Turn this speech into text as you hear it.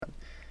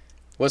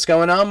What's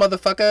going on,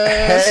 motherfuckers?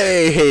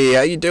 Hey,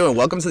 how you doing?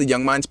 Welcome to the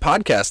Young Minds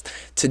podcast.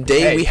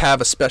 Today we have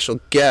a special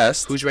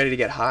guest. Who's ready to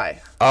get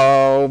high?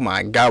 Oh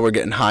my God, we're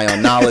getting high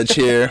on knowledge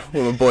here.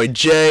 With my boy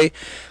Jay,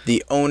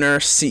 the owner,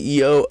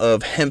 CEO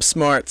of Hemp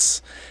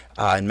Smarts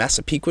in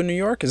Massapequa, New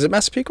York. Is it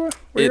Massapequa?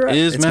 It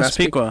is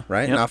Massapequa,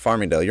 right? Yep. Not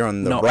Farmingdale. You're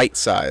on the right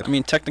side. I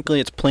mean, technically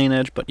it's Plain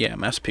Edge, but yeah,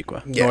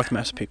 Massapequa, Yeah. North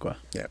Massapequa.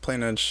 Yeah,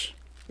 Plain Edge.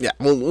 Yeah,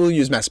 we'll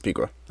use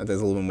Massapequa. That is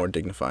a little bit more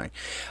dignifying.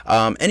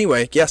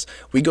 Anyway, yes,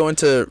 we go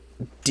into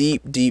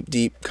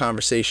deep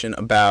conversation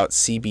about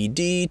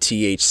CBD,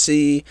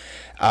 THC,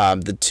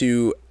 the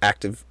two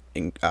active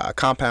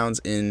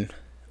compounds in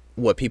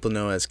what people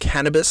know as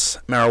cannabis,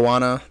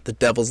 marijuana, the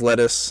devil's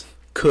lettuce,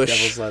 kush.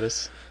 Devil's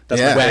lettuce.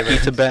 That's Yeah. my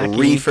Wacky tobacco.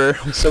 Reefer.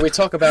 So we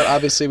talk about,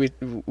 obviously,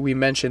 we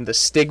mentioned the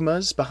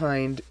stigmas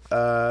behind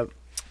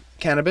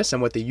cannabis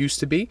and what they used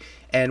to be,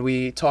 and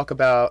we talk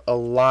about a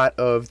lot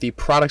of the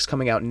products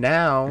coming out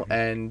now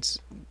and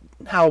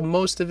how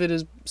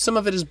some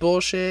of it is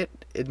bullshit.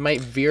 It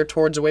might veer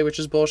towards a way which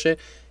is bullshit,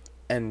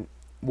 and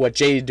what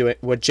Jay is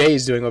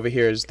doing over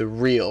here is the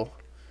real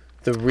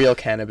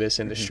cannabis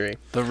industry.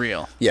 The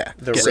real. Yeah.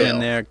 The Get real. in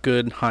there,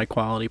 good,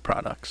 high-quality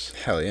products.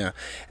 Hell yeah.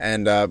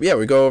 And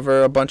we go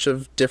over a bunch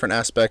of different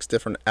aspects,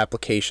 different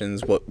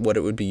applications, what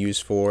it would be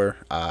used for,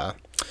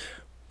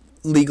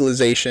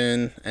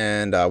 legalization,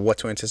 and what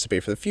to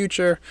anticipate for the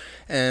future,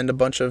 and a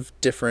bunch of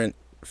different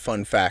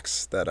fun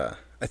facts that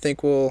I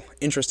think will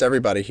interest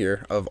everybody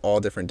here of all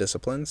different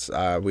disciplines.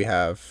 We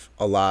have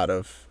a lot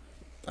of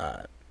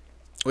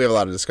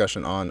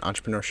discussion on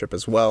entrepreneurship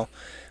as well,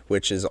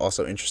 which is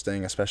also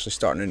interesting, especially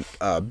starting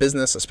a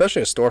business,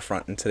 especially a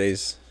storefront in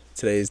today's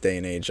day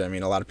and age. I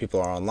mean, a lot of people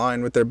are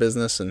online with their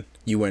business, and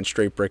you went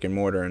straight brick and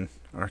mortar and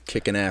are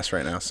kicking ass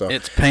right now. So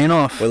It's paying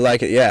off. we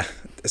like it, yeah.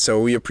 So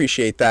we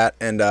appreciate that.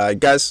 And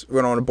guys, we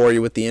don't want to bore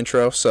you with the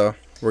intro, so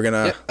we're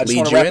gonna I just lead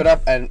want to you wrap in. it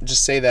up and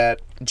just say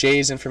that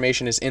Jay's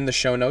information is in the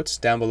show notes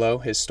down below,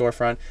 his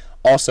storefront.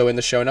 Also in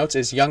the show notes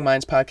is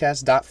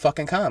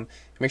youngmindspodcast.com.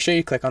 Make sure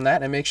you click on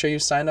that and make sure you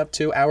sign up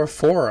to our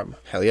forum.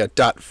 Hell yeah,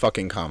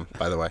 .com,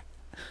 by the way.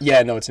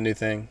 Yeah, no, it's a new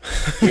thing.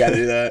 You gotta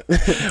do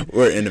that.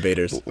 We're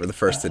innovators. We're the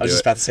first to I do was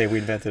just it. about to say we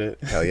invented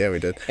it. Hell yeah, we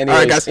did. Anyways,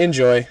 all right, guys,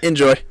 enjoy.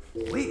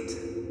 Wait,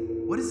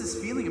 what is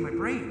this feeling in my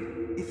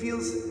brain? It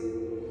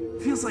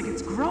feels like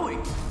it's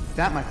growing.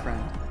 That, my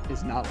friend,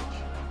 is knowledge.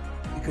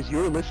 Because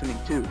you're listening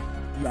to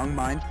Young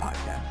Minds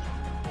Podcast.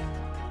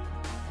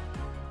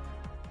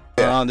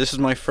 This is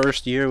my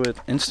first year with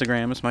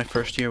Instagram. It's my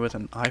first year with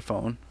an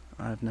iPhone.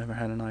 I've never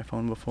had an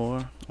iPhone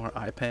before, or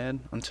iPad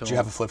until... Did you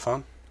have a flip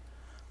phone?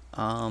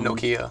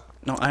 Nokia.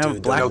 No, I have a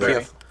Dude, BlackBerry.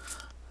 Nokia.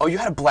 Oh, you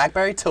had a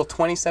BlackBerry till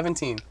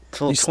 2017.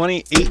 Till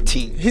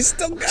 2018. He's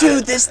still got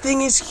Dude, this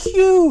thing is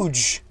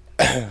huge.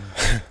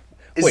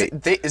 Wait.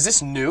 Is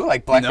this new?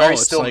 Like No, BlackBerry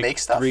it's still like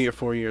makes stuff? 3 or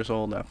 4 years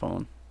old, that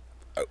phone.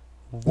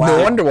 Wow.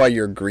 No wonder why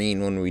you're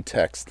green when we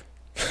text.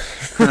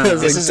 I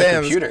was This like, is a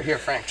damn, computer. Here,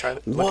 Frank, try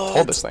to What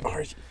hold this thing.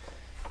 are you-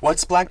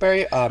 What's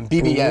BlackBerry?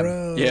 BBM.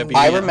 Bro. Yeah,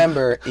 I BBM.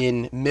 remember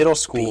in middle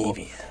school,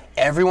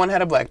 everyone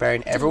had a BlackBerry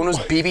and everyone was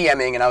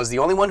BBMing, and I was the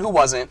only one who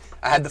wasn't.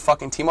 I had the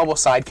fucking T-Mobile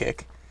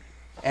Sidekick,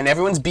 and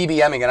everyone's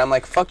BBMing, and I'm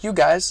like, fuck you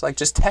guys, like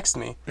just text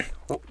me.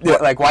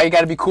 Like, why you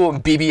gotta be cool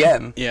and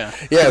BBM? Yeah.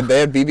 Yeah,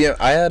 they had BBM.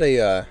 I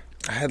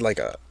had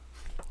like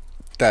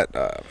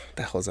the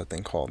hell is that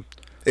thing called?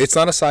 It's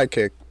not a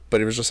sidekick, but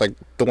it was just like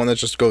the one that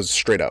just goes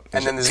straight up.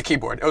 And then there's a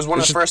keyboard. It was one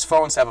of the first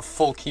phones to have a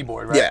full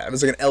keyboard, right? Yeah, it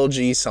was like an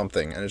LG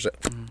something, and it's just,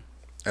 and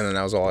then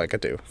that was all I could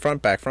do.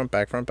 Front, back, front,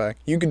 back, front, back.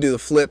 You could do the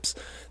flips.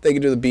 They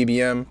could do the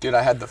BBM. Dude,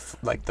 I had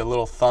the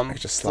little thumb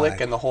just flick,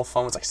 slide. and the whole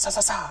phone was like sa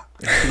sa sa,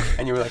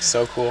 and you were like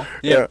so cool.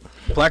 Yeah.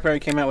 BlackBerry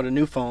came out with a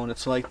new phone.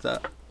 It's like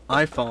the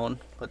iPhone,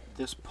 but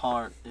this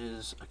part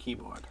is a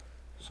keyboard.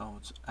 So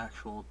it's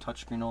actual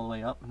touchscreen all the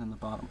way up, and then the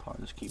bottom part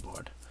is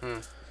keyboard.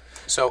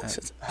 So,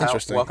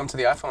 interesting. welcome to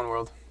the iPhone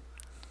world.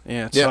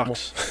 Yeah, it Yeah,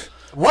 sucks.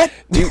 What?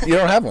 You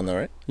don't have one though,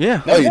 right?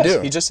 Yeah. Oh, you do?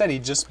 He just said he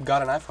just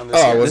got an iPhone this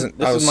Oh, year. I wasn't.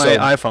 This I is was my so,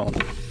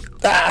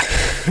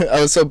 iPhone.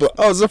 I was so.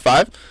 Oh, is it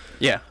 5?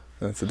 Yeah.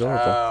 That's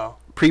adorable. Oh.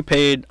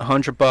 Prepaid,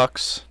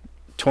 $100,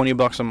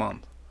 $20 a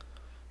month.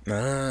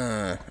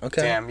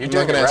 Okay. Damn, you're I'm doing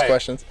not gonna it ask right.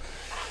 questions.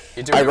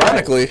 You're doing it right.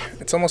 Ironically,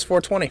 it's almost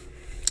 4:20.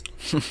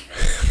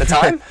 The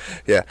time?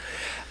 Yeah.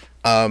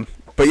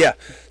 But yeah,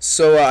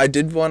 so I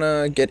did want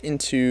to get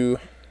into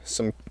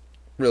some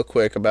real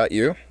quick about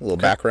you, a little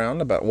background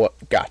about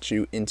what got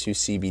you into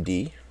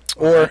CBD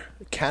or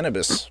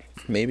cannabis,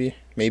 maybe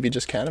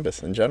just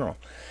cannabis in general,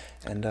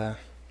 and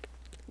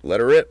let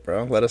her rip,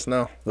 bro. Let us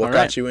know what All got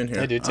right. you in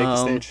here. Hey, dude, take the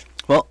stage.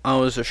 Well, I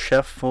was a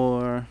chef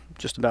for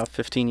just about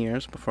 15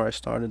 years before I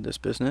started this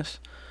business.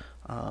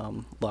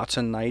 Lots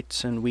of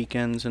nights and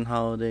weekends and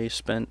holidays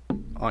spent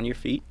on your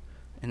feet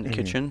in the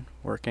kitchen,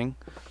 working,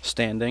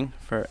 standing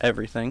for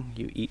everything.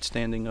 You eat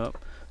standing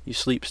up. You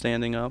sleep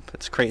standing up.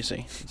 It's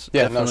crazy. It's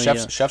Yeah, no,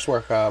 definitely, chefs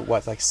work,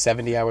 like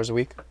 70 hours a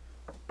week?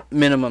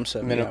 minimum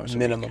 70 hours a week.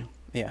 Minimum.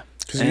 Yeah.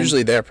 Because And-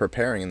 usually they're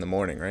preparing in the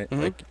morning, right?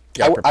 Like, you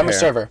gotta I'm a prepare.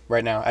 server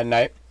right now at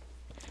night.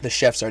 The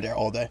chefs are there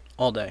all day.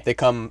 all day. They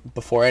come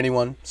before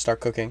anyone start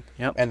cooking.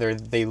 Yep. And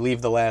they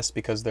leave the last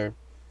because they're,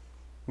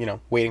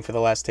 waiting for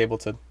the last table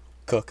to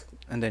cook.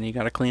 And then you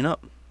got to clean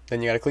up.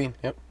 Then you gotta clean.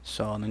 Yep.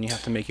 So and then you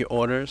have to make your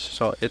orders.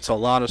 So it's a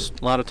lot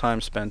of time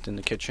spent in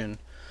the kitchen.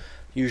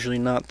 Usually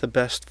not the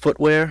best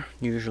footwear.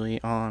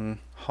 Usually on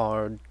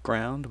hard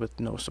ground with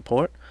no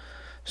support.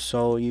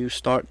 So you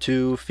start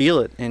to feel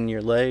it in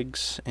your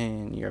legs,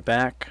 in your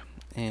back,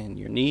 in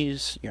your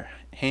knees, your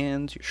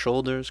hands, your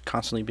shoulders,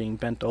 constantly being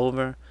bent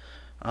over.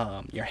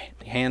 Your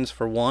hands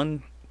for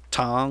one,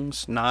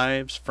 tongs,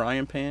 knives,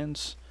 frying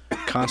pans,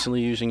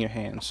 constantly using your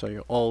hands. So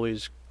you're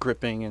always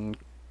gripping and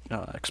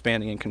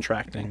expanding and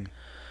contracting.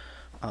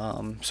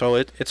 So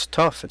it's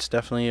tough. It's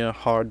definitely a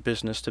hard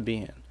business to be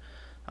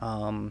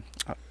in.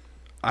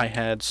 I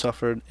had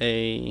suffered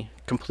a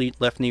complete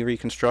left knee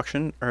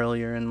reconstruction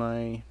earlier in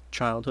my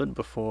childhood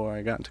before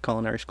I got into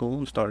culinary school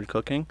and started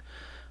cooking.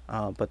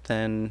 But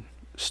then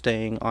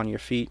staying on your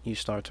feet, you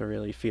start to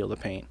really feel the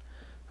pain.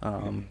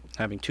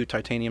 Having 2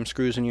 titanium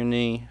screws in your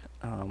knee,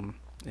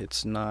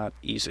 it's not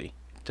easy.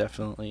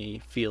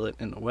 Definitely feel it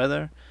in the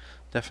weather.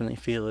 Definitely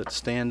feel it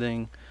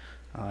standing.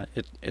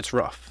 It's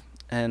rough.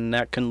 And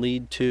that can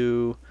lead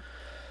to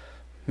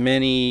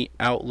many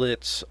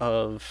outlets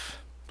of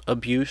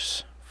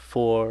abuse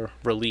for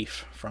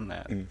relief from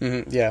that.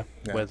 Yeah.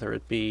 Whether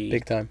it be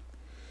Big time.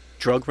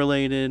 drug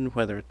related,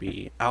 whether it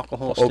be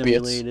alcohol Opiates.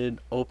 stimulated,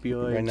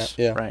 opioids. Right now,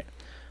 yeah. Right.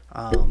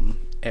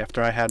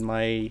 After I had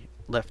my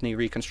left knee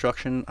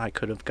reconstruction, I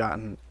could have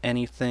gotten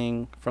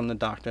anything from the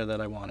doctor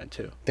that I wanted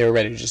to. They were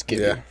ready to just give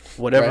you.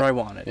 Whatever Right. I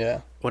wanted.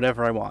 Yeah.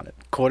 Whatever I wanted.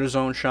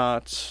 Cortisone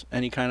shots,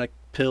 any kind of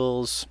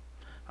pills.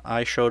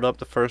 I showed up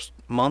the first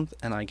month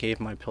and I gave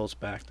my pills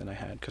back that I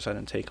had because I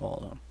didn't take all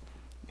of them.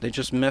 They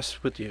just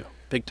mess with you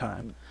big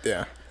time.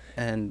 Yeah.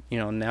 And,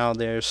 now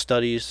there's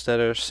studies that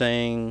are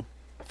saying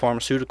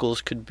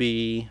pharmaceuticals could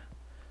be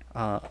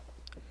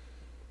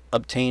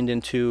obtained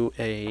into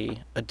a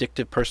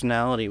addictive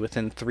personality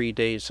within 3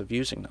 days of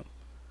using them.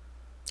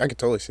 I could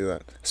totally see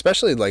that.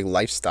 Especially like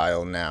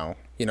lifestyle now.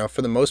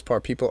 For the most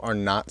part, people are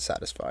not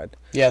satisfied.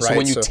 Yeah, so right?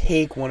 when you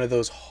take one of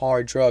those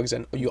hard drugs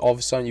and you all of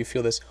a sudden you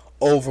feel this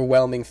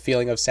overwhelming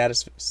feeling of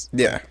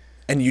Yeah.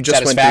 And you just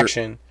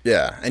satisfaction. went through,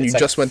 yeah, and It's you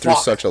just went through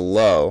fuck. such a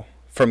low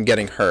from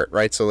getting hurt,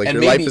 right? So like And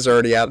your life is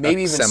already at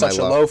maybe even such a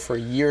semi-low. low for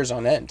years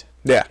on end.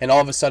 Yeah. And all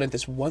of a sudden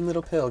this one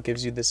little pill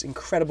gives you this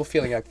incredible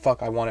feeling like,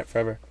 fuck, I want it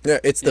forever. Yeah,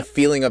 it's the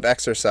feeling of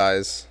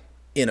exercise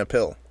in a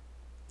pill.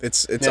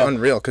 It's Yeah.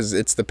 unreal because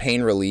it's the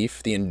pain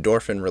relief, the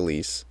endorphin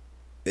release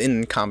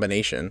in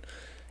combination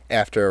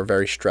after a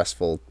very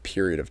stressful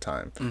period of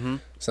time. Mm-hmm.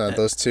 So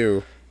those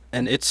two.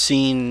 And it's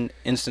seen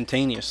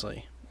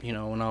instantaneously.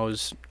 When I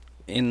was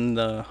in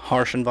the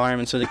harsh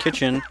environments of the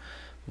kitchen,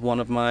 one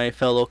of my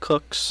fellow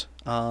cooks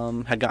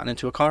had gotten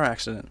into a car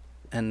accident,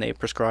 and they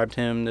prescribed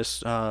him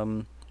this.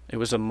 It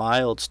was a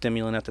mild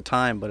stimulant at the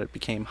time, but it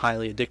became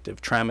highly addictive,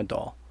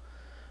 tramadol.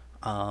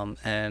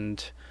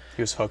 And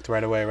He was hooked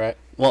right away, right?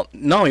 well,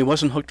 no, he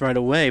wasn't hooked right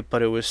away,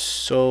 but it was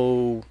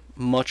so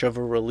much of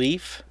a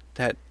relief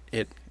that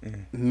it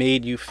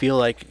made you feel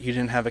like you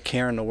didn't have a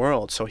care in the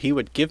world. So he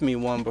would give me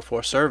one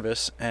before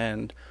service,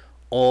 and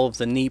all of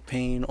the knee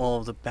pain, all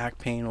of the back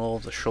pain, all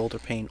of the shoulder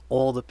pain,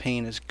 all the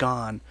pain is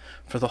gone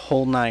for the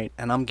whole night,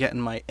 and I'm getting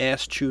my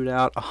ass chewed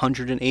out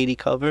 180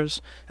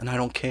 covers, and I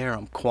don't care.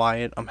 I'm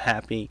quiet, I'm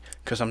happy,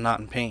 because I'm not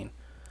in pain.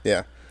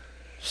 Yeah.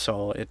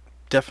 So it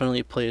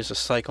definitely plays a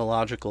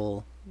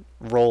psychological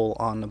role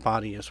on the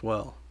body as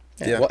well.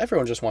 Yeah. Well,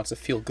 everyone just wants to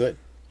feel good,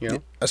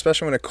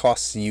 Especially when it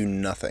costs you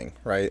nothing,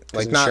 right?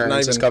 Like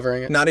insurance is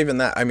covering it? Not even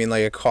that. I mean,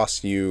 like it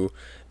costs you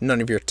none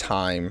of your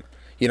time.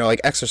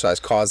 Like exercise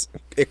costs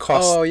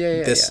Oh,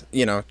 yeah, this,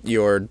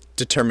 your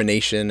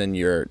determination and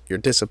your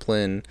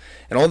discipline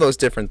and all those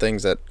different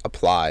things that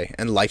apply,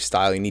 and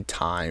lifestyle. You need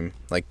time.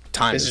 Like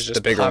time This is is just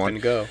the bigger pop one.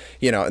 and go.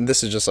 And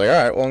this is just like, all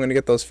right, well, I'm gonna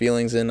get those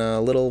feelings in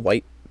a little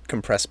white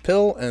compressed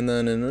pill, and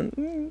then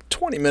in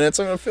 20 minutes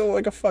I'm gonna feel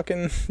like a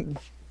fucking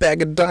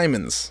bag of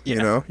diamonds.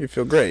 Yeah. You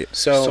feel great.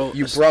 So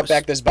you s- brought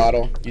back this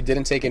bottle. You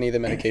didn't take any of the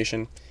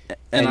medication,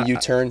 and I- you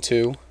turned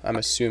to, I'm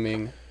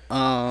assuming,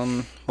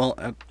 Well,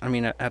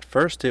 at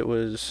first it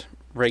was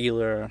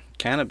regular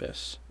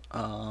cannabis.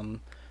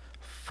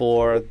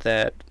 For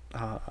that,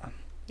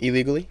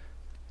 illegally.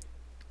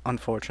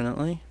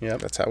 unfortunately. Yep.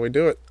 That's how we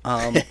do it.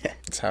 Um,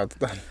 That's how it's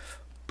done.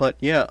 but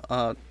yeah,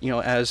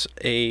 as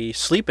a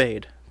sleep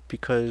aid,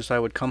 because I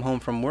would come home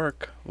from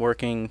work,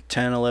 working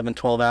 10, 11,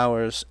 12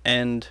 hours,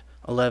 and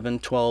 11,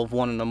 12,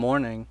 1 in the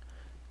morning,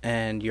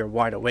 and you're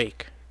wide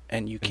awake,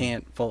 and you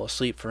can't fall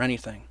asleep for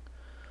anything.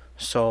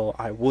 So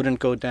I wouldn't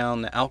go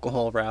down the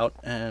alcohol route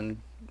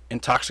and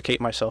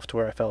intoxicate myself to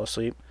where I fell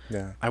asleep.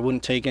 Yeah. I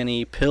wouldn't take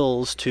any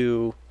pills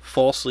to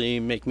falsely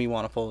make me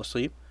want to fall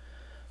asleep.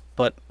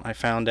 But I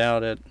found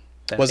out at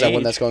that Was that age,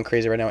 one that's going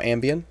crazy right now?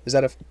 Ambien? Is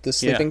that the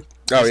sleeping?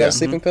 Oh, is yeah. that a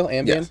sleeping pill?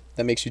 Ambien? Yes.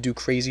 That makes you do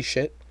crazy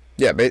shit?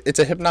 Yeah, but it's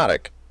a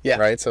hypnotic. Yeah.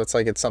 Right? So it's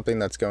like it's something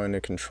that's going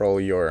to control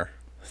your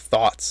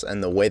thoughts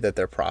and the way that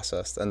they're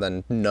processed and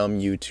then numb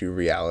you to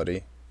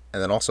reality.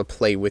 and then also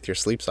play with your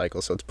sleep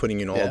cycle. So it's putting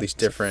you in all these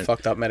it's a different,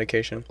 fucked up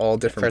medication. all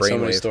different I've heard so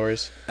many brainwaves.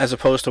 stories. As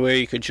opposed to where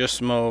you could just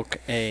smoke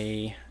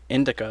a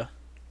indica,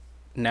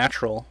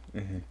 natural,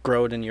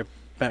 grow it in your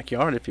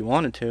backyard if you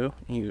wanted to.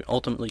 You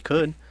ultimately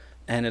could,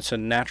 and it's a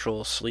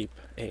natural sleep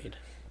aid.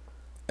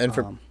 And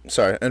for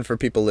and for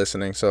people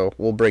listening, so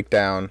we'll break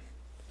down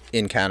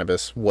in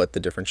cannabis what the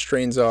different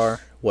strains are,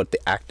 what the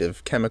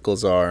active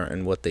chemicals are,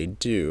 and what they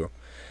do.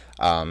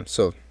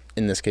 So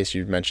in this case,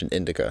 you mentioned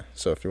indica.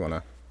 So if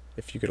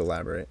you could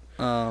elaborate.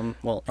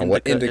 Well, And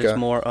what indica indica- is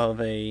more of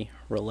a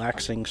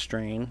relaxing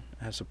strain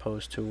as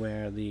opposed to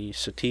where the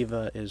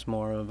sativa is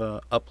more of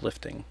a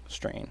uplifting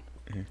strain.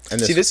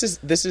 And See, this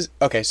is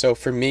okay. So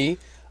for me,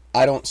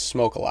 I don't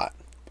smoke a lot.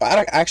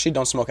 I actually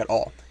don't smoke at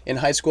all. In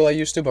high school, I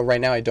used to, but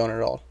right now I don't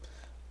at all.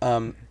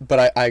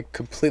 But I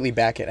completely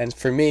back it. And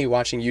for me,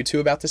 watching you two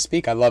about to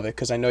speak, I love it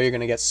because I know you're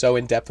going to get so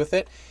in depth with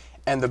it.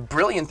 And the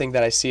brilliant thing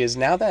that I see is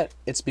now that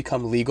it's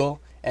become legal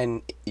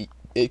and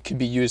it could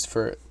be used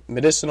for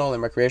medicinal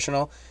and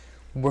recreational,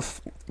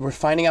 we're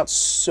finding out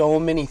so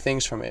many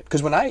things from it.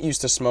 Because when I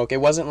used to smoke,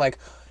 it wasn't like,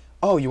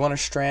 oh, you want a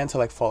strand to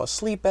like fall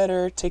asleep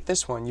better? Take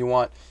this one. You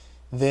want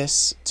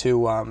this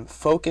to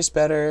focus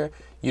better?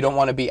 You don't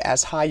want to be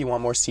as high. You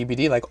want more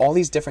CBD? Like all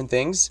these different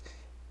things.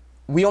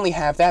 We only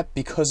have that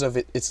because of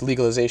its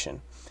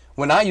legalization.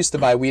 When I used to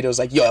buy weed, it was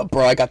like, yo,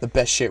 bro, I got the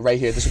best shit right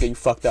here. This will get you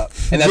fucked up.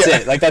 And that's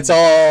it. Like, that's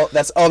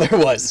all there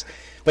was.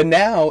 But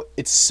now,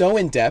 it's so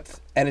in-depth,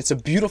 and it's a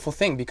beautiful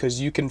thing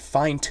because you can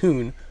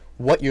fine-tune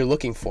what you're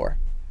looking for.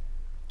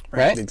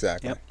 Right?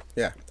 Exactly. Yep.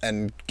 Yeah.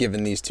 And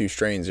given these two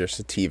strains, your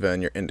sativa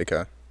and your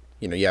indica,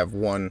 you have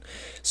one.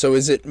 So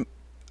is it...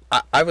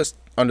 I was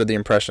under the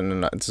impression,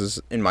 and this is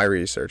in my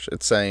research,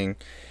 it's saying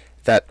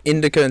that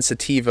indica and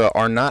sativa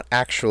are not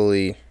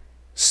actually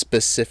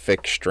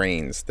specific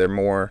strains. They're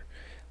more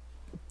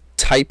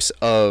types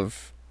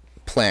of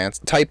plants,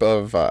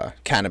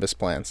 cannabis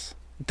plants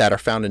that are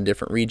found in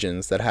different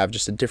regions that have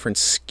just a different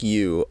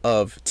skew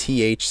of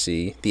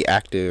THC, the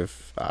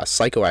active,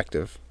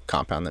 psychoactive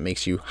compound that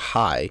makes you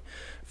high,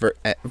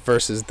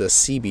 versus the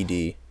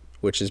CBD,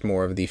 which is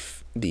more of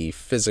the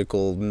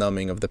physical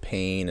numbing of the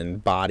pain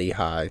and body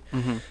high.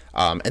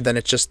 And then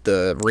it's just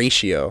the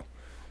ratio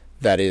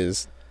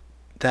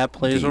That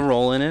plays a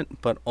role in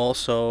it, but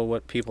also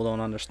what people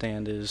don't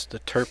understand is the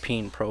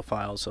terpene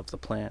profiles of the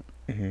plant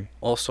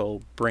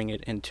also bring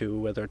it into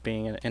whether it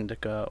being an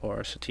indica or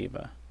a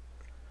sativa.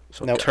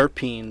 So Now,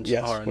 terpenes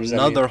yes, are what does that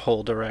another mean?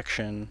 whole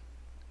direction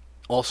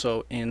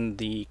also in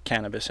the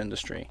cannabis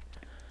industry.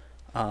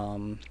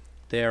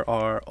 There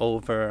are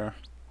over,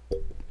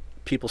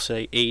 people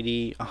say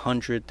 80,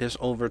 100, there's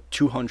over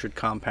 200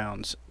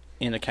 compounds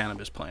in a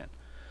cannabis plant.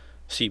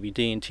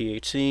 CBD and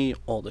THC,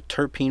 all the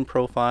terpene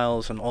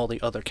profiles, and all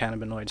the other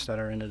cannabinoids that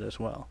are in it as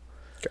well.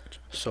 Gotcha.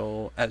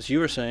 So, as you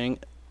were saying,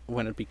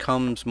 when it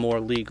becomes more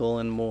legal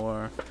and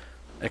more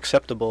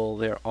acceptable,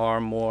 there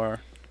are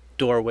more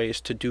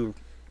doorways to do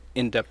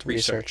in-depth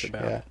research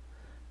about it.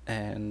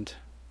 And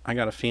I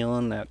got a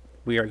feeling that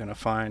we are going to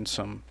find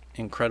some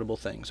incredible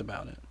things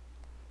about it.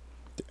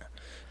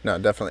 No,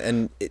 definitely.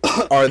 And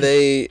are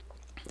they...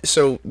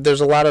 So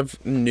there's a lot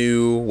of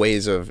new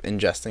ways of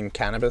ingesting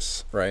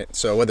cannabis, right?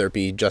 So whether it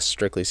be just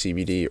strictly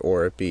CBD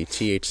or it be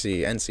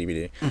THC and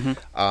CBD,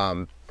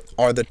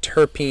 are the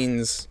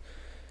terpenes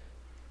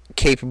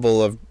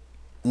capable of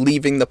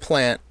leaving the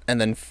plant and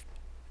then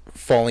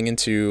falling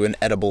into an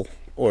edible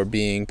or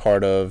being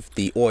part of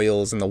the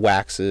oils and the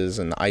waxes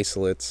and the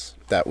isolates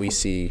that we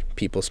see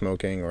people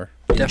smoking or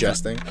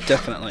ingesting?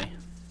 Definitely.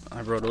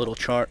 I wrote a little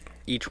chart.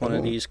 Each one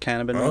of these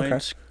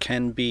cannabinoids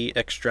can be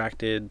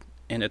extracted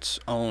in its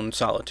own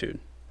solitude.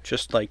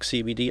 Just like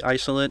CBD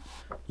isolate,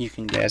 you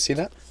can get Yeah, see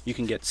that? you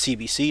can get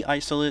CBC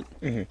isolate,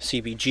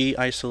 CBG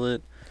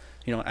isolate.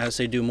 As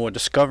they do more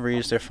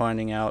discoveries, they're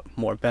finding out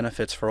more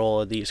benefits for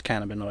all of these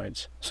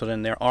cannabinoids. So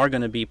then there are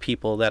going to be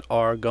people that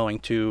are going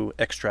to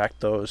extract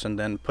those and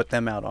then put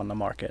them out on the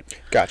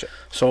market. Gotcha.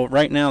 So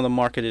right now the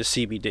market is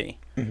CBD.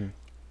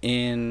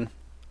 In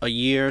a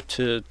year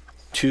to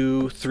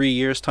 2-3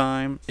 years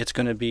time, it's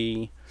going to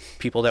be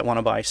people that want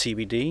to buy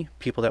CBD,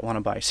 people that want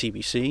to buy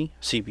CBC,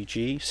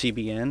 CBG,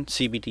 CBN,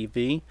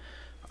 CBDV,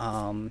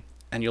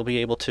 and you'll be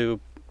able to,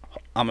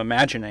 I'm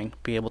imagining,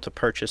 be able to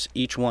purchase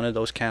each one of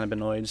those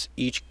cannabinoids,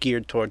 each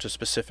geared towards a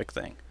specific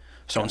thing.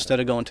 So instead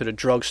of going to the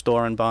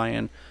drugstore and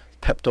buying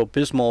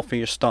Pepto-Bismol for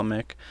your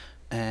stomach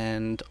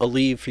and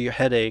Aleve for your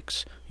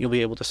headaches, you'll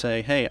be able to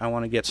say, hey, I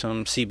want to get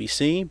some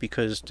CBC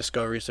because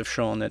discoveries have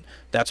shown that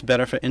that's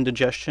better for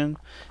indigestion,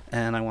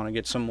 and I want to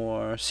get some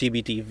more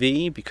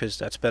CBDV because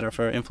that's better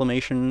for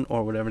inflammation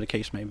or whatever the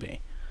case may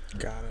be.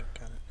 Got it.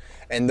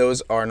 And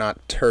those are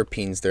not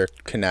terpenes, they're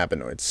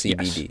cannabinoids,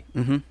 CBD.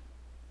 Yes.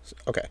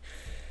 Okay.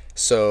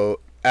 So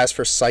as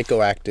for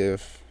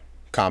psychoactive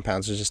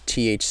compounds, there's just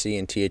THC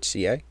and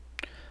THCA?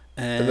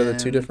 And Are the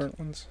two different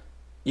ones?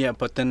 yeah,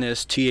 but then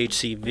there's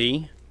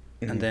THCV,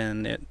 and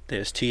then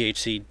there's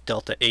THC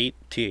Delta 8,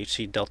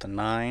 THC Delta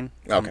 9.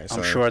 Okay, so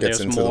I'm sure it gets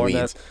there's into the more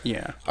weeds.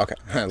 yeah. Okay,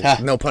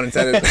 no pun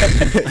intended.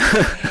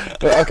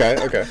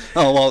 Okay.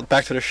 Oh, well,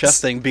 back to the chef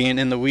thing, being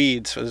in the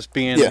weeds was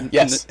being Yeah. in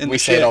Yes, the we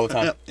say it shit. all the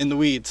time. Yeah, in the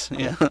weeds,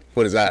 yeah.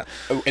 What is that?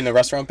 In the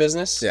restaurant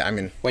business, Yeah, I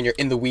mean, when you're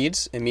in the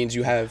weeds, it means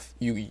you have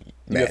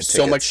Mad have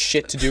so much tickets.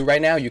 shit to do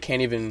right now. You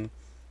can't even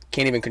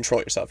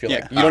control yourself. You're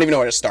Yeah. like, you don't even know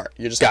where to start.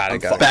 You're just Got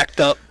like, it, I'm got it. fucked. Backed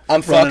up,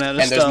 I'm running fucked, out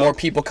of and there's stuff. more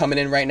people coming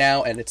in right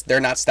now, and they're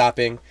not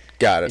stopping.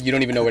 got it. You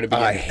don't even know where to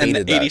begin. I and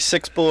hated the that.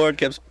 86 board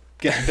gets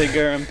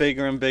bigger and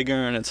bigger and bigger,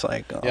 and it's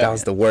like, oh, Yeah. That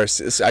was the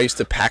worst. I used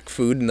to pack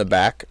food in the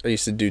back. I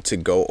used to do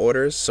to-go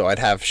orders, so I'd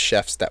have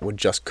chefs that would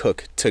just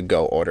cook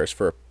to-go orders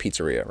for a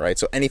pizzeria, right?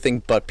 So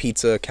anything but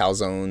pizza,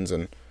 calzones,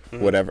 and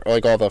whatever,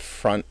 like all the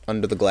front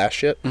under the glass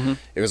shit.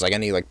 It was like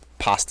any like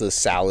pasta,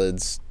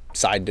 salads,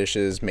 side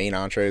dishes, main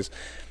entrees.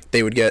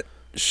 They would get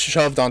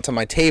shoved onto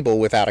my table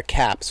without a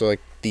cap. So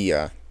like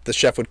the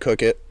chef would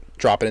cook it,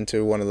 drop it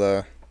into one of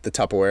the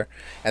Tupperware,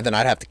 and then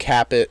I'd have to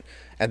cap it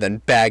and then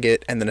bag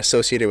it and then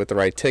associate it with the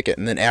right ticket.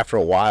 And then after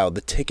a while, the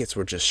tickets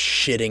were just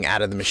shitting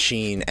out of the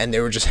machine and they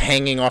were just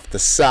hanging off the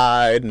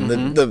side.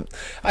 And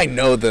I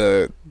know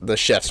the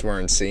chefs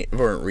weren't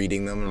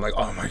reading them. I'm like,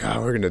 oh my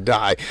God, we're gonna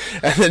die.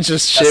 And then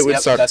just shit would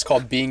start. That's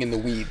called being in the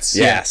weeds.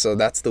 Yeah, so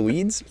that's the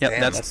weeds? Yep, Damn,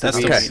 that's the the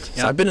okay. weeds. So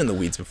Yep. I've been in the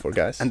weeds before,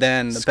 guys. And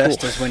then the It's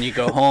best cool. is when you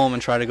go home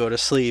and try to go to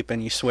sleep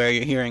and you swear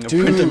you're hearing a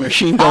Dude, printer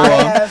machine go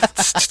I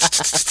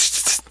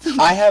off.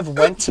 I have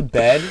went to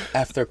bed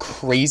after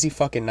crazy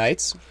fucking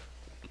nights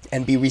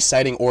and be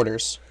reciting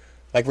orders,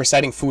 like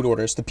reciting food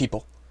orders to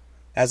people,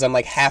 as I'm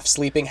like half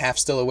sleeping, half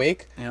still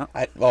awake. Yeah.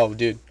 Oh,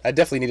 dude, I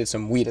definitely needed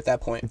some weed at that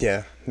point.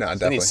 Yeah, no, I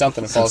definitely. need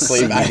something to fall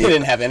asleep. I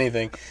didn't have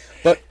anything.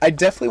 But I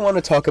definitely want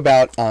to talk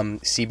about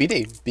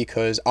CBD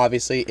because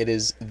obviously it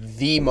is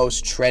the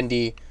most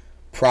trendy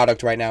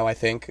product right now, I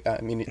think.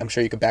 I mean, I'm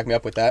sure you could back me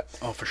up with that.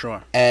 Oh, for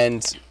sure.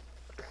 And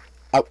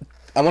I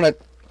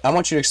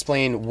want you to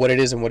explain what it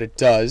is and what it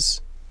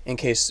does in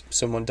case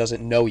someone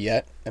doesn't know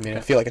yet. I mean,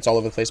 I feel like it's all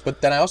over the place.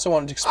 But then I also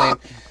wanted to explain,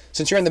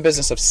 since you're in the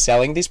business of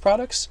selling these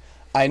products,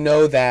 I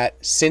know that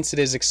since it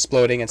is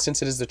exploding and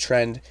since it is the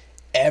trend,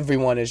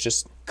 everyone is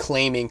just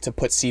claiming to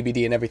put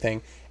CBD in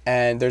everything.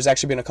 And there's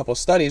actually been a couple of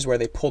studies where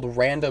they pulled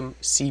random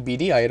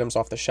CBD items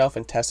off the shelf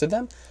and tested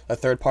them. A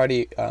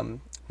third-party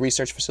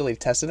research facility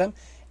tested them,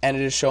 and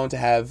it is shown to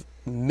have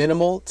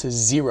minimal to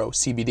zero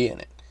CBD in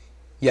it.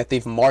 Yet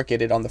they've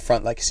marketed on the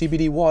front like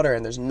CBD water,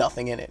 and there's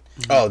nothing in it.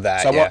 Oh,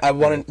 that, So yeah. I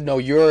want to know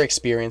your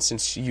experience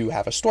since you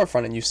have a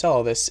storefront and you sell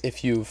all this,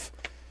 if you've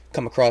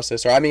come across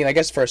this. Or, I mean, I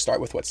guess first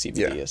start with what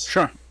CBD is.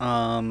 Sure.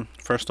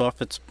 First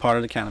off, it's part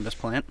of the cannabis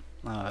plant,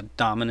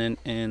 dominant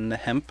in the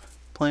hemp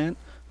plant,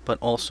 but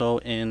also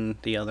in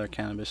the other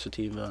cannabis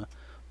sativa,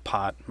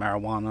 pot,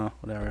 marijuana,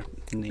 whatever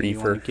name you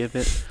want Reefer. to give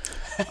it.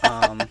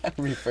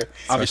 Reefer.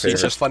 Obviously, It's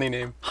it's a just funny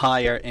name.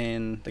 higher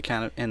in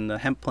the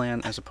hemp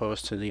plant as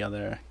opposed to the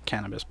other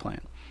cannabis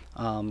plant.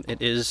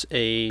 It is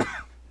a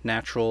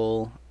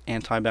natural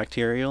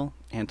antibacterial,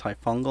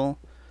 antifungal,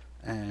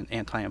 and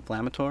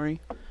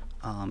anti-inflammatory.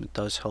 It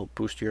does help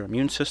boost your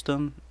immune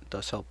system. It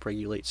does help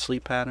regulate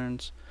sleep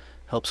patterns.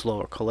 Helps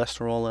lower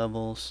cholesterol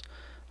levels.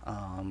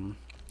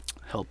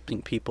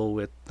 Helping people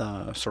with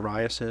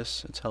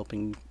psoriasis. It's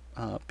helping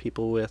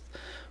people with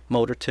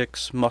motor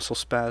tics, muscle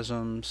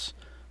spasms,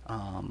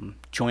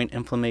 joint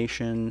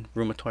inflammation,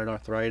 rheumatoid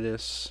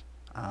arthritis.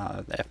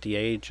 The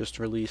FDA just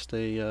released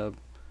a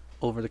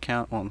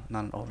over-the-counter, well,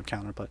 not an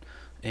over-the-counter, but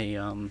a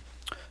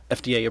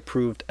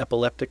FDA-approved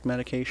epileptic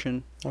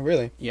medication. Oh,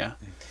 really? Yeah.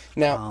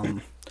 Now,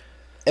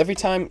 every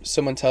time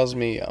someone tells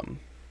me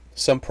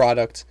some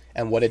product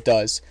and what it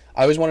does,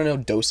 I always want to know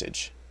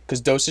dosage.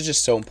 Because dosage is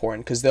so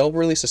important. Because they'll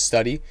release a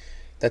study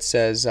that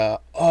says,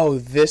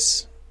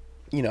 this,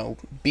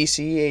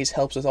 BCAAs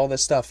helps with all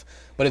this stuff.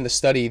 But in the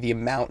study, the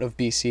amount of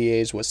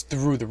BCAAs was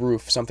through the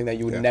roof, something that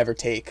you would never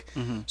take.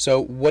 So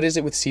what is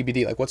it with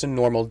CBD? Like, what's a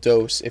normal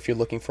dose if you're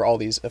looking for all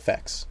these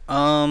effects?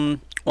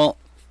 Well,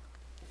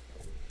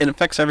 it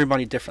affects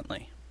everybody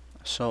differently.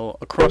 So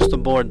across the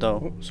board,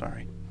 though,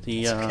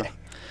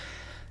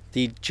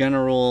 the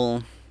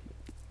general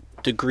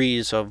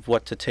degrees of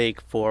what to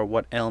take for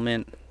what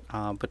ailment,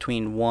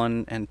 between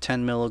 1 and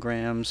 10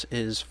 milligrams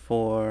is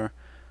for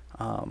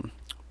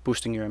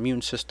boosting your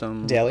immune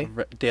system. Daily?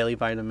 Daily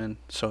vitamin,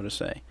 so to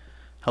say.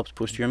 Helps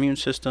boost your immune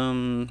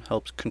system,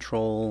 helps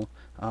control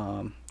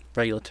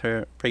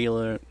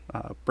regular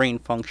brain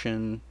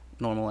function,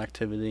 normal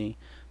activity.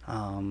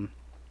 When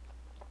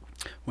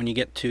you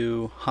get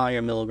to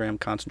higher milligram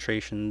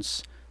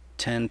concentrations,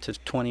 10 to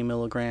 20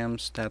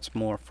 milligrams, that's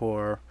more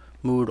for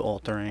mood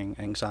altering,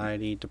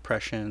 anxiety,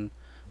 depression,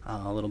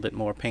 a little bit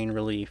more pain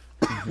relief.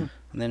 And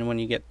then when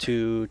you get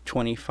to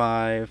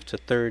 25 to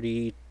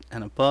 30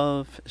 and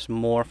above, is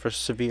more for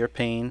severe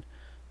pain,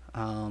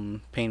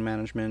 pain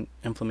management,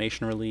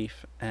 inflammation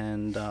relief,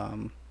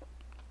 and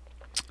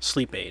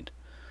sleep aid.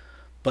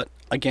 But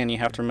again, you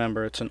have to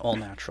remember it's an all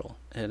natural.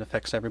 It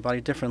affects everybody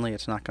differently.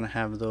 It's not going to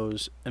have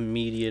those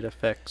immediate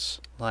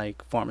effects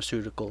like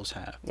pharmaceuticals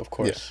have. Of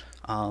course.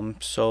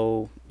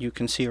 So you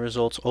can see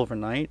results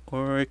overnight,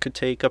 or it could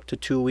take up to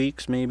 2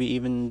 weeks, maybe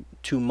even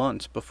 2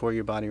 months before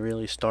your body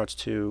really starts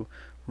to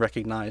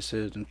recognize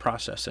it and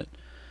process it.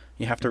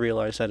 You have to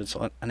realize that it's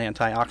an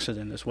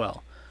antioxidant as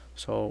well.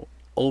 So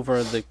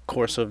over the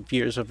course of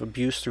years of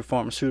abuse through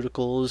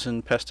pharmaceuticals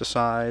and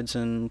pesticides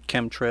and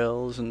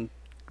chemtrails and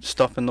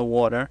stuff in the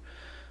water,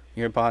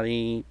 your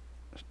body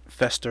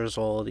festers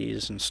all of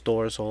these and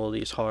stores all of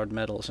these hard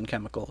metals and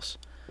chemicals.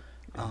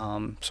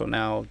 So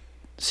now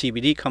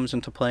CBD comes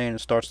into play and it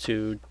starts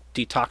to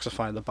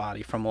detoxify the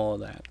body from all of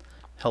that.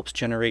 Helps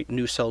generate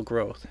new cell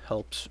growth,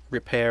 helps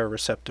repair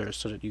receptors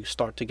so that you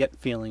start to get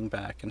feeling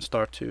back and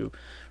start to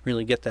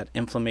really get that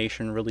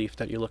inflammation relief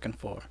that you're looking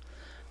for.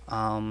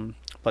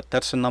 But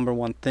that's the number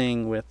one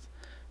thing with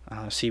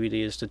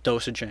CBD is the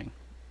dosaging.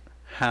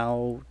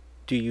 How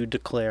do you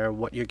declare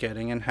what you're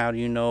getting, and how do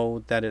you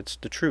know that it's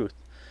the truth?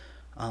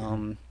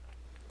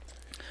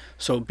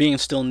 So being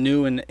still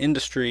new in the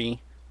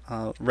industry,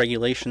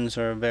 regulations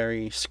are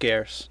very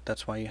scarce.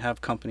 That's why you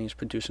have companies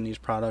producing these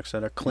products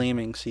that are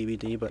claiming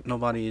CBD, but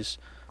nobody's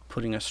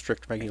putting a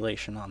strict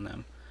regulation on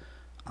them.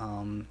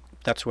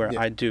 That's where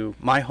I do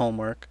my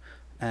homework,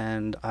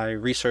 and I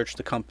research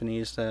the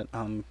companies that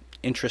I'm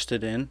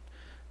interested in.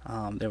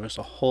 There was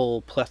a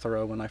whole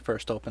plethora when I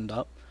first opened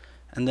up,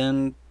 and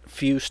then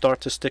few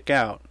start to stick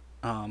out.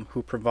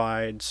 Who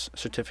provides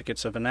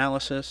certificates of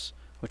analysis,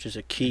 which is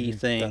a key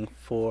thing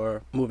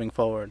for moving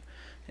forward,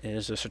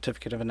 is a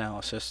certificate of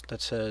analysis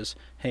that says,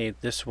 hey,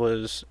 this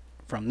was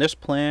from this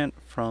plant,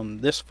 from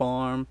this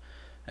farm,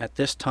 at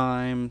this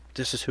time,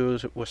 this is who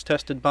it was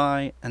tested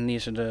by, and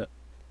these are the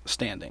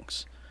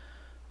standings.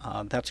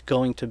 That's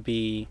going to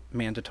be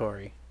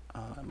mandatory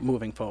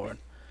moving forward.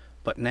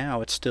 But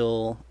now it's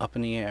still up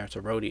in the air. It's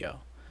a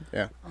rodeo.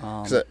 Yeah,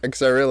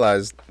 because I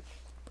realized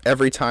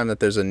every time that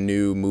there's a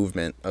new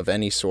movement of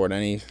any sort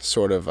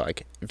of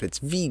like, if it's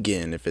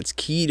vegan, if it's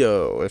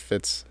keto, if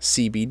it's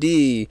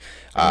CBD,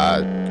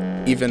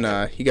 even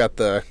you got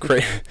the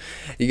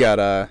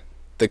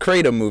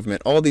Kratom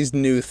movement, all these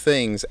new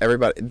things,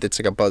 everybody, it's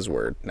like a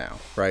buzzword now,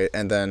 right?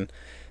 And then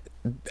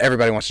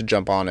everybody wants to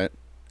jump on it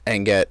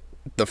and get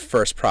the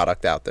first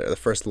product out there, the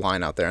first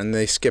line out there, and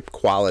they skip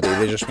quality.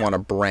 They just want to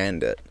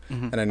brand it.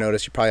 And I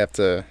notice you probably have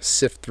to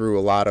sift through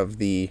a lot of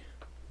the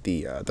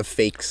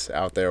fakes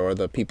out there, or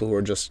the people who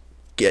are just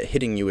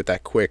hitting you with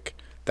that quick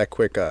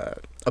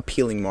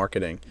appealing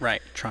marketing.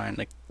 Right, trying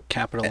to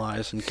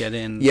capitalize and get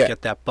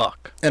that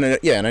buck. And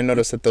I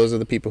noticed that those are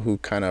the people who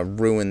kind of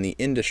ruin the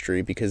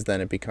industry, because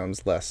then it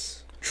becomes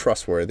less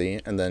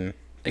trustworthy, and then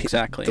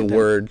the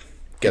word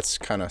gets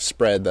kind of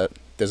spread that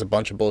there's a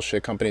bunch of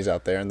bullshit companies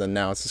out there, and then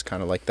now it's just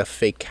kind of like the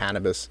fake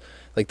cannabis,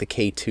 like the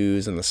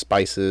K2s and the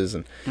spices,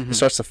 and it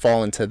starts to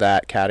fall into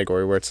that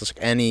category where it's just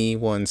like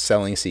anyone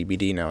selling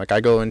CBD now. Like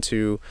I go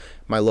into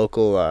my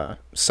local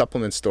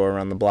supplement store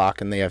around the block,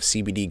 and they have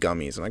CBD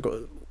gummies, and I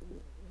go,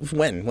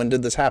 when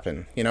did this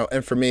happen? You know,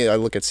 and for me, I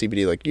look at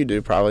CBD like you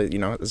do, probably, you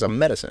know, as a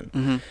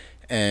medicine.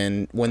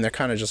 And when they're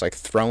kind of just like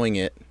throwing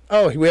it,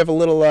 oh, we have a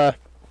little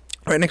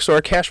right next to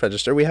our cash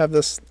register, we have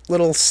this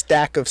little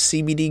stack of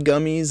CBD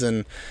gummies,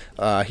 and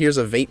here's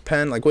a vape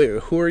pen. Like, wait,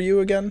 who are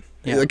you again?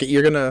 Yeah. Like,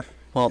 you're gonna.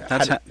 Well,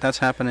 that's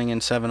happening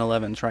in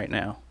 7-Elevens right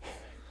now.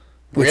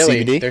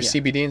 Really? CBD? There's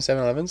CBD in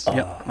 7-Elevens?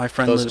 Yep. My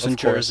friend lives in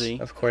Jersey.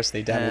 Of course,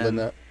 they dabbled in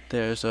that.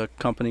 There's a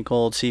company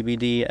called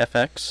CBD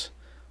FX,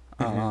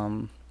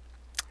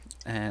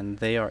 and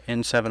they are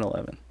in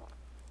 7-Eleven.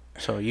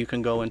 So you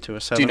can go into a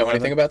 7-Eleven. Do you know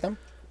anything about them?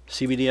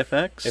 CBD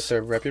FX? If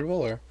they're reputable,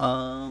 or?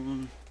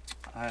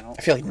 I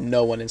feel like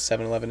no one in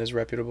 7-Eleven is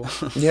reputable.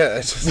 Yeah,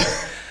 it's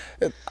just,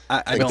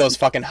 I Like those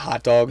fucking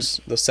hot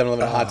dogs, those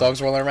 7-Eleven hot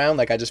dogs rolling around.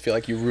 Like, I just feel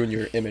like you ruin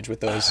your image with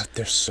those.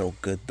 they're so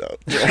good though.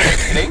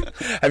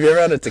 Have you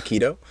ever had a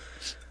taquito?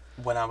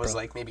 When I was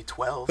like maybe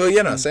 12. Well,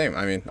 yeah, no, same.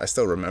 I mean, I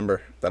still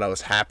remember that I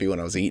was happy when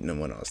I was eating them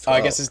when I was 12. Oh,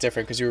 I guess it's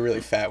different because you were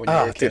really fat when you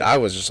were a kid. Dude, I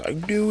was just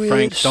like, do it.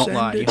 Frank, don't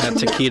lie. You had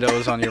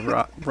taquitos on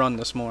your run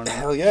this morning.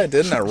 Hell yeah, I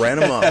did, and I ran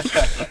them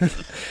off.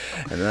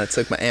 And then I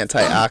took my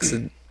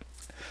antioxidant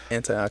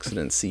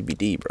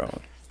CBD,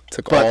 bro.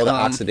 Took all the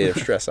oxidative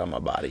stress out of my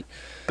body.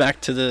 Back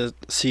to the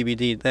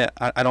CBD.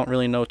 I don't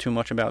really know too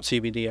much about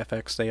CBD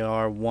FX. They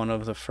are one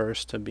of the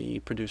first to be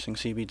producing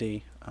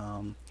CBD.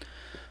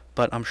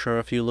 But I'm sure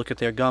if you look at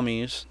their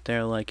gummies,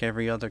 they're like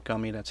every other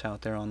gummy that's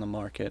out there on the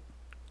market.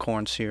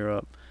 Corn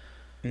syrup,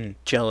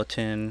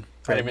 gelatin.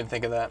 I didn't even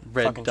think of that.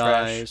 Red Fucking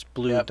dyes, trash.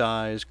 blue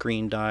dyes,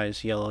 green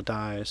dyes, yellow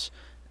dyes.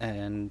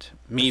 And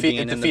me being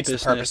in the defeats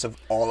business, the purpose of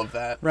all of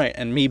that. right?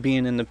 And me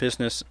being in the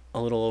business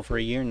a little over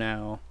a year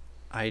now,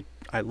 I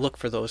look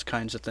for those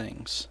kinds of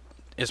things.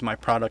 Is my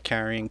product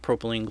carrying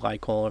propylene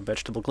glycol or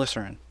vegetable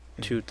glycerin?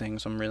 Two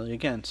things I'm really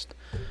against.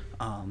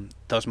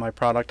 Does my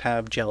product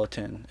have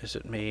gelatin? Is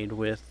it made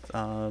with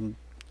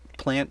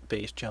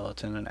plant-based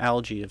gelatin, an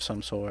algae of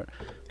some sort?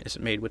 Is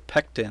it made with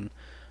pectin?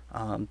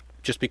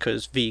 just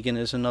because vegan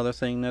is another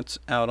thing that's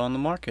out on the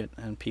market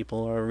and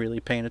people are really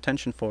paying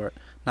attention for it.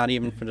 Not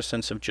even for the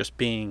sense of just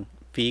being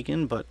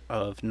vegan, but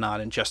of not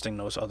ingesting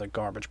those other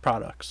garbage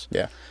products.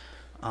 Yeah.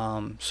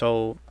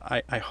 So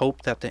I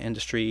hope that the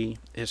industry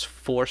is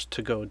forced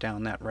to go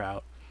down that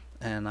route.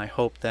 And I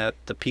hope that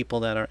the people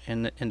that are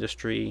in the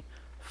industry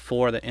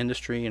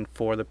and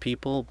for the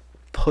people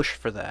push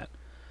for that.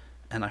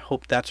 And I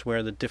hope that's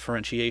where the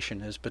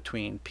differentiation is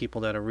between people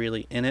that are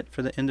really in it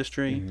for the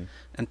industry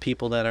and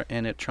people that are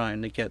in it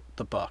trying to get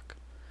the buck.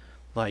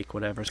 Like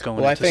whatever's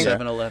going into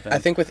 7-Eleven. I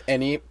think with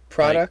any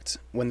product,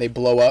 when they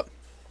blow up,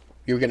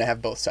 you're going to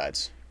have both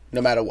sides,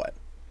 no matter what.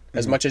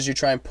 As much as you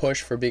try and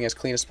push for being as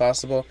clean as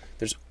possible,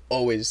 there's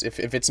always, if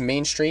it's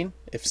mainstream,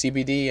 if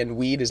CBD and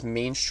weed is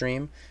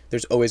mainstream,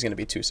 there's always going to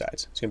be two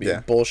sides. It's going to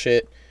be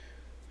bullshit,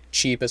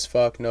 cheap as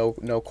fuck, no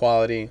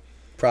quality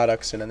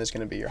products, and then there's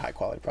going to be your high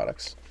quality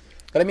products.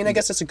 But I mean, I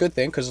guess that's a good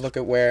thing, because look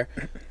at where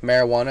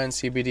marijuana and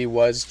CBD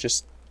was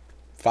just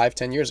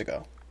 5-10 years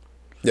ago.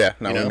 Yeah,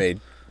 now we made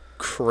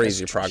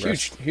crazy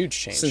progress. Huge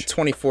change. Since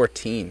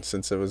 2014,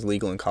 since it was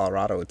legal in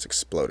Colorado, it's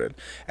exploded.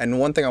 And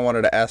one thing I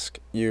wanted to ask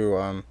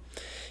you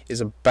is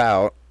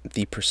about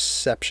the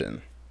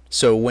perception.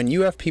 So when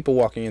you have people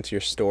walking into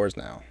your stores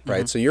now,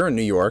 right? So you're in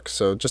New York.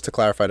 So just to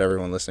clarify to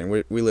everyone listening,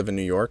 we live in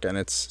New York, and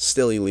it's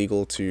still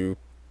illegal to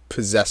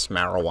possess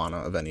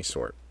marijuana of any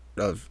sort.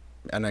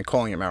 And I'm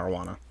calling it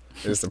marijuana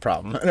is the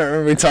problem. I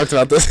remember we talked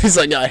about this. He's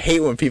like, I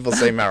hate when people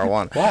say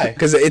marijuana. Why?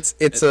 Because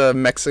it's a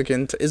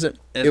Mexican. It's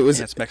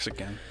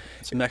Mexican.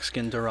 It's a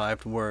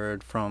Mexican-derived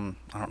word from,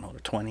 I don't know, the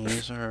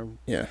 20s or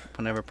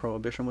whenever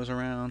Prohibition was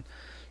around,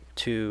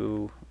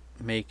 to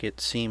make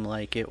it seem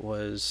like it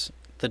was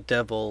the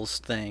devil's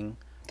thing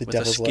with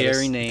a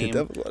scary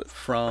name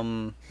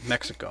from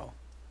Mexico.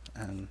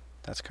 And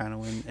that's kind of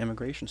when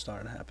immigration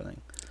started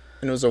happening.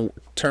 And it was a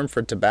term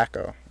for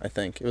tobacco, I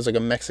think. It was like a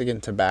Mexican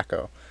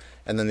tobacco.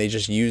 And then they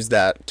just used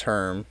that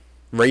term,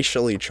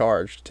 racially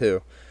charged,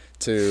 too,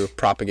 to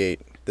propagate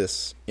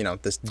this,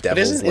 this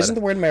devil's lettuce. Isn't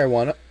the word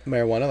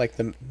marijuana like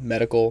the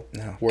medical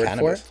word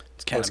cannabis. for it?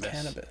 It's cannabis. It's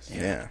cannabis.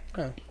 Yeah.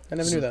 Oh, I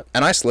never knew that.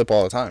 And I slip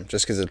all the time,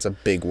 just because it's a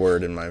big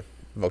word in my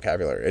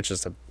vocabulary. It's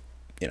just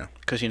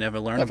Because you never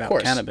learn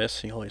about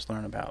cannabis, you always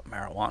learn about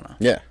marijuana.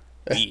 Yeah.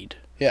 Weed.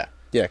 Yeah.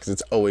 Yeah, because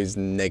it's always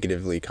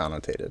negatively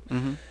connotated.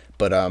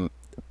 But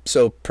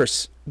so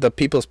the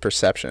people's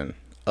perception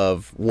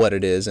of what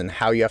it is and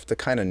how you have to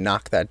kind of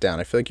knock that down.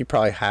 I feel like you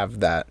probably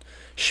have that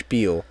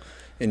spiel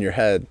in your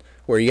head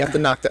where you have to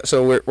knock that.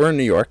 So we're in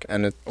New York,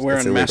 and we're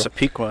it's in illegal.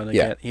 Massapequa to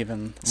get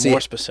even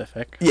more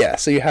specific. Yeah,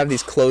 so you have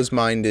these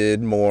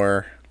closed-minded,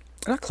 not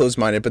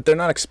closed-minded, but they're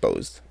not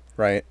exposed,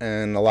 right?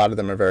 And a lot of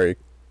them are very,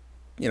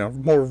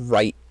 more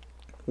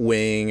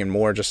right-wing and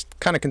more just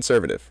kind of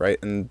conservative, right?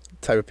 And the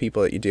type of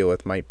people that you deal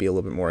with might be a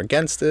little bit more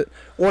against it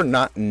or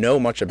not know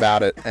much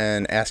about it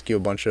and ask you a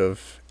bunch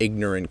of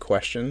ignorant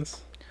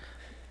questions.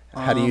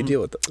 How do you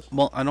deal with those?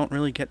 Well, I don't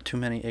really get too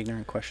many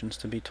ignorant questions,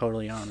 to be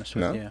totally honest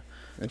with you.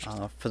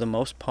 For the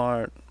most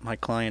part, my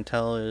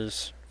clientele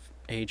is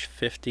age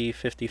 50,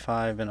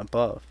 55, and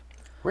above.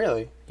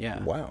 Really?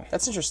 Yeah. Wow.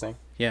 That's interesting.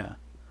 Yeah.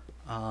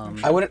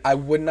 I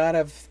would not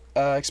have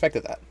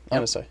expected that,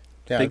 honestly.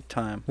 Yeah, Big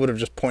time. Would have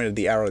just pointed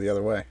the arrow the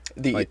other way.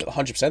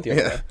 100% the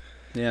other way.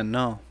 Yeah,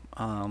 no.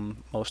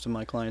 Most of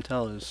my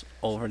clientele is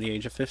over the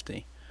age of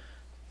 50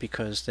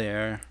 because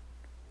they're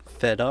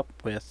fed up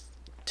with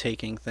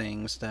taking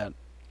things that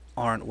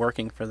aren't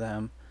working for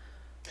them.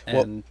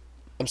 And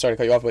I'm sorry to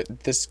cut you off, but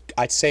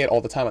I say it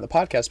all the time on the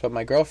podcast, but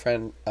my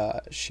girlfriend,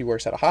 she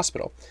works at a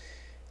hospital,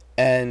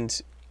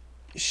 and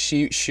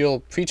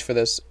she'll preach for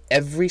this.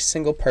 Every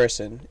single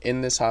person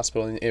in this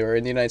hospital or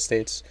in the United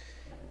States,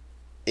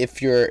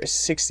 if you're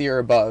 60 or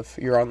above,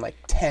 you're on like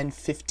 10,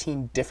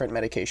 15 different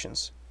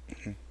medications.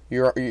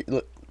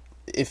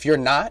 If you're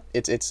not,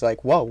 it's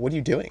like, whoa, what are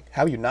you doing?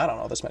 How are you not on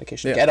all this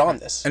medication? Yeah. Get on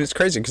this. And it's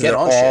crazy because they're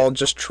all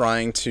just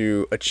trying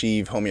to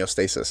achieve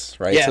homeostasis,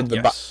 right? Yeah.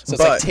 So it's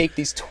like take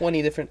these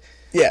 20 different...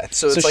 Yeah.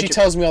 So it's she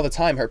tells me all the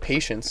time, her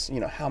patients,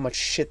 how much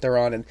shit they're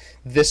on, and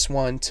this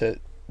one to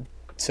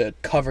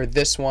cover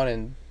this one,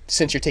 and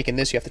since you're taking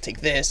this, you have to take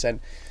this. And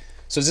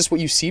so is this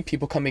what you see,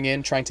 people coming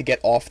in trying to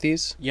get off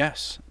these?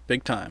 yes,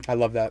 big time. I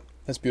love that.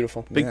 That's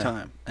beautiful. Big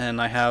time.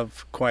 And I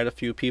have quite a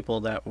few people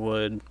that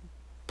would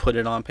put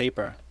it on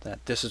paper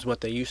that this is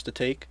what they used to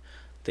take.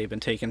 They've been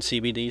taking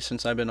CBD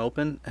since I've been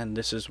open, and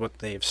this is what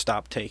they've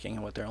stopped taking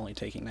and what they're only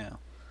taking now.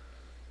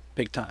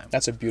 Big time.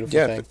 That's a beautiful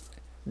thing.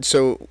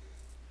 So,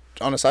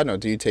 on a side note,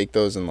 do you take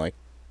those and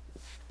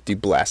do you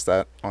blast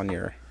that on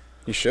your?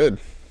 You should.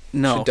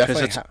 No,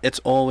 because it's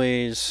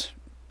always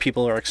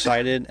people are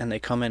excited and they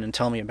come in and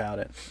tell me about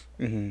it.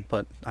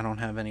 But I don't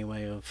have any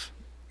way of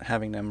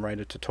having them write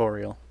a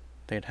tutorial.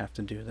 They'd have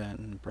to do that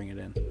and bring it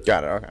in.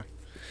 Got it. Okay.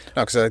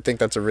 No, because I think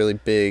that's a really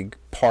big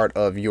part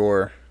of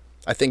your...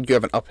 I think you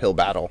have an uphill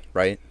battle,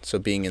 right? So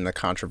being in the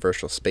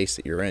controversial space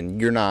that you're in,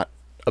 you're not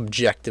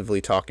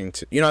objectively talking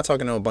to... You're not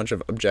talking to a bunch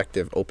of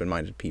objective,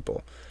 open-minded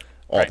people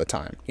all the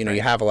time. You know,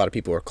 you have a lot of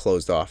people who are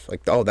closed off.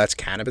 Like, oh, that's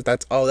cannabis.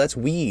 That's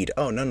weed.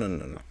 Oh,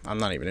 no. I'm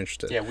not even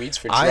interested. Yeah, weed's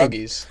for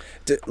druggies.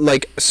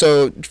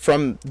 So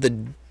from the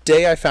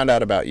day I found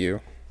out about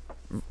you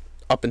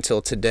up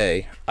until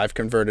today, I've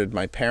converted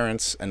my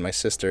parents and my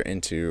sister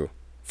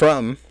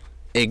from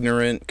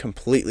ignorant,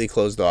 completely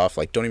closed off,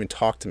 like, don't even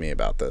talk to me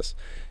about this,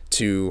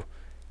 to,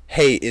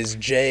 hey, is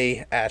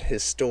Jay at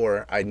his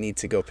store? I need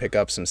to go pick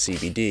up some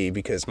CBD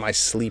because my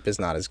sleep is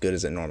not as good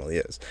as it normally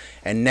is.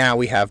 And now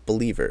we have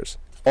believers.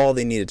 All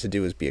they needed to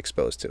do was be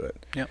exposed to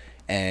it. Yep.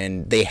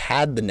 And they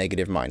had the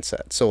negative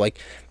mindset. So, like,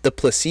 the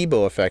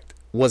placebo effect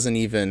wasn't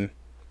even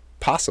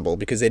possible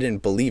because they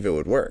didn't believe it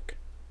would work.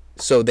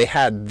 So they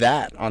had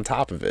that on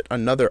top of it,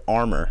 another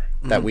armor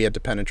that we had to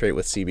penetrate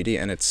with CBD,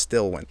 and it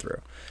still went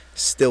through.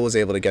 Still was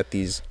able to get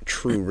these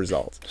true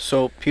results.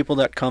 So people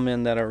that come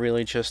in that are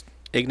really just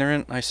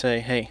ignorant, I say,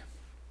 hey,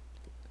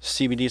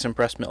 CBD's in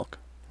breast milk.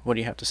 What do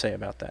you have to say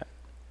about that?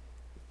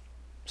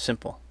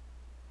 Simple.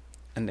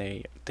 And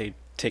they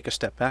take a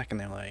step back and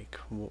they're like,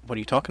 what are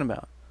you talking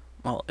about?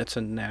 Well, it's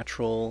a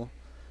naturally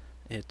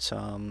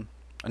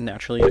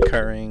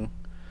occurring,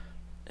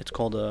 it's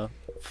called a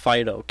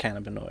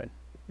phytocannabinoid.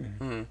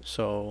 Mm-hmm.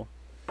 So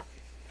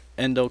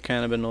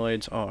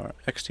endocannabinoids are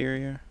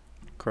exterior,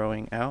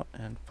 growing out,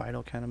 and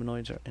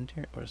phytocannabinoids are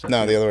interior? Or is that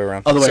No, the other way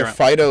around. Other way so around.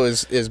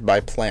 phyto is by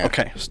plant.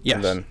 Okay, yes.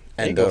 And then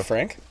There you endo. go,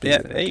 Frank. Yeah,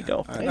 there you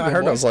go. I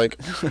heard, I was like,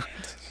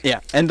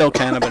 Yeah,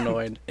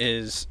 endocannabinoid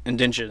is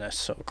indigenous,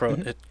 so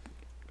it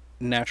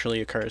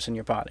naturally occurs in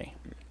your body.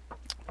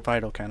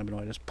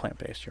 Phytocannabinoid is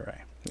plant-based, you're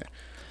right.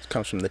 it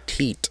comes from the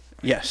teat.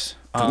 Yes.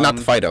 Not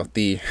the phyto.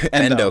 The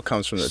endo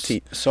comes from the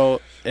teat.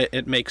 So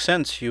it makes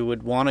sense. You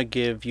would want to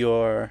give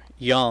your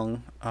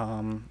young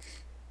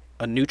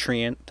a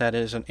nutrient that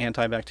is an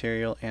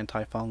antibacterial,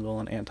 antifungal,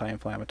 and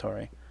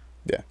anti-inflammatory.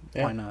 Yeah.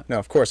 Why not? No,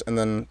 of course. And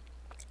then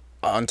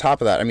on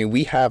top of that, I mean,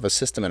 we have a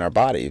system in our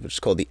body which is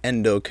called the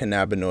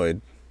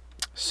endocannabinoid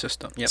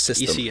System. Yep.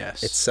 system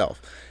ECS.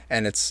 itself.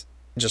 And it's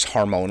just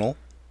hormonal,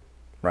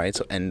 right?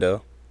 So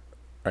endo,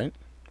 right?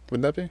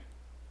 Would that be?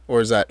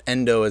 Or is that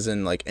endo as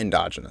in like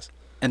endogenous?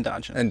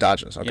 Endogenous.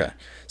 Endogenous, okay. Yeah.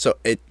 So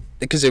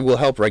because it will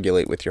help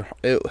regulate it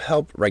will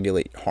help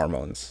regulate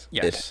hormones.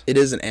 Yes. It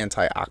is an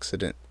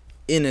antioxidant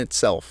in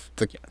itself,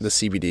 the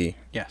CBD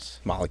Yes.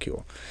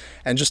 molecule.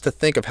 And just to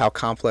think of how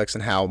complex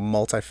and how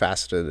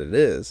multifaceted it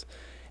is,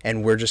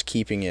 and we're just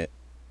keeping it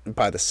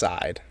by the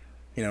side.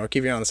 You know, we're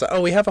keeping it on the side. Oh,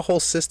 we have a whole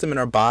system in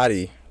our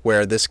body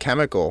where this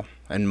chemical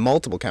and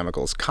multiple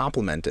chemicals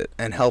complement it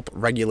and help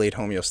regulate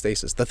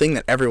homeostasis. The thing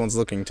that everyone's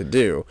looking to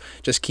do,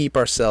 just keep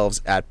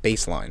ourselves at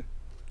baseline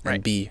and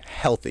Right. be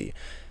healthy.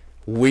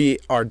 We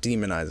are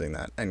demonizing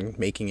that and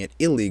making it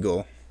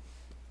illegal,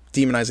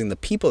 demonizing the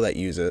people that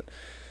use it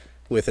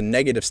with a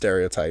negative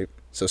stereotype.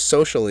 So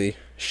socially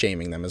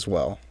shaming them as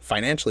well,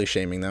 financially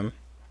shaming them,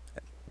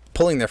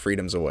 pulling their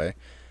freedoms away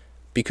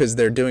because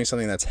they're doing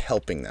something that's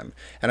helping them.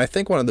 And I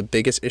think one of the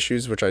biggest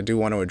issues, which I do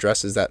want to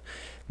address, is that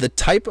the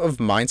type of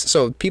mindset.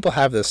 So people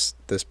have this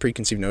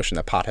preconceived notion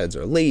that potheads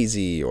are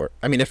lazy, or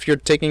I mean, if you're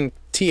taking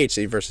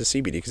THC versus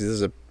CBD, because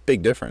there's a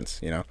big difference,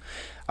 you know,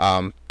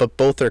 but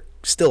both are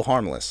still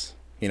harmless.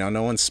 You know,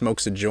 no one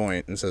smokes a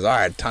joint and says, "All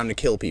right, time to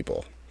kill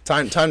people.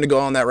 Time to go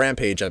on that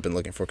rampage I've been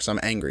looking for because I'm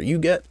angry." You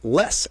get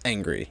less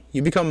angry.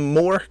 You become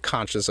more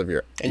conscious of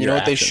your And you your know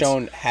what they've actions.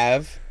 shown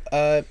have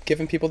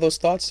given people those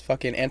thoughts?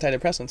 Fucking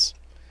antidepressants.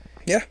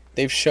 Yeah.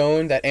 They've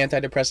shown that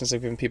antidepressants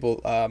have given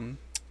people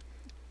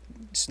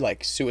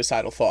like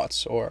suicidal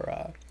thoughts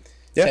or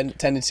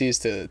tendencies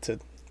to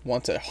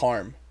want to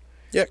harm.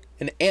 Yeah.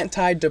 An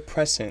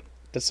antidepressant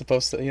that's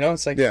supposed to, you know,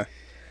 it's like, Yeah.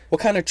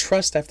 what kind of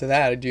trust after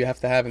that do you have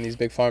to have in these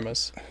big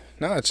pharmas?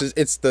 No,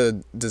 it's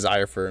the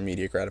desire for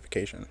immediate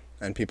gratification,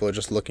 and people are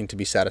just looking to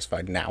be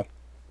satisfied now.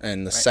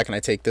 And the second I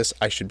take this,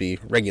 I should be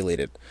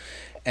regulated.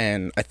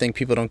 And I think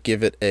people don't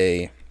give it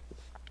a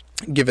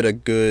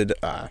good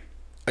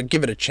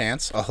give it a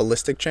chance, a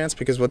holistic chance,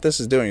 because what this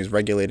is doing is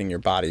regulating your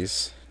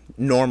body's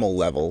normal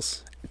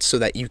levels so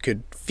that you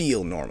could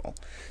feel normal.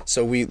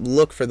 So we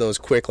look for those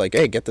quick, like,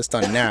 hey, get this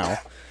done now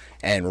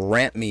and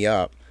ramp me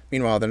up.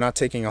 Meanwhile, they're not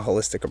taking a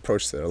holistic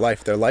approach to their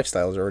life. Their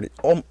lifestyle is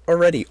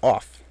already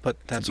off. But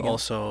that's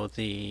also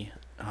the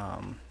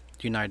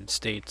United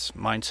States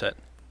mindset.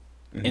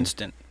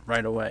 Instant,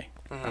 right away.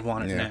 I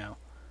want it Yeah. now.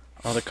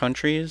 Other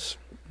countries,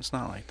 it's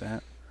not like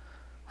that.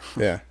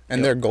 Yeah,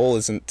 and their goal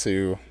isn't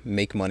to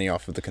make money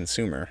off of the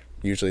consumer.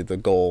 Usually the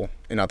goal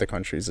in other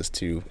countries is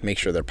to make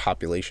sure their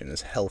population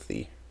is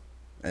healthy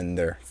and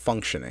they're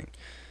functioning.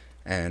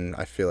 And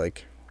I feel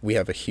like we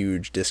have a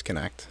huge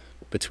disconnect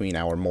between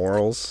our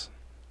morals,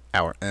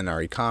 our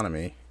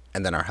economy,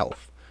 and then our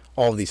health.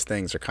 All of these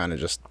things are kind of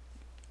just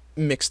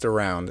mixed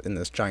around in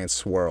this giant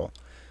swirl,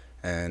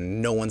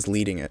 and no one's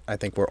leading it. I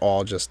think we're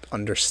all just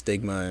under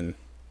stigma,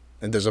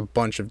 and there's a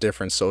bunch of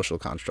different social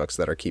constructs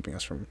that are keeping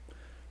us from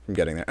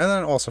getting there. And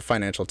then also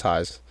financial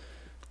ties.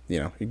 You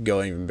know, you can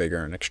go even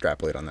bigger and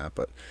extrapolate on that,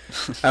 but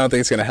I don't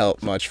think it's going to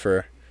help much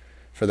for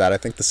that. I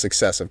think the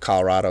success of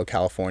Colorado,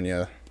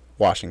 California,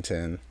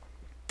 Washington,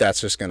 that's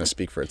just going to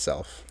speak for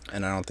itself.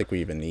 And I don't think we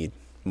even need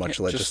much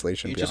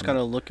legislation. You just got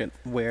to look at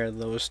where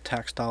those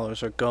tax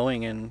dollars are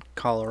going in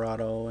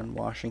Colorado and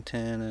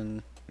Washington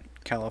and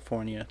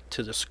California,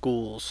 to the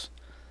schools,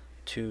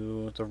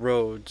 to the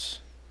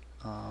roads,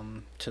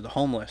 to the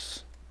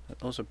homeless.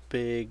 Those are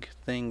big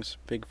things,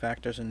 big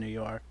factors in New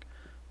York.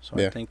 So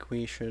I think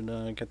we should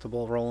get the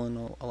ball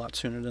rolling a lot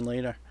sooner than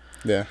later.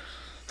 Yeah.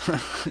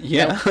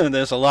 Yeah,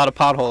 there's a lot of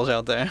potholes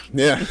out there.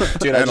 Yeah,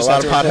 Dude, and a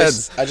lot of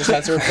potheads. I just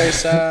had to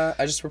replace.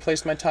 I just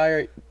replaced my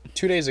tire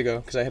 2 days ago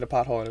because I hit a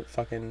pothole and it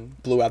fucking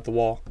blew out the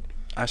wall.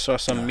 I saw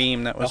some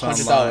meme that was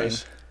online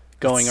 $100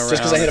 going around.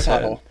 just because I hit a that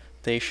said pothole.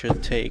 They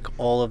should take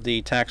all of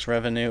the tax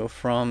revenue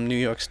from New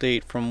York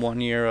State from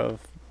 1 year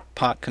of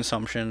pot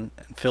consumption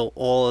and fill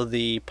all of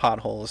the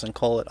potholes and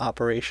call it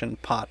Operation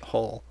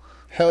Pothole.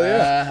 Hell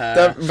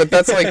yeah. But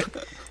that's like,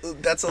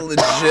 that's a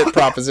legit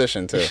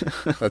proposition too.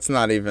 That's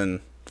not even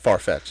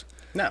far-fetched.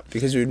 No.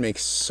 Because you would make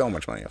so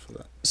much money off of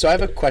that. So I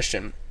have a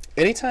question.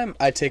 Anytime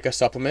I take a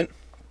supplement,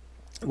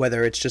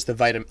 whether it's just a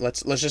vitamin,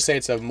 let's just say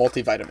it's a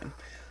multivitamin,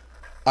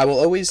 I will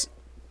always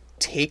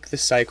take the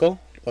cycle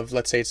of,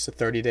 let's say it's the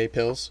 30-day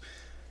pills,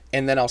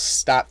 and then I'll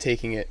stop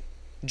taking it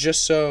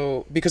just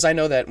so, because I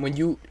know that when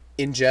you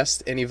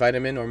ingest any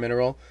vitamin or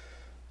mineral,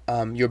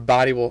 your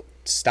body will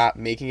stop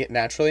making it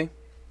naturally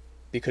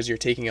because you're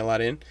taking a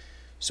lot in.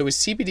 So is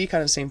CBD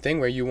kind of the same thing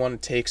where you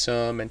want to take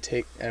some and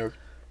take, or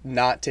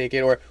not take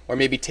it, or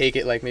maybe take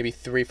it like maybe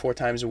 3-4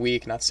 times a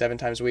week, not 7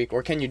 times a week,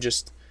 or can you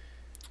just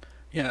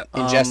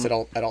ingest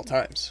it at all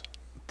times?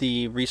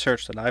 The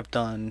research that I've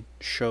done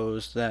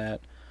shows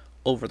that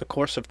over the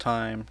course of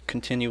time,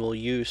 continual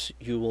use,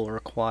 you will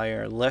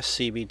require less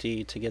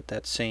CBD to get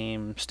that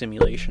same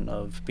stimulation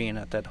of being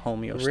at that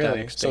homeostatic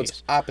Really? state. So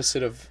it's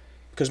opposite of,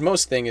 because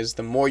most thing is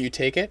the more you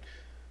take it,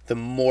 the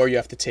more you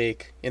have to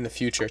take in the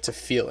future to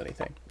feel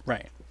anything.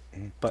 Right.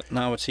 But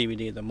now with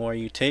CBD, the more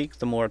you take,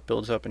 the more it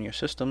builds up in your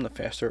system, the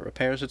faster it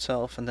repairs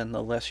itself, and then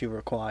the less you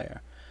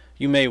require.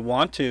 You may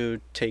want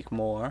to take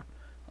more,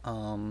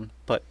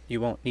 but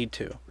you won't need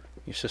to.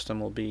 Your system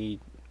will be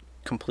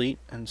complete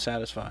and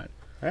satisfied.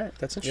 All right,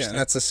 that's Yeah, interesting. and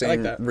that's the I same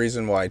like that.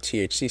 reason why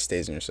THC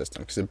stays in your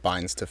system, because it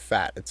binds to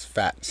fat. It's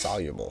fat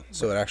soluble,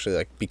 so it actually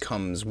like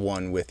becomes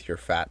one with your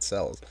fat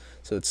cells.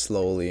 So it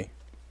slowly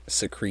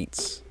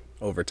secretes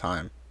over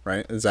time,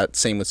 right? Is that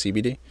same with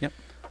CBD? Yep.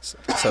 So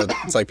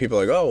it's like people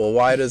are like, oh, well,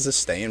 why does this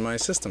stay in my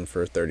system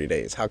for 30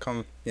 days? How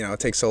come, it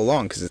takes so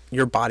long? Because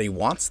your body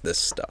wants this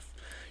stuff.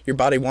 Your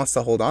body wants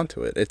to hold on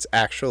to it. It's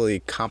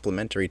actually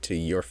complementary to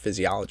your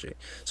physiology.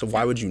 So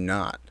why would you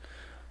not?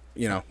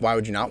 Why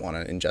would you not want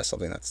to ingest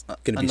something that's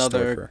going to be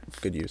stored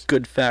for good use?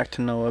 Good fact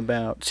to know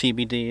about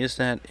CBD is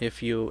that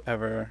if you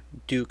ever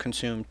do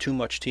consume too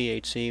much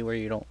THC where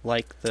you don't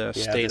like the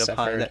state this of I've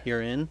high heard. that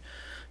you're in,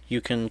 you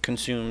can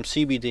consume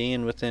CBD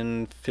and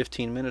within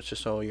 15 minutes or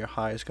so your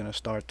high is going to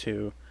start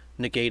to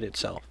negate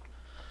itself.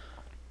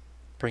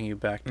 Bring you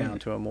back down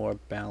to a more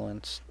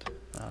balanced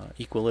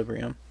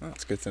equilibrium. Oh,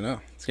 that's good to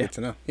know. It's good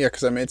to know. Yeah,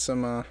 because I made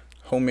some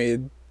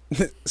homemade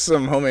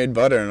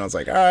butter, and I was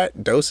like, all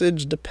right,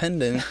 dosage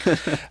depending,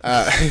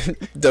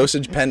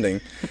 dosage pending,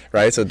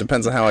 right? So it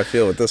depends on how I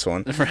feel with this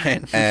one.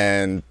 Right.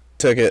 And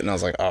took it, and I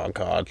was like, oh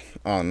God,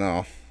 oh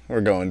no,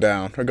 we're going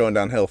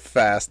downhill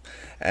fast.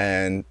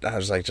 And I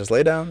was like, just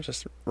lay down,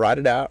 just ride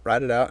it out.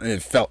 And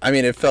it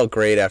felt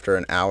great after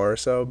an hour or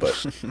so,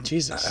 but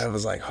Jesus. I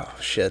was like, oh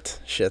shit,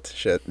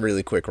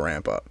 really quick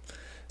ramp up.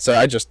 So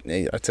I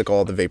took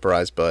all the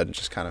vaporized bud and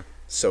just kind of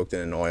soaked it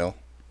in oil,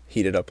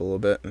 heated up a little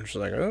bit, and just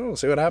like, oh, we'll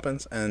see what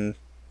happens. And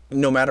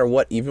no matter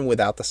what, even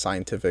without the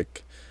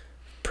scientific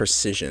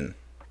precision,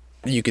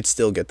 you could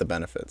still get the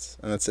benefits.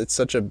 And I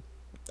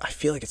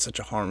feel like it's such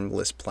a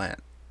harmless plant.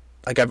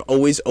 Like, I've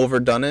always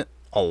overdone it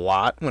a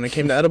lot when it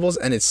came to edibles,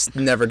 and it's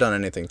never done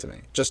anything to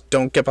me. Just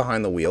don't get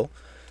behind the wheel.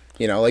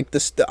 Like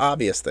the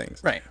obvious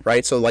things.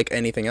 Right? So like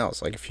anything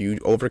else, like if you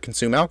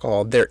overconsume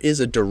alcohol, there is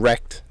a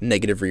direct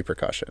negative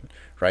repercussion,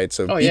 right?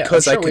 So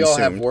because I'm sure we all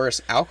have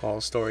worse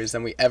alcohol stories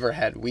than we ever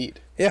had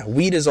weed. Yeah,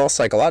 weed is all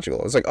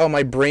psychological. It's like, oh,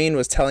 my brain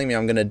was telling me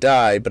I'm going to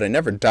die, but I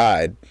never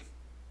died.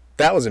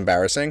 That was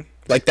embarrassing.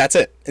 Like, that's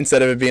it.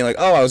 Instead of it being like,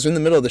 oh, I was in the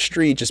middle of the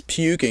street just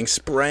puking,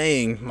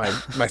 spraying my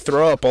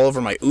throw up all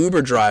over my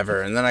Uber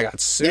driver, and then I got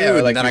sued,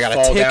 and then I got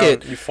a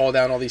ticket. You fall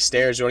down all these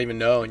stairs you don't even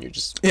know, and you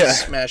just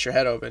smash your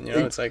head open.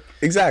 It's like...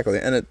 Exactly.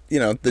 And,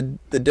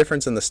 the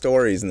difference in the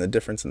stories and the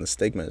difference in the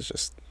stigma is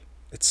just,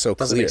 it's so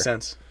clear. Doesn't make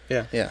sense.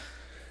 Yeah. Yeah.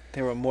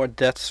 There were more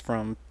deaths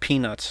from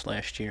peanuts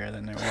last year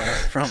than there were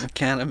from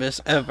cannabis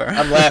ever.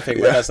 I'm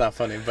laughing, but that's not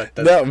funny. But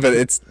no, but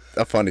it's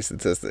a funny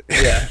statistic.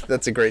 Yeah.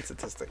 That's a great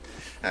statistic.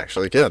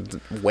 Actually, yeah,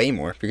 way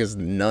more, because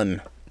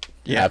none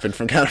happened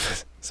from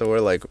cannabis. So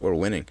we're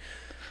winning.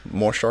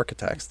 More shark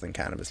attacks than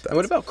cannabis deaths. And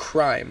what about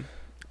crime?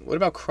 What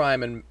about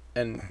crime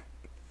and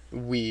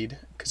weed?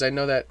 Because I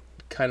know that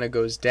kind of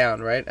goes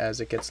down, right,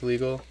 as it gets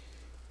legal?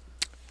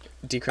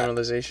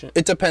 Decriminalization?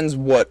 It depends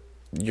what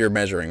you're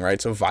measuring,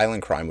 right? So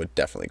violent crime would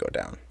definitely go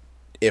down.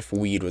 if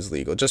weed was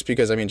legal. Just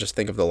because, I mean, just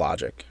think of the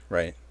logic,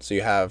 right? So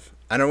you have,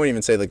 I don't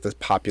even say like the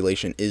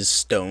population is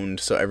stoned,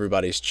 so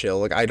everybody's chill.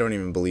 Like, I don't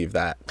even believe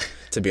that,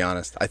 to be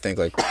honest. I think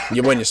like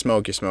when you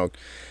smoke, you smoke.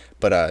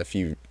 But if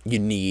you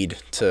need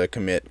to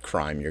commit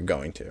crime, you're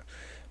going to.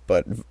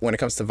 But when it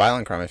comes to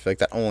violent crime, I feel like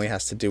that only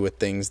has to do with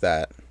things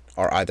that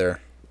are either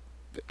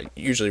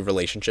usually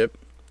relationship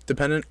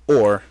dependent,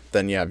 or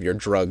then you have your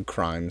drug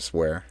crimes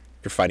where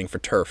you're fighting for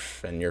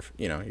turf and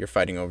you're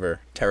fighting over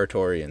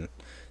territory and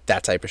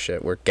that type of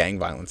shit where gang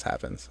violence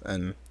happens.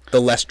 And the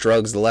less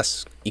drugs, the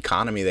less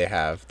economy they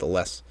have, the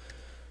less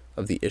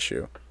of the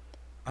issue.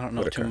 I don't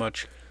know too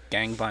much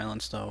gang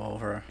violence though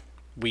over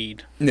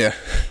weed. Yeah.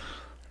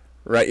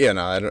 Right. Yeah.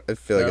 No, I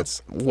feel like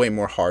it's way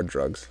more hard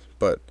drugs,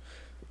 but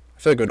I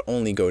feel like it would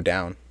only go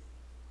down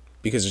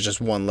because it's just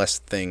one less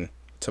thing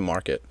to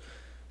market,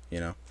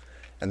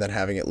 and then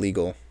having it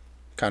legal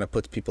kind of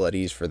puts people at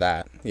ease for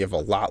that. You have a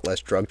lot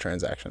less drug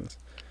transactions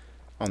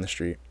on the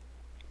street.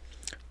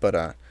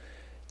 But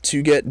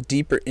to get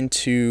deeper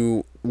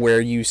into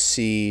where you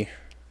see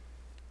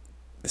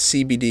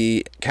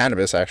CBD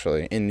cannabis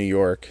actually in New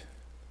York,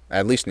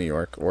 at least New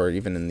York, or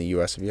even in the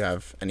U.S. if you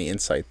have any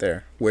insight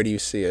there, where do you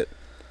see it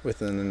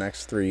within the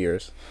next 3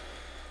 years?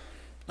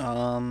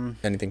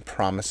 Anything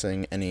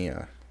promising? Any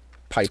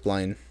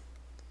pipeline?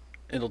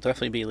 It'll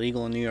definitely be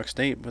legal in New York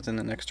State within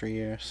the next 3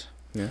 years.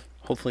 Yeah.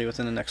 Hopefully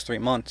within the next 3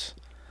 months.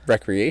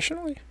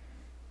 Recreationally?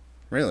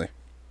 Really?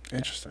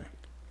 Interesting.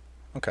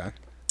 Okay.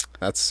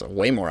 That's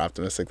way more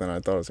optimistic than I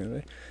thought it was going to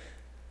be.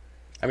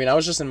 I mean, I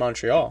was just in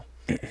Montreal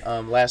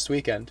last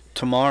weekend.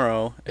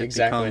 Tomorrow it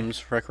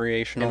becomes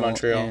recreational in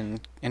Montreal.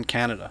 In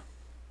Canada.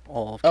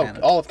 All of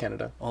Canada. All of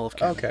Canada. All of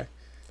Canada. Okay.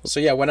 So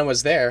yeah, when I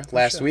was there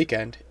last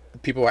weekend,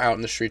 people were out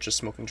in the street just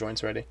smoking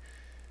joints already.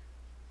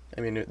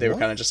 I mean, they were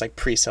kind of just like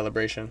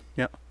pre-celebration.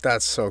 Yeah.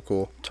 That's so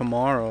cool.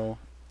 Tomorrow,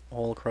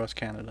 all across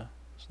Canada,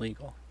 is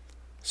legal.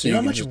 So you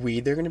know how much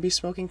weed they're going to be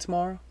smoking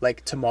tomorrow?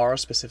 Like tomorrow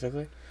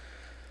specifically?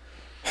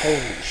 Holy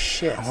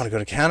shit. I want to go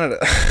to Canada.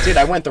 Dude,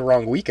 I went the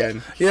wrong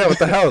weekend. Yeah, what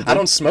the hell? I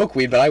don't smoke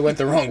weed, but I went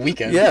the wrong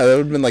weekend. Yeah, that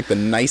would have been like the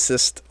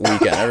nicest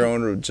weekend.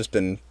 Everyone would have just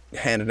been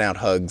handing out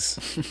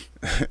hugs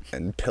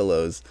and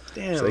pillows.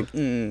 Damn. It's like,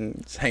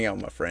 just hang out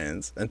with my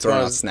friends and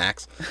throwing out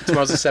snacks.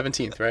 Tomorrow's the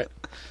 17th, right?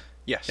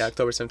 Yes. Yeah,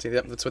 October 17th.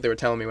 Yep, that's what they were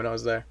telling me when I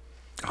was there.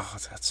 Oh,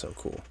 that's so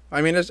cool.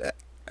 I mean,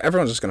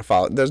 everyone's just going to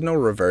follow. There's no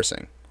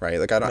reversing, right?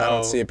 Like, I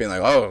don't see it being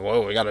like, oh,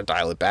 whoa, we got to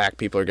dial it back.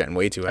 People are getting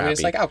way too happy. I mean,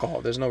 it's like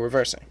alcohol. There's no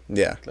reversing.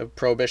 Yeah. The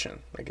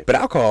prohibition. But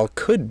alcohol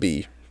could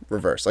be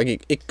reversed.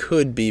 Like, it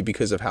could be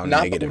because of how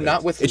negative it is.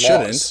 Not with it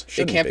laws.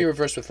 Shouldn't it can't be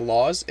reversed with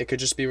laws. It could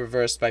just be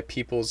reversed by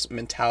people's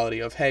mentality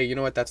of, hey, you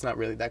know what? That's not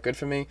really that good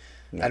for me.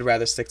 Yeah. I'd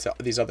rather stick to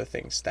these other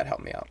things that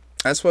help me out.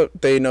 That's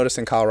what they noticed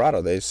in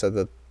Colorado. They said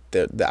that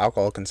the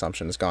alcohol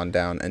consumption has gone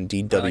down and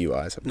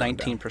DWIs have gone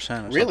down.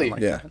 19% or really? Like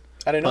yeah. that.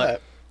 I didn't know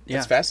that.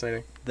 That's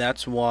fascinating.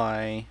 That's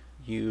why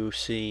you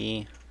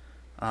see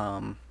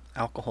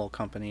alcohol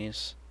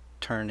companies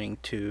turning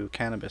to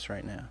cannabis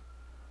right now.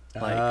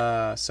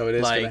 So it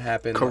is going to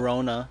happen.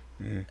 Corona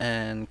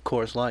and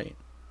Coors Light.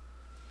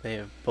 They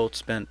have both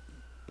spent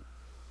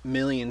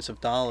millions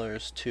of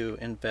dollars to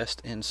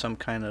invest in some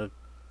kind of,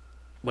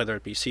 whether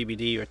it be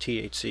CBD or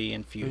THC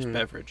infused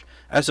beverage.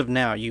 As of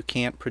now, you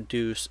can't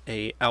produce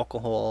a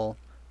alcohol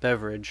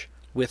beverage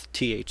with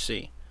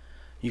THC.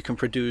 You can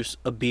produce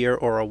a beer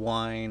or a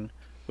wine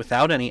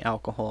without any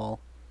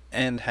alcohol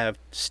and have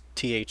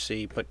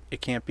THC, but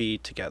it can't be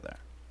together.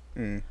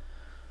 Which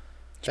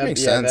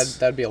makes sense.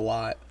 That'd be a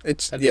lot.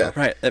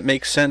 Right. That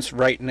makes sense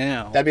right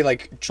now. That'd be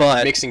like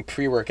mixing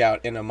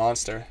pre-workout in a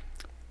Monster.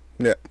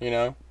 Yeah. You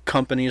know?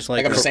 Companies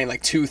like I'm saying,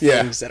 like two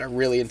things that are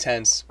really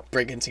intense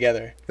breaking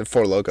together. The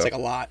Four Loko. It's like a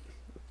lot.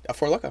 A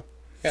Four Loko.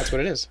 Yeah, that's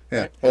what it is.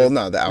 Yeah. Right? Well,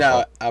 no, the alcohol.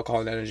 No,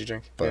 alcohol and energy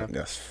drink. But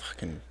yes,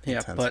 fucking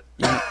intense. But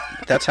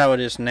that's how it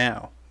is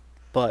now.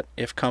 But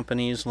if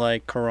companies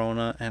like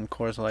Corona and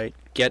Coors Light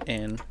get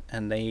in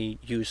and they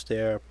use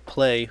their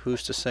play,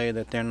 who's to say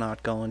that they're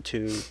not going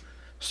to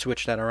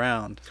switch that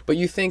around? But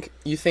you think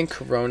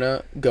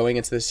Corona going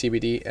into the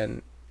CBD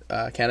and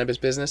cannabis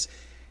business,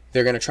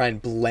 they're going to try and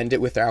blend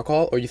it with their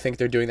alcohol, or you think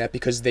they're doing that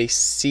because they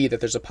see that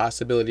there's a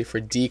possibility for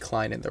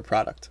decline in their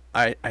product?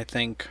 I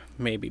think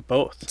maybe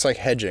both. It's like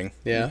hedging.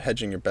 Yeah. You're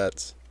hedging your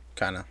bets.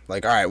 Kind of.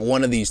 Like, all right,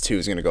 one of these two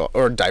is going to go,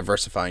 or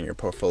diversifying your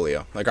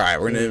portfolio. Like, all right,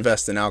 we're going to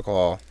invest in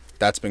alcohol.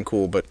 That's been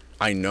cool, but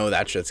I know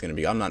that shit's going to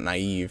be, I'm not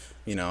naive.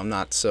 I'm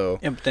not so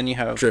but then you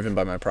have driven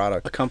by my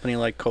product. A company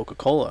like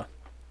Coca-Cola.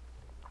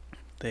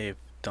 They've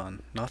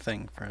done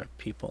nothing for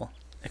people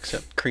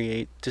except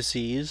create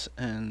disease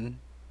and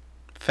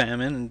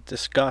famine and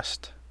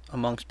disgust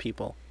amongst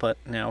people. But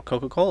now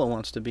Coca-Cola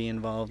wants to be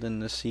involved in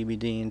the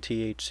CBD and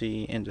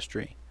THC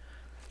industry.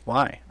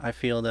 Why? I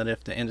feel that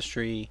if the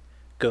industry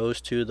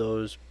goes to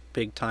those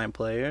big time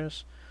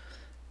players,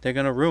 they're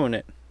going to ruin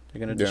it.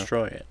 They're going to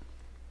destroy it.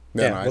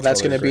 Well,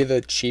 that's going to be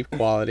the cheap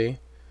quality,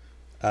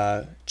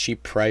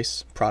 cheap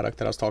price product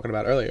that I was talking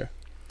about earlier.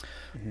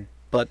 Mm-hmm.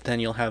 But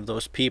then you'll have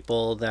those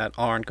people that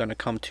aren't going to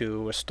come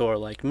to a store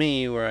like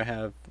me where I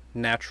have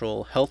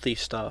natural, healthy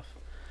stuff.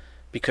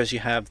 because you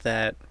have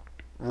that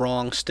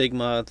wrong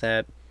stigma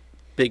that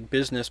big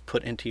business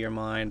put into your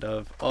mind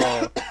of,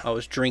 oh, I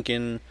was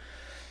drinking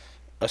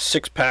a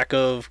 6-pack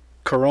of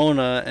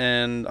Corona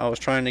and I was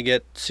trying to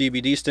get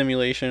CBD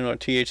stimulation or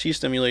THC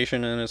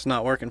stimulation and it's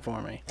not working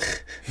for me.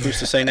 Who's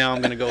to say now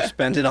I'm going to go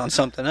spend it on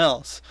something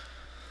else?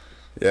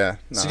 Yeah.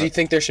 So do you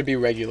think there should be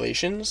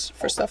regulations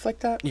for stuff like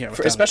that? Yeah, For,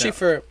 without a especially doubt.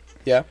 for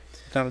yeah.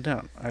 Without a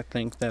doubt. I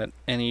think that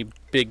any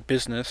big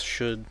business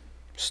should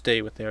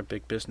stay with their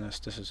big business.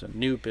 This is a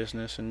new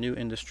business, a new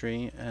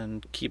industry,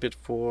 and keep it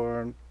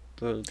for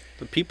the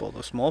people,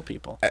 the small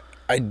people.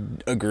 I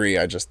agree.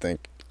 I just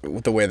think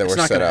with the way that It's we're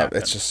not set gonna up, happen.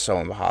 it's just so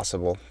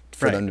impossible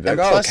for Right. them to be And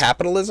like, oh, plus-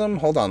 capitalism?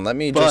 Hold on, let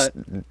me But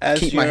just as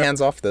keep my you're-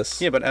 hands off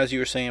this. Yeah, but as you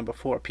were saying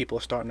before, people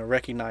are starting to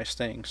recognize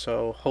things.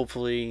 So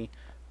hopefully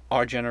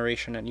our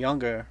generation and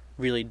younger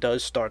really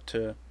does start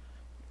to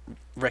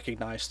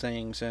recognize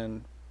things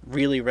and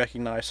really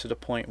recognize to the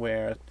point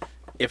where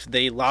if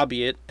they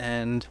lobby it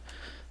and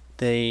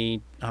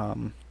they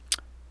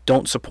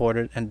don't support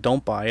it and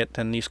don't buy it,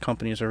 then these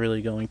companies are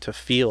really going to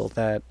feel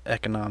that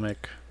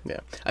economic Yeah.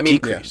 I mean,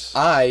 decrease.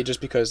 just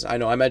because I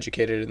know I'm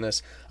educated in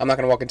this, I'm not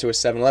going to walk into a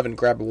 7-Eleven,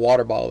 grab a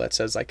water bottle that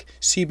says, like,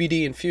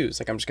 CBD infused.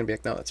 Like, I'm just going to be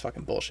like, no, that's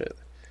fucking bullshit.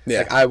 Yeah.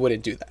 Like, I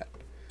wouldn't do that.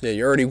 Yeah,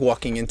 you're already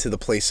walking into the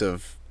place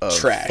of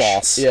Trash.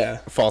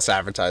 false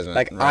advertisement.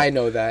 Like, right? I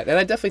know that. And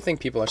I definitely think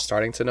people are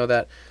starting to know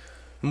that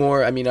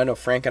more. I mean, I know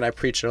Frank and I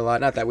preach it a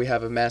lot. Not that we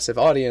have a massive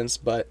audience,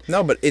 but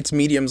No, but it's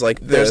mediums like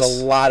there's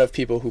this. a lot of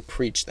people who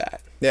preach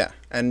that. Yeah,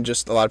 and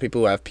just a lot of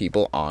people who have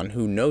people on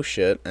who know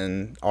shit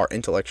and are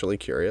intellectually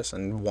curious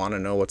and want to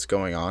know what's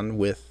going on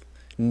with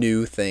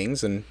new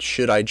things and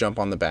should I jump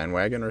on the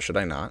bandwagon or should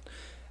I not?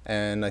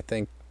 And I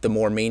think the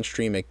more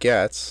mainstream it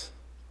gets,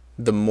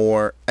 the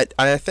more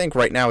I think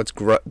right now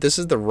this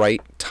is the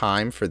right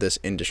time for this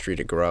industry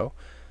to grow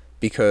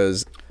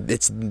because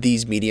it's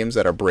these mediums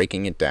that are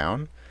breaking it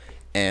down,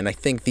 and I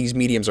think these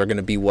mediums are going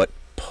to be what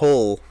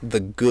pull the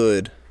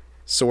good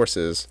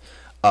sources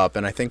up,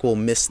 and I think we'll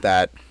miss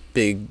that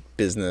big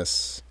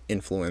business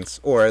influence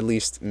or at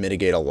least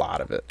mitigate a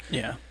lot of it.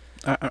 Yeah,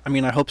 I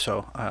mean, I hope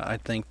so. I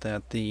think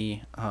that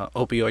the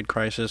opioid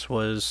crisis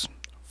was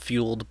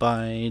fueled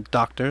by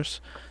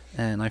doctors,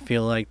 and I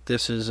feel like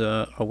this is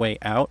a way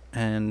out,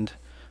 and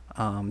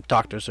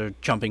doctors are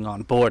jumping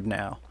on board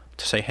now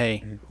to say,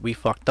 hey, we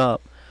fucked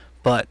up,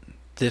 but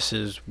this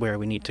is where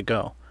we need to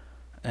go.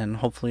 And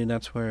hopefully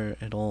that's where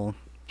it all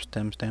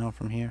stems down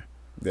from here.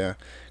 Yeah,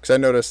 because I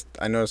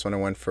noticed when I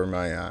went for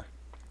my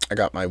I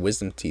got my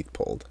wisdom teeth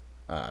pulled.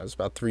 It was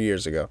about 3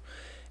 years ago,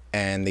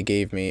 and they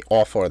gave me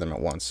all 4 of them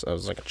at once. I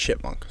was like a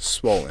chipmunk,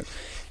 swollen,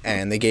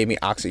 and they gave me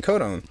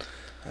oxycodone.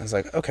 I was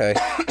like, okay,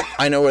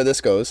 I know where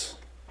this goes,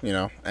 you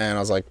know. And I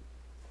was like,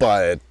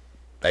 but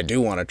I do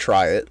want to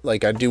try it.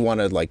 Like, I do want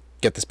to like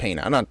get this pain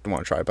out. I don't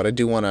want to try it, but I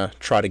do want to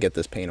try to get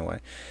this pain away.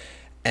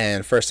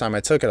 And first time I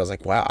took it, I was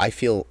like, wow, I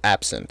feel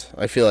absent.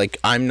 I feel like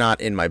I'm not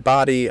in my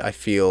body. I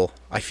feel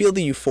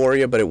the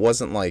euphoria, but it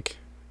wasn't like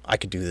I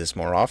could do this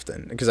more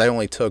often because I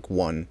only took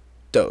 1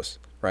 dose,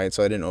 right?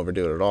 So I didn't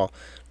overdo it at all.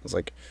 I was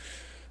like,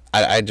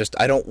 I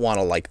don't want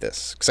to like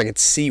this because I could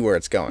see where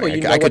it's going. Well,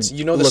 you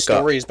know the look up.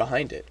 stories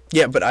behind it.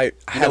 Yeah, but I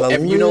had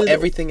You know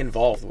everything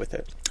involved with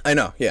it. I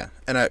know, yeah,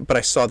 but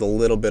I saw the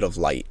little bit of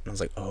light, and I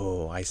was like,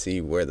 oh, I see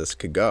where this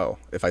could go.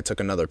 If I took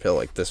another pill,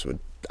 like this would,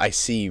 I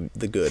see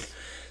the good.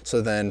 So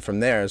then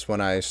from there is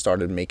when I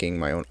started making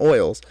my own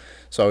oils.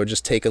 So I would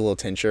just take a little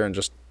tincture and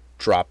just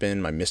drop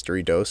in my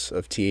mystery dose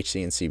of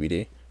THC and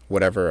CBD,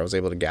 whatever I was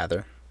able to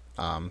gather,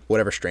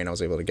 whatever strain I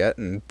was able to get,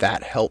 and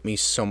that helped me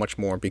so much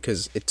more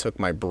because it took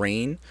my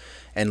brain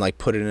and like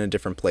put it in a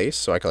different place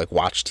so I could like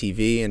watch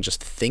TV and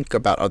just think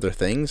about other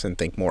things and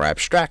think more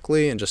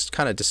abstractly and just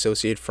kind of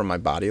dissociate from my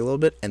body a little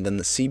bit. And then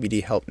the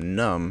CBD helped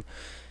numb,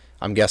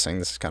 I'm guessing,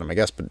 this is kind of my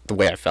guess, but the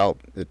way I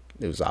felt, it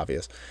was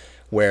obvious,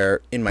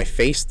 where in my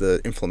face the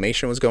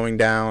inflammation was going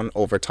down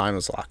over time. It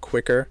was a lot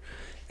quicker,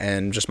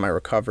 and just my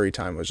recovery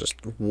time was just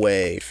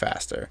way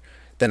faster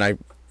than I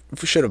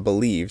should have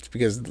believed,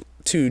 because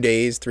 2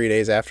 days, 3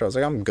 days after, I was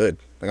like, I'm good,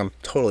 like I'm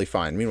totally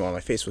fine. Meanwhile,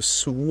 my face was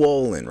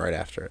swollen right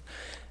after it,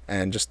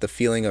 and just the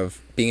feeling of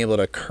being able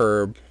to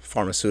curb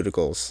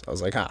pharmaceuticals, I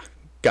was like,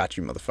 got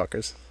you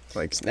motherfuckers.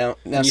 Like, Now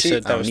And you see,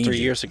 said I that was need 3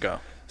 you. years ago.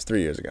 it's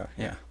 3 years ago.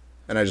 Yeah.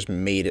 And I just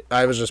made it.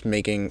 I was just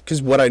making, because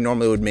what I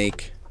normally would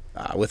make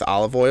with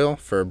olive oil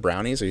for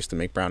brownies, I used to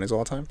make brownies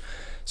all the time.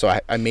 So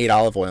I made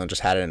olive oil and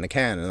just had it in a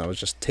can, and I was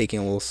just taking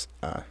a little,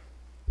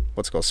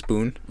 what's it called,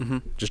 spoon,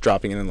 just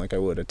dropping it in like I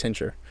would a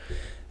tincture.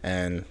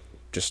 And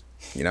just,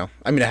 you know,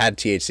 I mean, it had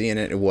THC in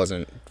it. It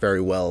wasn't very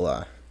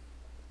well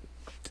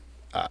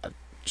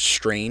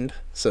strained,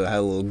 so it had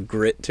a little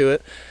grit to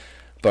it.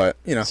 But,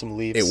 you know, Some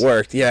leaves. it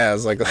worked. Yeah, I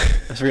was like,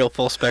 It's real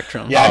full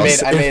spectrum. Yeah,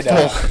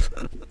 Oh,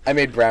 I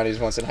made brownies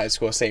once in high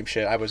school. Same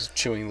shit. I was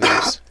chewing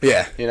leaves.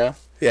 yeah. You know.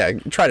 Yeah,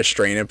 try to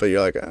strain it, but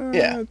you're like,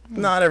 Yeah.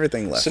 not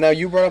everything left. So now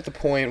you brought up the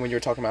point when you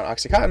were talking about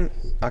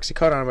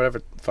oxycodone, whatever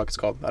the fuck it's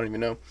called. I don't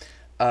even know.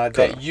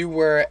 That you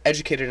were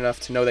educated enough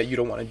to know that you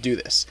don't want to do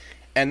this,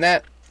 and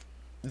that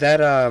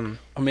that Or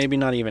maybe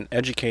not even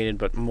educated,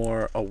 but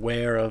more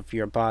aware of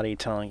your body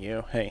telling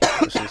you, hey,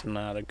 this is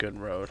not a good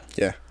road.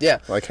 Yeah. yeah.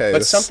 Like, hey, But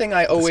this- something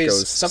I this always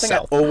goes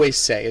south.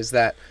 say is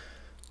that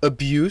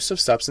abuse of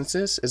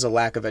substances is a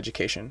lack of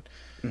education.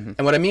 And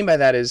what I mean by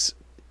that is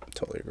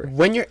Totally agree.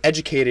 when you're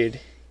educated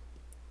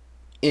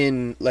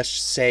in, let's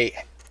say,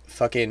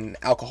 fucking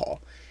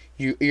alcohol,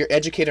 you're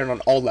educated on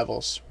all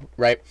levels,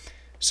 right?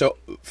 So,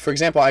 for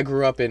example, I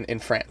grew up in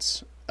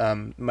France.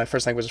 My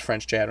first language is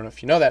French, Jay. I don't know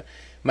if you know that.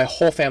 My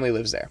whole family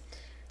lives there.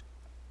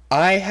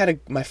 I had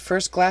my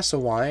first glass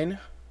of wine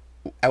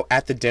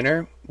at the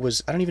dinner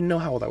was, I don't even know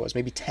how old I was,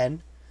 maybe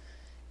 10.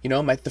 You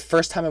know, the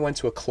first time I went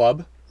to a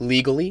club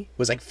legally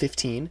was like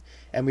 15,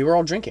 and we were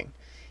all drinking.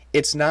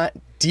 It's not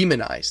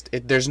demonized.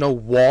 There's no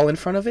wall in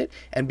front of it,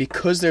 and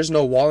because there's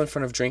no wall in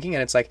front of drinking,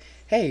 and it's like,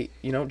 hey,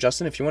 you know,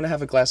 Justin, if you want to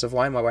have a glass of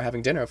wine while we're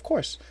having dinner, of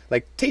course,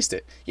 like, taste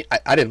it.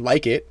 I didn't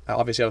like it.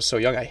 Obviously, I was so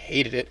young, I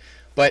hated it,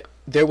 but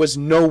there was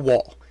no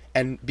wall,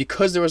 and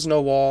because there was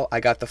no wall, I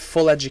got the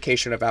full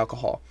education of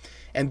alcohol,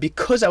 and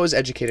because I was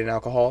educated in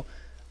alcohol,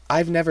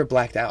 I've never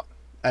blacked out.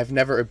 I've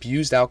never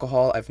abused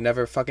alcohol. I've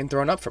never fucking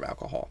thrown up from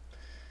alcohol.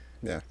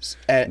 Yeah.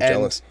 And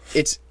jealous.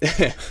 It's,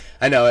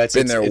 I know it's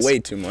Been there it's, way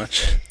too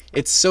much.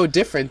 It's so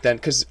different than,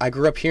 because I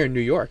grew up here in New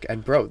York,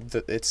 and bro,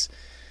 it's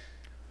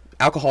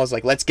alcohol is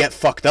like, let's get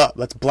fucked up,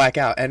 let's black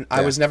out, and I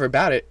Yeah. was never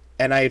about it,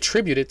 and I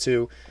attribute it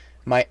to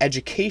my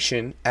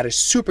education at a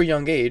super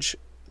young age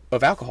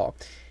of alcohol,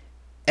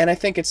 and I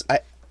think it's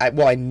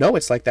I know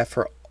it's like that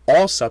for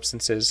all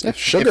substances. Yeah,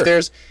 sugar. If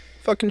there's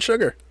Fucking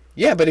sugar.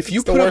 yeah, but if you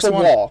It's the put up worst a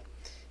one. wall,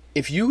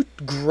 if you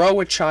grow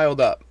a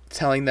child up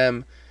telling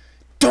them,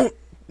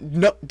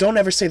 don't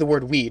ever say the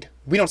word weed.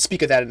 We don't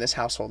speak of that in this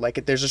household.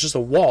 Like, there's just a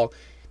wall.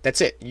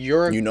 That's it.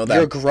 Your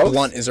That growth,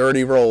 blunt is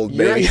already rolled,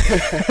 your, baby.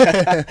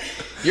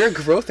 your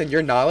growth and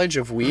your knowledge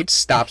of weed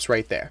stops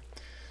right there.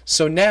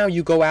 So now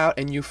you go out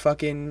and you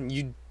fucking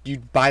you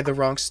buy the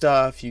wrong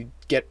stuff. You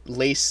get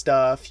lace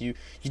stuff. You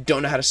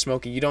don't know how to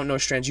smoke it. You don't know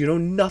strands. You know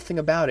nothing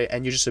about it,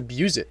 and you just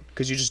abuse it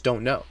because you just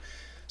don't know.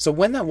 So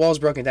when that wall is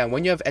broken down,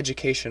 when you have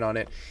education on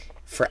it,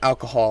 for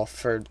alcohol,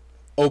 for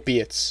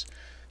opiates,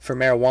 for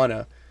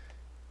marijuana,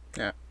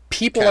 Yeah.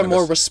 people are more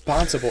Cannabis.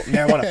 responsible.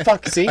 Marijuana,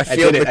 fuck, see, I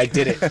feel did it. the- I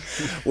did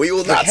it. We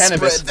will not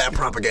cannabis. spread that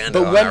propaganda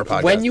But on our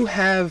podcast. when you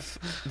have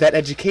that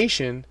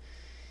education,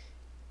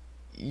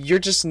 you're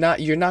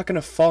not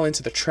gonna fall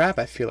into the trap.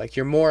 I feel like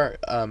you're more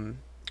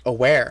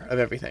aware of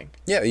everything.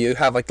 Yeah, you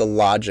have like the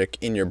logic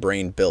in your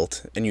brain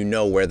built, and you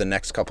know where the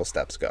next couple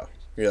steps go.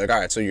 You're like, all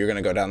right, so you're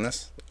gonna go down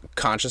this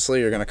consciously.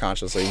 You're gonna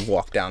consciously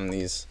walk down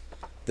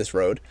this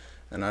road,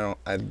 and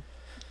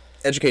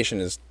education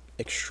is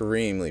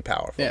extremely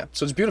powerful. Yeah.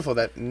 So it's beautiful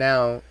that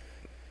now,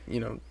 you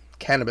know,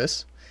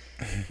 cannabis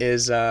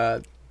is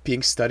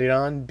being studied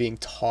on, being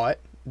taught.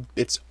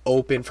 It's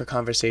open for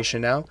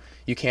conversation now.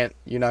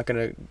 You're not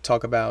gonna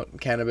talk about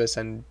cannabis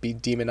and be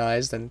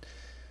demonized and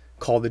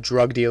called a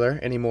drug dealer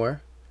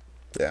anymore.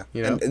 Yeah,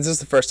 You know? and this is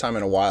the first time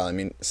in a while. I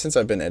mean, since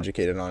I've been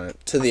educated on it,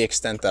 to the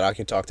extent that I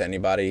could talk to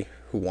anybody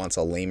who wants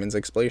a layman's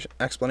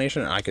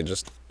explanation,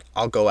 and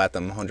I'll go at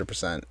them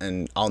 100%,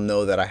 and I'll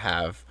know that I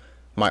have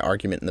my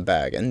argument in the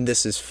bag. And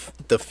this is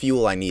the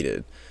fuel I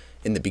needed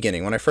in the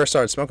beginning. When I first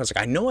started smoking, I was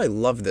like, I know I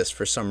love this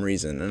for some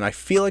reason, and I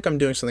feel like I'm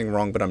doing something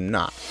wrong, but I'm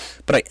not.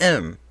 But I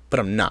am, but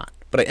I'm not.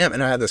 But I am,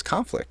 and I had this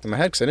conflict in my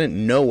head because I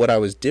didn't know what I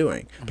was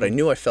doing, but I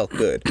knew I felt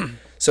good.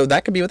 So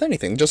that could be with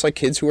anything, just like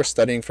kids who are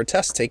studying for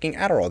tests taking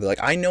Adderall. They're like,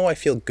 I know I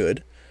feel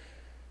good.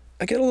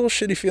 I get a little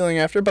shitty feeling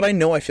after, but I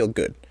know I feel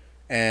good.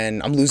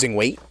 And I'm losing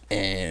weight,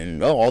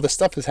 and all this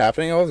stuff is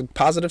happening, all the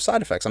positive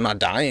side effects. I'm not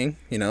dying,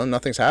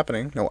 nothing's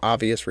happening, no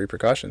obvious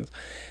repercussions.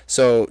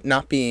 So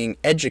not being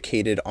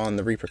educated on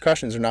the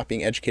repercussions, or not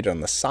being educated on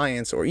the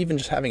science, or even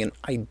just having an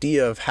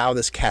idea of how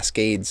this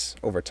cascades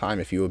over time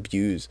if you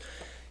abuse,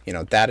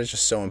 that is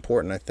just so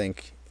important. I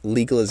think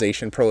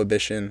legalization,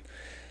 prohibition,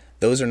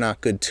 those are not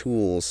good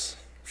tools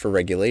for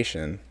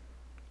regulation.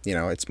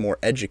 It's more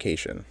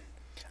education.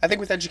 I think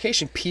with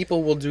education,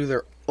 people will do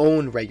their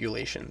own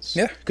regulations.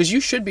 Yeah. Because you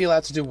should be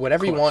allowed to do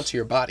whatever you want to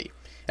your body,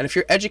 and if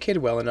you're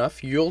educated well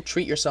enough, you'll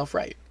treat yourself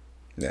right.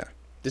 Yeah.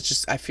 It's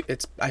just I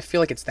feel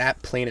like it's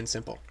that plain and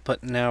simple.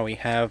 But now we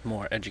have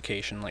more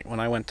education. Like when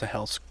I went to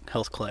health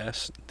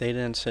class, they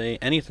didn't say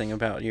anything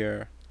about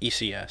your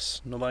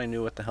ECS. Nobody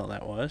knew what the hell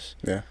that was.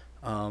 Yeah.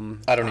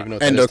 I don't even know what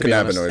that is, to be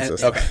honest. Endocannabinoid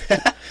system.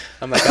 Okay.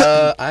 I'm like,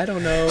 I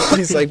don't know.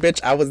 He's like, bitch,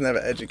 I was never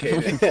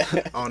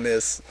educated on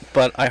this.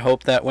 But I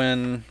hope that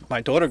when my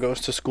daughter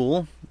goes to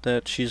school,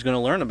 that she's going to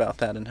learn about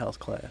that in health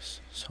class.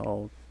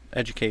 So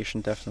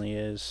education definitely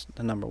is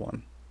the number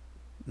one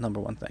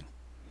thing.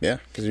 Yeah,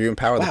 because you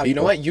empower the Wow, people. you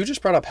know what? You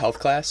just brought up health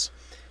class.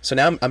 So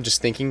now I'm just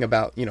thinking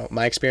about,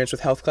 my experience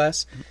with health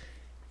class.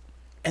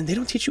 And they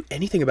don't teach you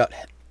anything about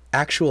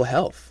actual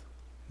health.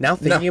 Now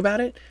thinking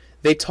about it,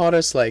 they taught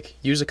us, like,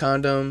 use a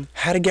condom.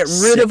 How to get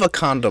rid of a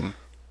condom.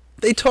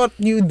 They taught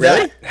you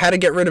that, how to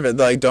get rid of it.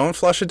 Like, don't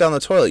flush it down the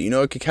toilet. You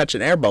know it could catch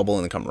an air bubble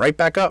and come right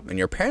back up, and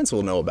your parents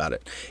will know about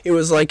it. It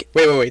was like...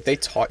 Wait. They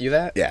taught you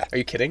that? Yeah. Are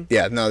you kidding?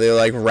 Yeah, no, they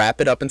like wrap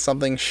it up in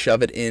something,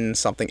 shove it in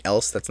something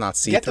else that's not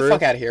see-through. Get the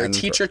fuck out of here. A and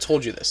teacher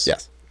told you this.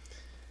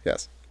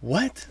 Yes.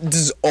 What? This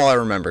is all I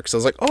remember, because I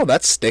was like, oh,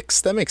 that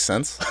sticks. That makes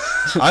sense.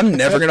 I'm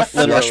never going to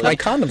flush my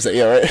condoms at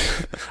you,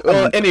 right?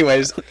 Well,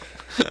 anyways,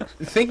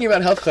 thinking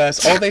about health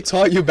class, all they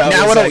taught you about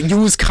Now I was don't like,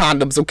 use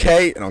condoms,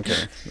 okay?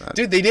 Okay.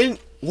 dude, they didn't.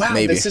 Wow,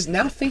 Maybe. this is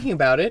now thinking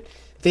about it.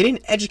 They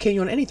didn't educate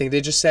you on anything. They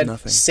just said,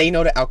 Nothing. say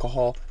no to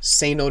alcohol,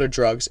 say no to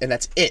drugs, and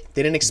that's it.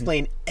 They didn't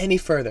explain any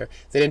further.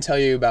 They didn't tell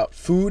you about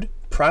food,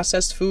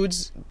 processed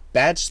foods,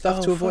 bad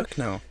stuff to avoid. Fuck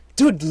no.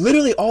 Dude,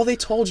 literally all they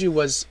told you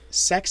was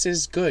sex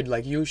is good.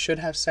 Like, you should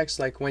have sex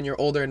like when you're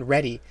older and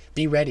ready.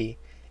 Be ready.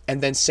 And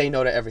then say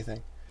no to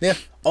everything. Yeah.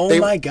 Oh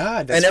my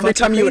God, that's and every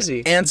fucking time you crazy.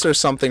 would answer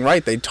something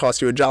right, they'd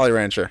toss you a Jolly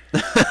Rancher.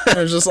 It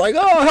was just like,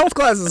 oh, health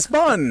class is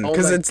fun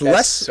because my- it's that's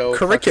less so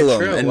fucking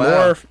curriculum true, and wow.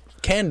 more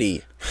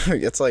candy.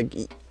 It's like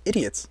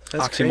idiots.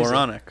 That's crazy.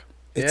 Oxymoronic.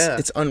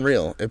 It's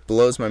unreal. It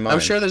blows my mind. I'm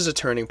sure there's a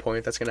turning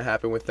point that's going to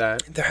happen with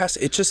that. there has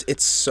to,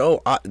 it's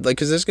so odd. Like,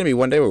 because there's gonna be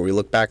one day where we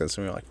look back at this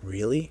and we're like,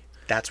 really?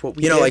 That's what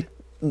we You know, did?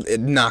 like,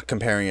 not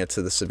comparing it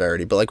to the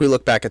severity, but like we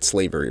look back at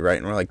slavery, right?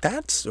 And we're like,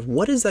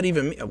 what does that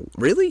even mean?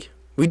 Really?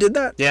 We did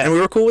that? Yeah. And we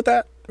were cool with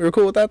that? We were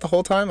cool with that the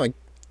whole time? Like,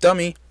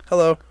 dummy,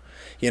 hello.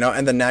 You know,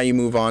 and then now you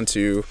move on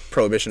to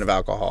prohibition of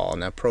alcohol and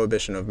now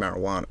prohibition of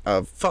marijuana,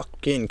 of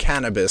fucking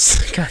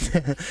cannabis.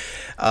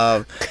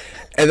 And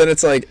then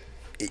it's like,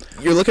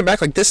 you're looking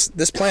back like this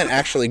plant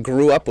actually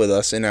grew up with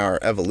us in our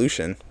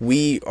evolution.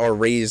 We are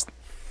raised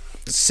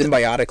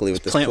symbiotically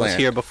with this Plant was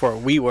here before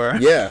we were.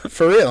 Yeah,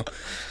 for real.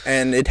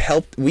 And it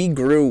helped. We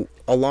grew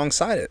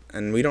alongside it,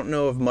 and we don't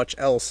know of much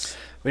else.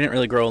 We didn't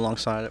really grow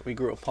alongside it. We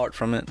grew apart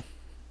from it.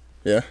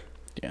 Yeah.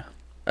 Yeah.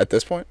 At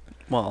this point,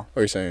 Well, what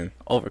are you saying?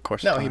 over the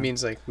course of No, time. he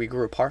means like we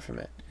grew apart from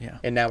it. Yeah.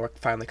 And now we're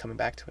finally coming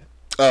back to it.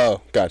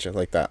 Oh, gotcha.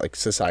 Like that, like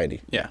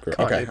society. Yeah. Grew-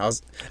 Come on, Okay.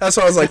 dude. That's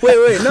why I was like,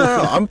 wait,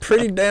 no. I'm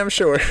pretty damn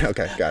sure.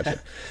 Okay,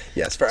 gotcha.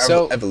 Yes, for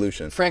So,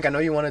 evolution. Frank, I know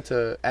you wanted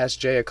to ask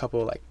Jay a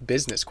couple like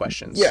business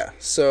questions. Yeah.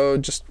 So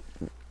just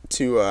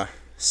to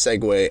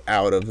segue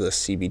out of the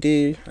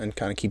CBD and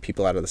kind of keep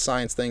people out of the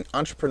science thing,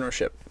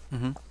 entrepreneurship.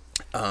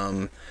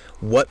 Mm-hmm.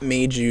 What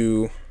made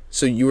you?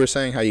 So you were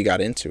saying how you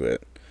got into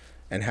it,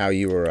 and how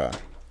you were,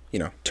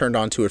 turned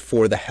on to it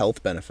for the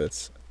health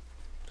benefits,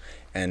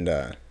 and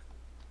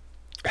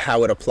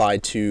how it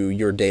applied to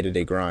your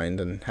day-to-day grind,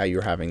 and how you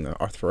were having the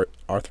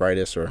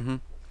arthritis or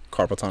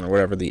carpal tunnel or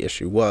whatever the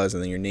issue was,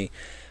 and then your knee.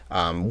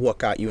 What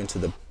got you into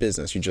the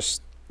business? You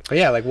just But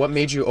yeah, like what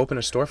made you open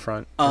a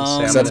storefront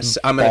and say, That's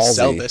I'm gonna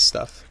sell ballsy. this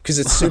stuff? because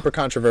it's super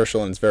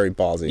controversial and it's very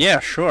ballsy. Yeah,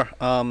 sure.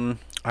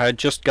 I had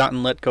just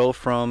gotten let go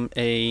from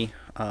a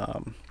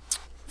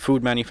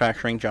food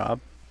manufacturing job.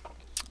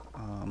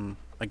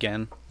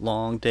 Again,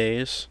 long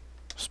days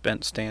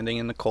spent standing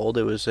in the cold.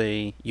 It was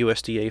a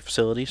USDA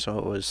facility, so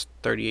it was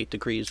 38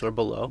 degrees or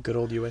below. Good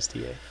old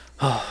USDA.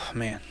 Oh,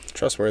 man.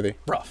 Trustworthy.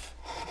 Rough.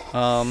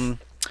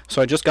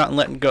 So I just gotten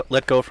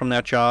let go from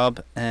that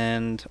job,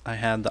 and I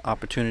had the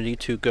opportunity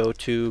to go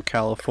to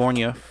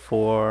California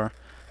for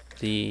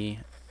the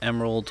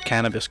Emerald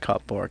Cannabis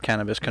Cup or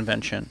Cannabis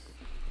Convention.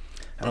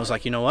 And I was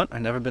like, you know what?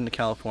 I've never been to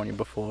California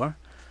before.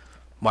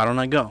 Why don't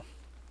I go?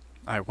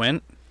 I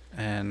went,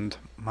 and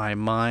my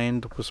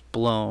mind was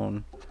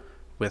blown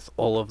with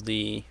all of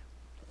the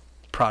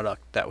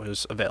product that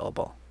was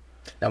available.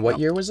 Now, what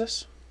year was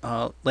this?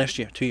 Last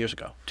year, 2 years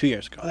ago. 2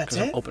 years ago. Oh, that's 'cause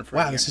I'm it. open for a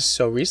Wow, year. this is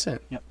so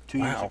recent. Yep, 2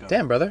 years ago.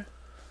 Damn, brother.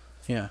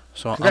 Yeah.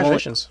 So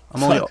Congratulations.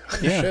 I'm only Fuck.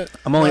 yeah. Shit.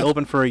 I'm only Wow.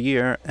 open for a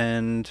year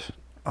and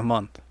a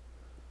month.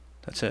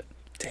 That's it.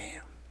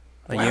 Damn.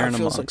 A year and it a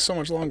feels month. like so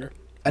much longer.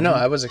 I know.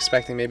 I was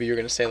expecting maybe you were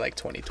gonna say like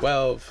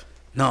 2012.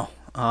 No.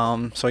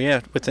 So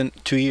yeah, within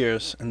 2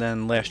 years, and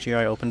then last year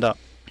I opened up.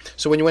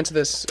 So when you went to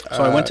this,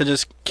 So I went to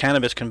this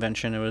cannabis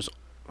convention. It was,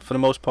 for the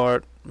most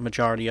part,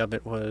 majority of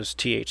it was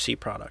THC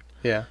product.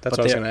 Yeah, that's But what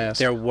I was there, gonna ask.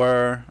 There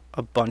were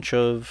a bunch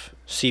of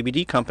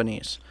CBD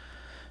companies,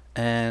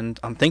 and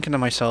I'm thinking to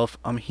myself,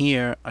 I'm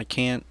here. I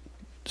can't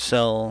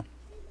sell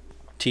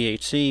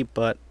THC,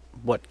 but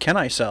what can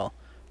I sell?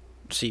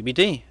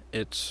 CBD.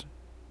 It's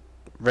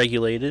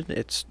regulated.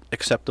 It's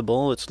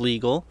acceptable. It's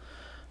legal.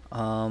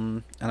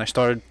 And I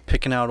started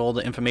picking out all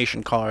the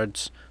information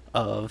cards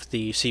of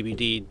the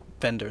CBD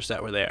vendors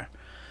that were there.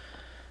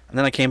 And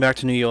then I came back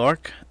to New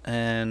York,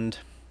 and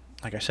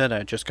like I said, I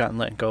had just gotten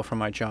let go from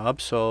my job,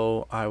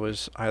 so I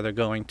was either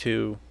going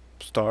to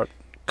start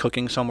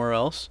cooking somewhere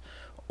else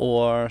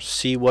or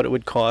see what it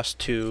would cost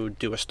to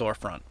do a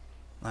storefront.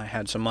 I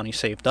had some money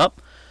saved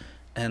up,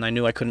 and I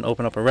knew I couldn't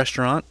open up a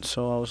restaurant,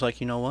 so I was like,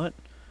 you know what?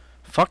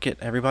 Fuck it.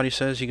 Everybody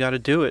says you got to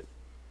do it.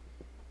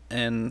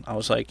 And I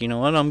was like, you know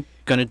what? I'm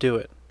going to do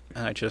it.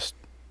 And I just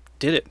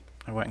did it.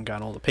 I went and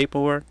got all the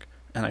paperwork,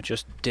 and I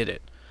just did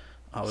it.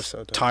 I was So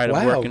dope. tired of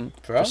Wow, working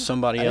bro. for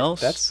somebody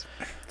else. That's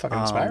fucking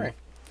inspiring.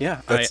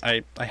 Yeah, That's-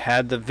 I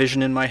had the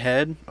vision in my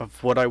head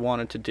of what I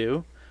wanted to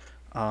do.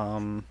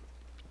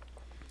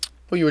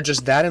 Well, you were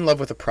just that in love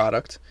with the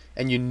product,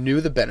 and you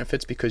knew the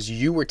benefits because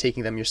you were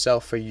taking them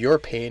yourself for your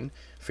pain,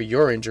 for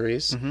your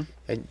injuries,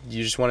 and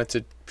you just wanted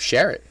to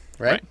share it,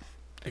 right?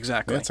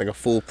 Exactly. Yeah, it's like a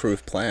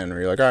foolproof plan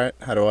where you're like, all right,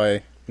 how do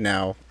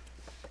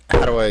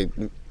I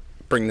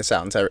bring this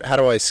out? And how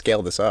do I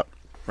scale this up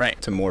Right.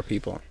 to more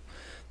people?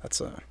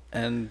 That's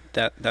And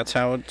that's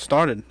how it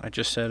started. I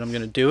just said I'm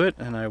going to do it,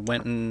 and I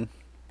went and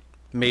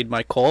made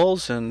my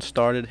calls and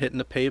started hitting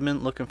the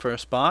pavement looking for a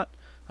spot.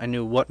 I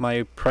knew what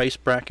my price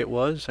bracket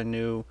was. I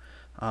knew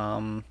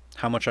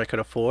how much I could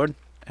afford,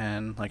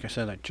 and like I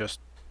said, I just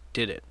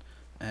did it.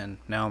 And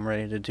now I'm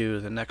ready to do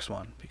the next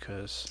one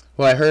because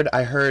Well,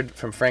 I heard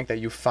from Frank that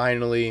you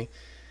finally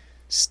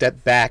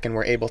stepped back and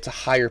were able to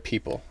hire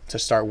people to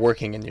start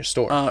working in your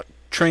store.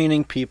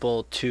 training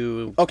people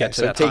to Okay, get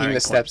to so that taking hiring the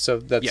point. steps. So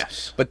that's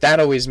Yes. But that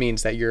always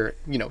means that you're,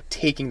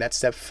 taking that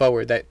step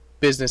forward. That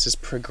business is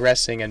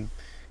progressing and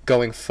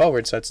going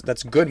forward. So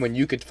that's good when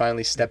you could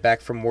finally step back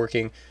from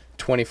working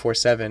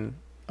 24/7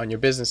 on your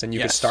business and you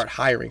could Yes. start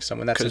hiring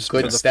someone. That's a 'Cause for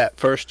good the step,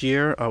 first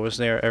year, I was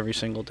there every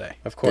single day,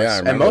 of course. Yeah, I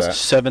And remember most that.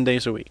 7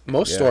 days a week.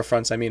 most Yeah.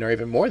 storefronts, are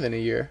even more than a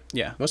year.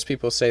 Yeah. Most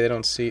people say they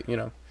don't see, you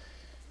don't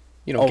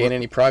Oh, gain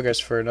any progress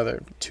for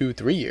another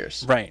 2-3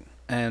 years. Right.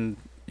 And,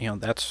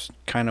 that's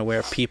kind of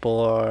where people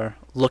are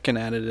looking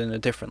at it in a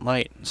different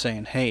light and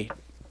saying, hey,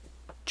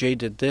 Jay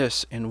did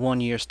this in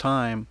 1 year's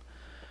time.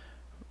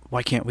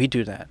 Why can't we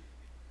do that?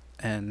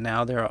 And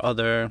now there are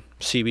other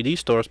CBD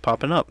stores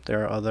popping up.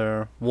 There are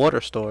other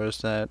water stores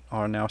that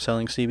are now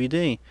selling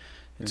CBD.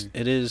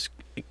 It is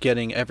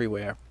getting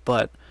everywhere.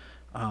 But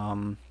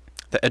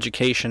the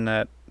education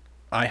that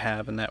I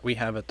have and that we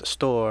have at the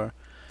store,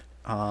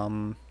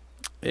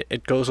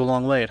 it goes a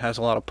long way. It has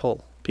a lot of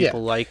pull.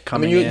 People like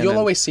coming in. You'll and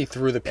always see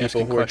through the people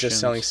asking who are just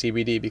selling questions.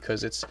 CBD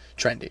because it's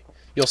trendy.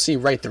 You'll see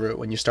right through it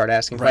when you start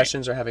asking Right.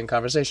 questions or having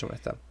conversation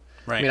with them.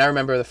 Right. I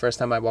remember the first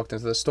time I walked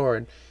into the store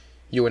and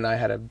you and I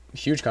had a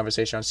huge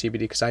conversation on CBD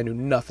because I knew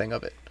nothing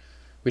of it.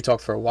 We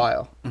talked for a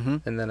while,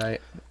 and then I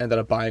ended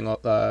up buying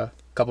a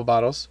couple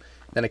bottles.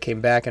 Then I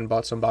came back and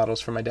bought some bottles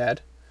for my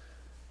dad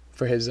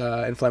for his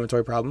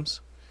inflammatory problems.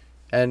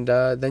 And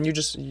then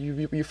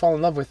you fall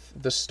in love with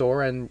the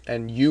store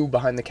and you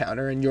behind the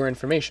counter and your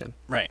information.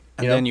 Right.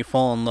 And You know? then you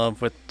fall in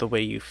love with the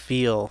way you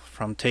feel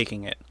from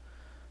taking it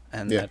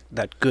and Yeah.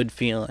 that good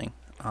feeling.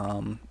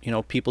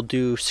 People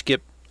do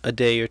skip a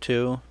day or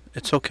two.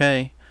 It's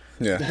okay.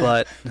 yeah.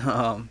 But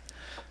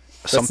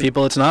some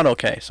people it's not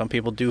okay. Some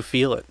people do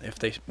feel it if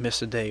they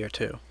miss a day or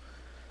two.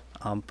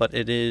 But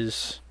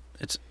it's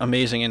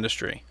amazing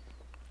industry.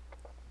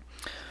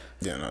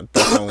 Yeah, no,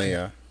 definitely.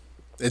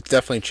 It's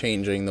definitely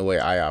changing the way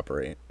I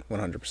operate.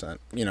 100%.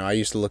 I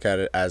used to look at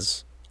it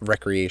as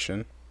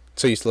recreation.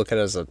 So I used to look at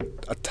it as a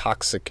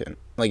toxicant.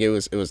 Like it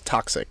was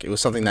toxic. It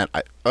was something that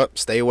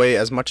stay away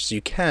as much as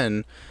you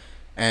can,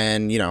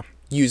 and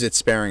use it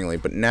sparingly.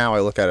 But now I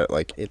look at it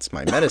like it's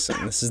my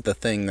medicine. This is the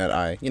thing that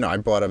I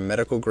bought a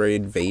medical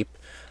grade vape.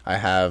 I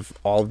have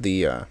all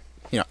the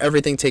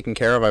everything taken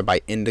care of. I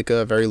buy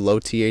indica, very low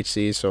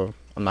THC, so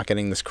I'm not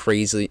getting this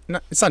crazy.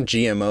 It's not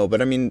GMO,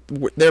 but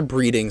they're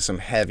breeding some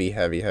heavy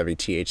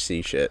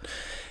THC shit,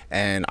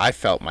 and I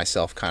felt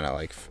myself kind of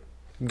like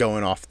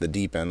going off the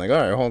deep end. Like, all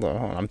right, hold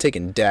on. I'm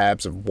taking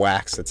dabs of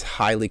wax that's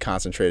highly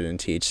concentrated in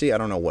THC. I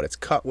don't know what it's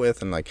cut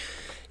with, and like,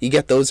 you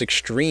get those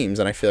extremes,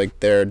 and I feel like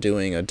they're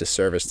doing a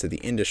disservice to the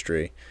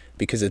industry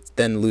because it's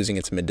then losing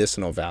its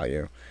medicinal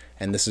value,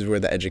 and this is where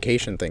the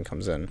education thing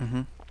comes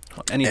in.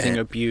 Anything And-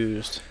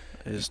 abused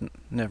is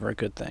never a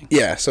good thing.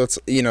 Yeah, so it's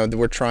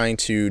we're trying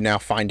to now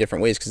find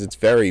different ways because it's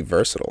very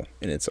versatile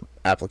in its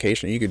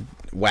application. You could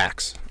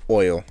wax,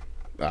 oil,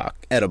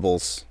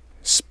 edibles,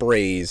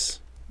 sprays,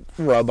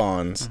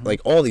 rub-ons, like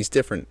all these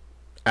different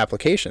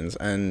applications,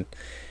 and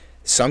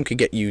some could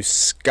get you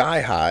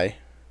sky high,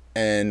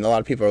 and a lot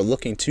of people are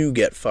looking to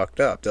get fucked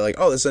up. They're like,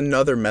 oh, there's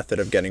another method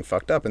of getting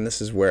fucked up, and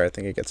this is where I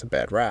think it gets a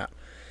bad rap.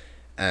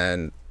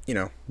 And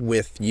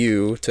with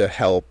you to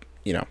help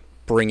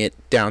bring it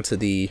down to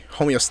the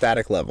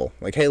homeostatic level.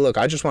 Like, hey, look,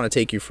 I just want to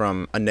take you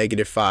from a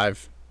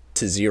 -5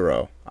 to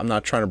 0. I'm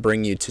not trying to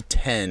bring you to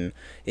 10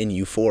 in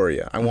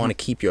euphoria. I want to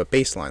keep you at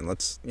baseline.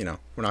 Let's, we're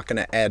not going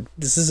to add,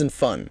 this isn't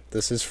fun.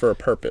 This is for a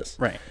purpose.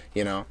 Right.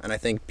 And I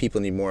think people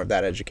need more of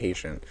that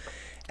education.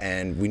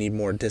 And we need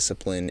more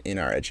discipline in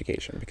our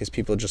education because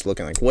people are just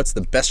looking like, what's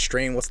the best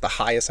strain? What's the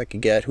highest I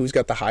could get? Who's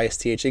got the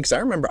highest THC? Because I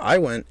remember I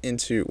went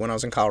into, when I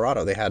was in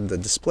Colorado, they had the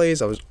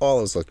displays. All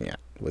I was looking at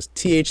was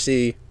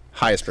THC,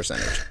 highest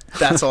percentage.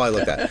 That's all I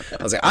looked at.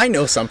 I was like, I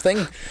know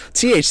something.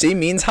 THC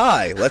means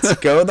high. Let's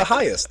go the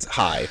highest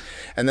high.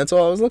 And that's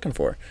all I was looking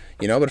for.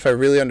 But if I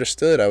really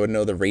understood, I would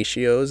know the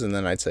ratios, and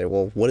then I'd say,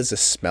 well, what does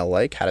this smell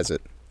like? How does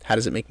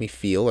it make me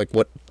feel? Like,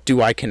 what do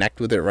I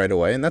connect with it right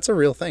away? And that's a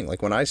real thing.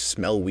 Like, when I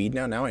smell weed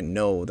now I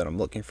know that I'm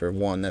looking for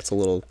one that's a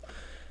little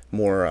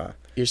more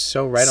You're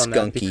so right on that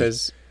skunky.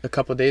 because a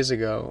couple of days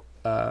ago,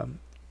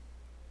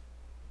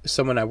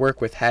 someone I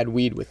work with had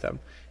weed with them,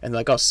 and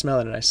like, "Oh, smell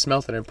it," and I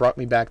smelled it, and it brought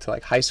me back to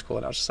like high school,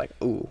 and I was just like,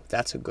 "Ooh,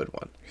 that's a good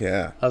one."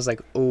 Yeah. I was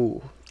like,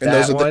 "Ooh." And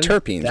those are the one,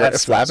 terpenes, that right?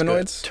 smells good.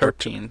 Flavonoids?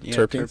 Terpene. Yeah,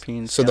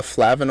 terpenes. So yeah. the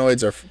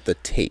flavonoids are the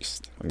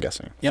taste, I'm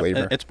guessing. Yep,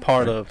 Flavor. it's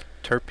part of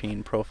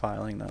terpene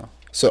profiling, though.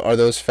 So are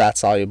those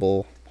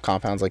fat-soluble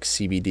compounds like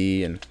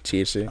CBD and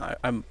THC?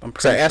 I'm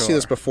Because pretty I asked you sure.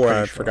 this before and I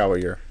Pretty sure. forgot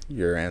what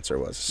your answer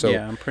was. So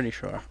yeah, I'm pretty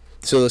sure.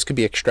 So those could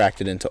be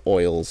extracted into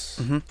oils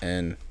Mhm.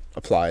 and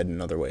applied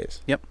in other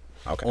ways. Yep.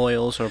 Okay.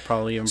 Oils are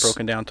probably even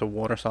broken down to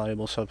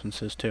water-soluble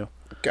substances, too.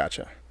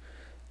 Gotcha.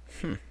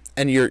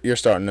 And you're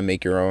starting to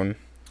make your own.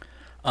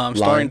 I'm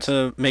starting lines?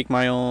 to make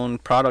my own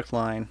product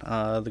line.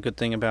 The good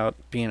thing about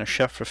being a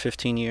chef for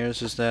 15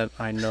 years is that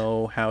I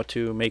know how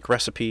to make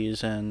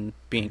recipes and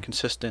being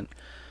consistent.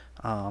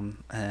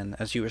 And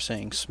as you were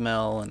saying,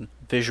 smell and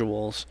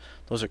visuals,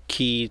 those are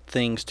key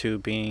things to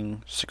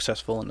being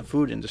successful in the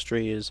food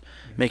industry, is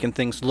making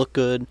things look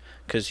good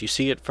because you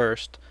see it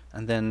first,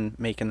 and then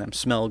making them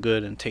smell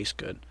good and taste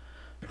good.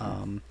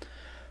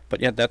 But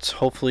yeah, that's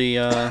hopefully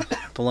the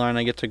line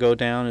I get to go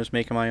down, is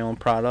making my own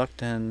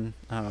product and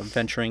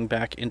venturing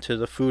back into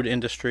the food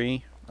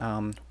industry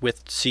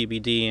with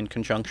CBD in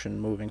conjunction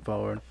moving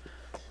forward.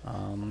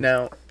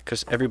 Now,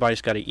 Because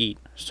everybody's got to eat,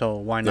 so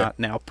why not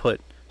now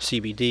put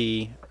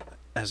CBD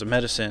as a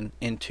medicine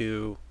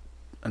into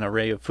an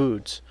array of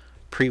foods,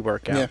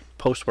 pre-workout, Yeah.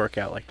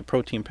 post-workout, like the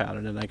protein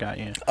powder that I got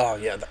you. Oh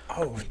yeah.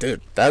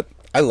 Dude, that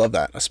I love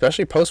that,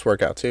 especially post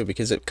workout too,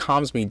 because it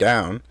calms me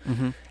down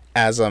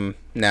as I'm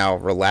now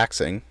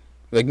relaxing.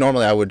 Like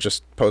normally I would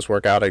just post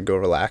workout, I'd go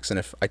relax, and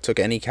if I took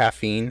any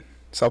caffeine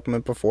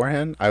supplement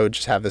beforehand, I would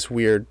just have this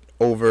weird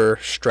over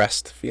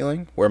stressed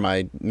feeling where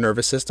my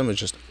nervous system is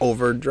just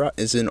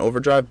in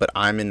overdrive, but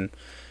I'm in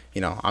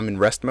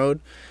rest mode,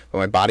 but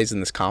my body's in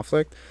this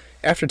conflict.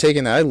 After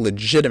taking that, I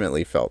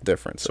legitimately felt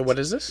difference. so what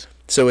is this?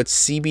 So it's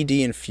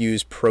CBD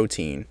infused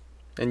protein.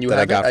 And you That I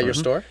have it got at from- your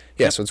store?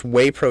 Yeah, so it's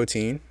whey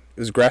protein. It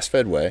was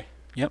grass-fed whey,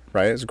 Yep.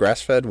 right? It's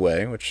grass-fed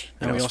whey, which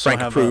And we is also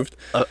Frank have approved.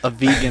 a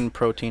vegan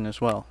protein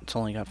as well. It's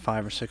only got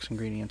 5 or 6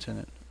 ingredients in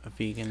it. A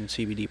vegan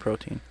CBD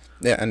protein.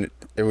 Yeah, and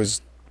it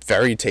was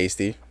very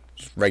tasty,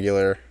 just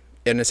regular,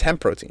 and it's hemp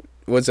protein.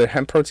 Was it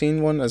hemp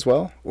protein one as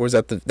well, or is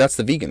that's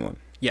the vegan one?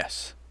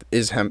 Yes.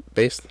 Is hemp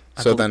based?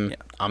 I So believe- then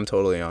I'm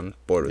totally on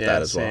board with Yeah,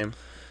 that as same. well.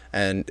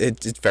 And it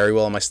did very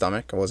well in my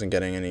stomach. I wasn't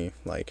getting any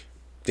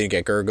didn't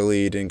get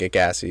gurgly, didn't get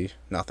gassy,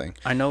 nothing.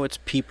 I know it's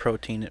pea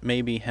protein. It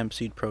may be hemp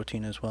seed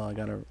protein as well. I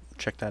gotta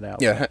check that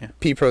out. Yeah, but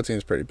pea protein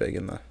is pretty big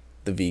in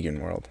the vegan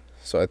world,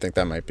 so I think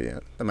that might be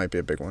it. That might be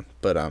a big one.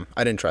 But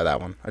I didn't try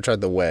that one. I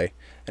tried the whey,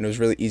 and it was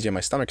really easy on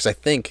my stomach because I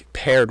think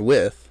paired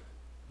with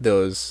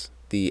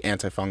the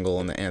antifungal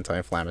and the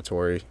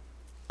anti-inflammatory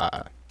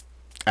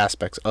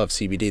aspects of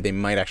CBD, they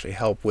might actually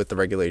help with the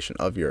regulation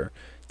of your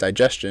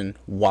digestion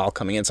while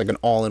coming in. It's like an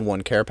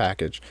all-in-one care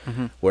package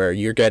where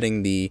you're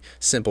getting the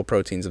simple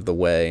proteins of the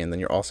whey, and then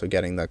you're also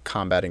getting the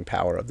combating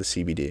power of the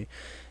CBD.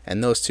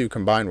 And those two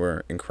combined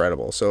were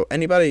incredible. So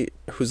anybody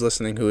who's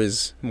listening who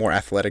is more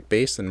athletic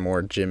based and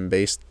more gym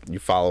based, you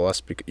follow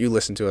us, you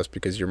listen to us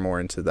because you're more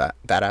into that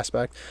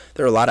aspect.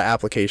 There are a lot of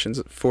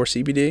applications for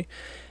CBD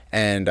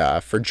and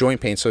for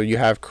joint pain. So you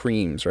have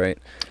creams, right?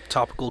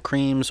 Topical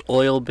creams,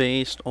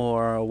 oil-based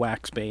or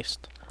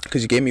wax-based.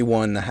 Because you gave me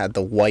one that had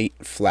the white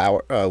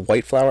flower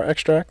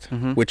extract,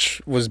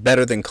 which was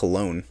better than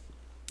cologne.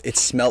 It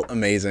smelled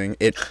amazing.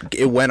 It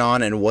went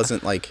on and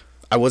wasn't like,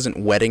 I wasn't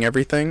wetting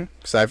everything,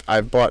 because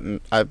I bought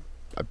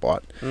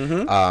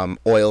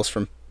oils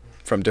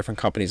from different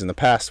companies in the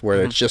past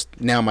where it's just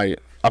now I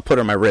put it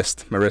on my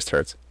wrist. My wrist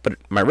hurts, but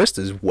my wrist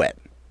is wet.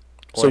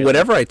 So Oil.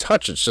 whatever I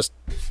touch, it's just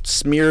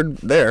smeared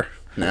there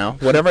now.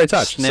 Whatever I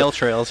touch. Snail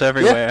trails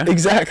everywhere. Yeah,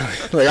 exactly.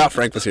 Like,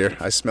 Frank was here.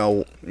 I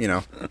smell,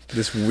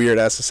 this weird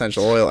ass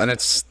essential oil, and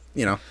it's,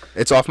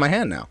 it's off my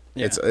hand now.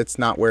 Yeah. It's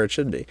not where it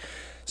should be.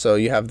 So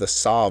you have the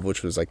Salve,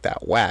 which was like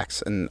that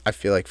wax, and I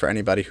feel like for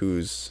anybody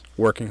who's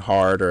working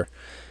hard or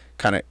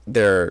kind of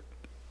they're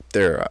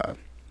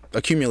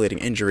accumulating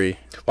injury.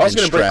 Well, I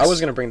I was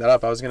gonna bring that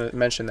up. I was gonna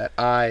mention that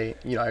I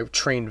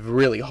trained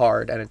really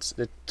hard, and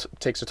it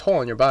takes a toll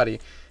on your body.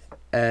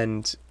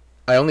 And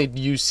I only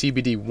used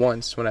CBD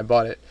once when I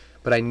bought it,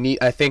 but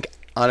I think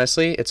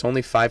honestly it's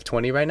only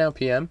 5:20 right now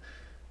p.m.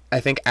 I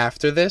think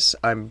after this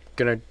I'm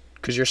gonna,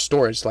 because your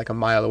store is like a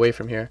mile away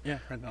from here. Yeah,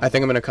 right now. I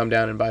think I'm gonna come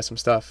down and buy some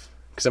stuff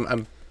because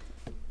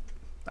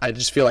I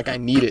just feel like I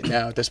need it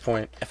now at this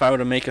point. If I were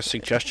to make a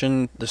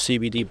suggestion, the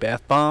CBD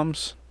bath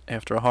bombs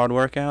after a hard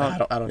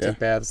workout. I don't Yeah. take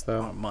baths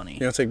though. Oh, money. You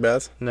don't take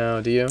baths?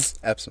 No, do you?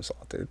 Epsom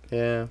salt, dude.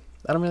 Yeah,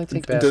 I don't really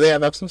take baths. Do they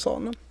have Epsom salt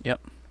in them?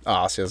 Yep.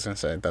 Oh, see, I was gonna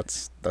say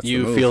that's the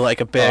You move. feel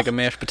like a bag Oh. of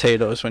mashed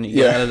potatoes when you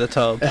get Yeah. out of the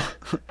tub.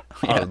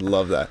 I would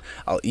love that.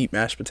 I'll eat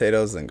mashed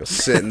potatoes, then go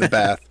sit in the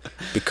bath,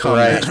 become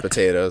Right. mashed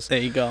potatoes. There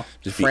you go.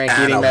 Just be Frank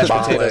eating mashed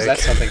anabolic. potatoes,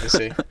 that's something to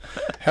see.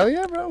 Hell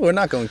yeah, bro. We're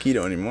not going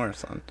keto anymore,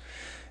 son.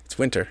 It's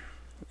winter.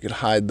 We could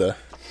hide the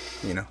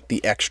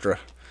extra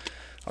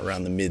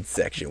around the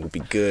midsection. We'll be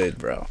good,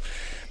 bro.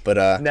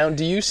 But Now,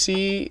 do you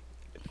see,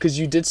 because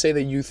you did say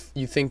that you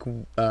think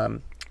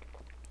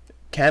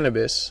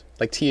cannabis,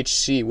 like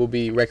THC, will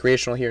be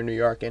recreational here in New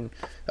York in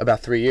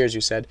about 3 years,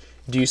 you said.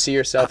 Do you see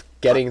yourself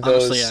getting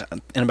those? Honestly,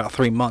 in about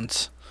 3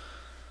 months.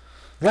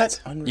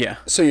 What? Yeah.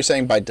 So you're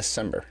saying by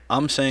December?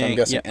 I'm So saying, I'm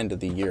guessing yeah, end of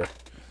the year.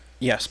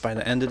 yes, by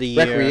the end of the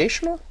year,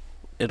 Recreational?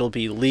 it'll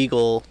be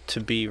legal to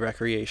be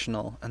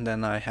recreational, and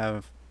then I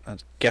have a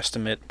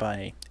guesstimate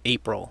by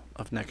April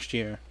of next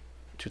year,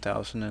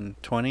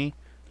 2020,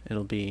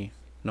 it'll be,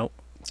 nope,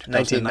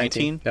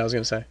 2019. Yeah, I was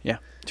going to say. Yeah,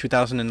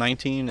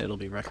 2019, it'll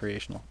be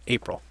recreational.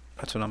 April.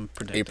 That's what I'm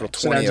predicting. April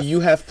So now, 20th. do you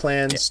have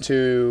plans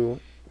to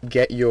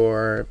get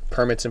your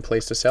permits in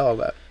place to sell all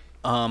that?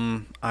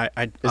 I Is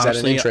that an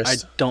honestly, I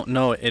interest? don't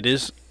know. It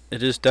is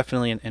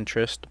definitely an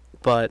interest,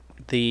 but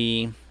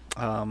the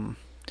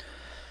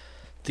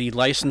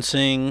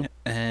licensing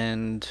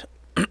and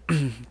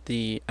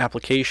the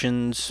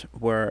applications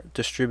were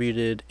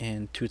distributed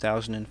in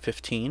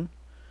 2015.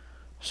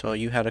 So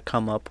you had to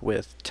come up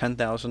with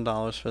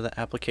 $10,000 for the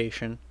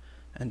application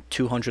and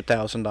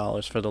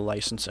 $200,000 for the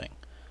licensing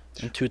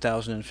in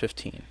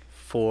 2015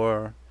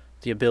 for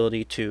the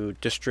ability to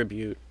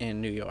distribute in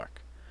New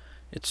York.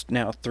 It's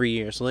now 3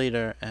 years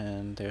later,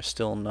 and there's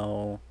still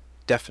no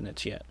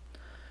definites yet.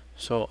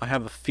 So I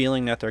have a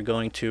feeling that they're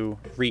going to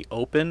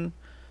reopen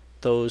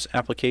those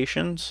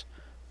applications,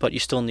 but you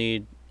still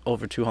need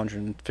over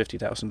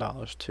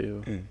 $250,000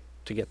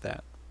 to get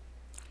that.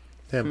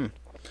 Damn.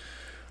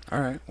 All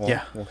right. Well,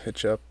 Yeah. we'll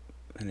hit you up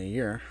in a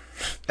year.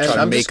 And Try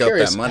to I'm make just up that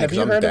curious, money, have 'cause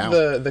you I'm heard down.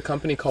 of the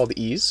company called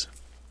Ease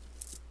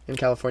in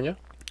California?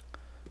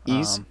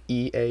 Ease, Um,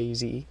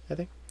 EAZE, I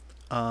think.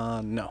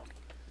 No.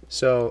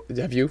 So,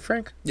 have you,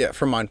 Frank? Yeah,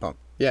 from Mind Pump.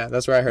 Yeah,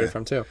 that's where I heard Yeah. it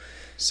from too.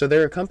 So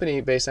they're a company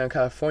based out in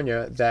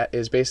California that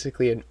is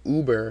basically an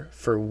Uber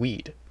for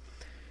weed.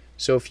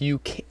 So if you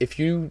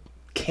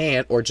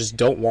can't or just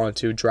don't want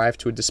to drive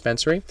to a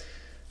dispensary,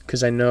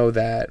 because I know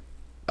that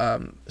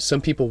some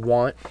people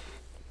want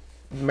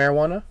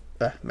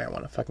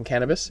fucking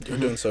cannabis. You're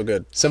doing so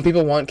good. Some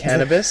people want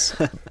cannabis,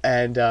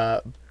 and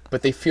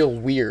but they feel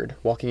weird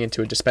walking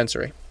into a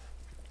dispensary.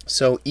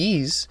 So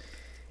Ease,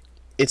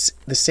 it's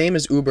the same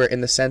as Uber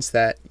in the sense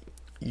that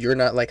you're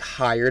not like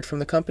hired from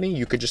the company.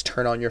 You could just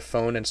turn on your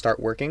phone and start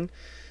working,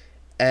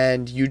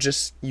 and you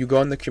go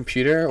on the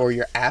computer or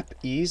your app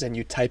Ease and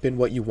you type in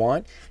what you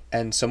want,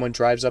 and someone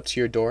drives up to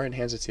your door and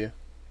hands you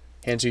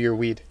your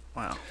weed.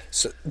 Wow.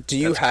 So, do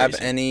you That's have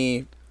crazy.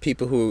 any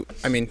people who?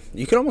 I mean,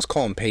 you could almost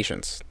call them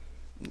patients,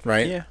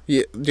 right? Yeah.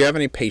 Do you have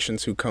any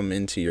patients who come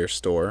into your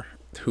store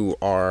who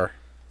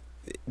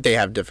they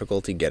have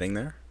difficulty getting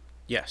there?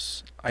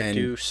 Yes, I And-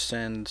 do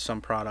send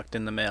some product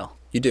in the mail.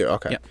 You do.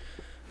 Okay. Yeah.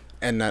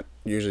 And that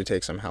usually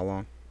takes them how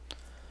long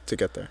to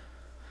get there?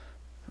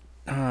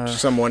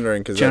 So I'm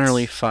wondering because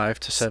Generally 5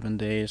 to 7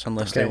 days,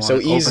 unless they Okay, want so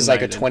Ease is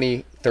like a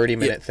overnighted. 20-30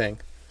 minute thing.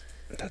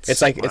 that's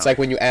It's like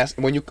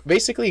when you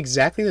basically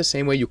exactly the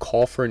same way you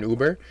call for an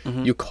Uber,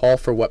 Mm-hmm. you call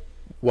for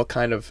what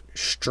kind of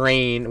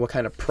strain, what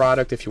kind of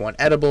product, if you want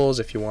edibles,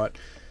 if you want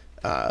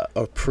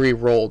a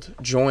pre-rolled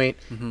joint,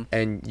 Mm-hmm.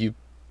 and you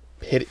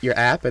hit your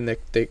app and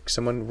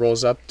someone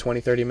rolls up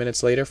 20-30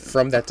 minutes later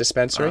from that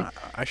dispensary,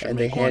 I should and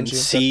they make one hand you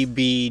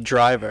CB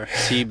driver,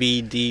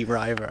 CBD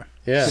driver.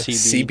 Yeah.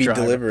 CB driver.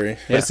 delivery.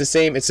 But it's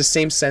the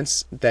same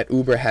sense that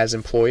Uber has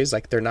employees,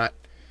 like they're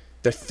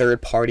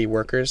third party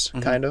workers,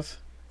 Mm-hmm. kind of.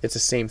 It's the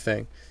same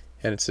thing,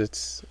 and I'm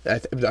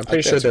think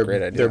pretty sure that's a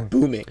great idea. they're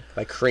booming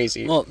like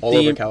crazy Well, all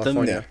over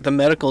California. The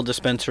medical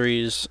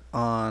dispensaries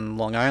on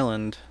Long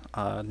Island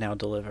now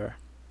deliver.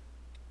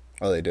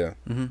 Oh, they do.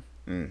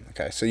 Mm-hmm.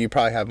 Okay, so you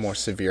probably have more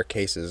severe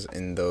cases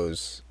in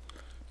those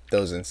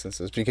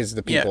instances because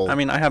the people. Yeah, I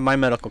mean, I have my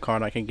medical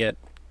card. I can get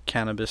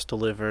cannabis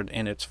delivered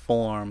in its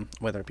form,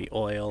 whether it be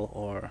oil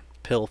or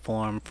pill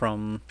form,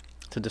 from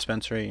the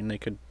dispensary, and they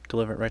could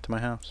deliver it right to my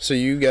house. So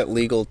you get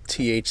legal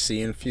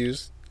THC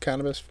infused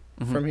cannabis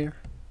Mm-hmm. from here?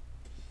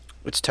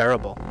 It's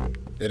terrible.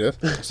 It is.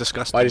 It's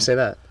disgusting. Why do you say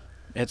that?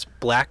 It's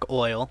black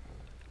oil.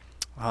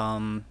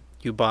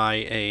 You buy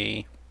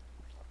a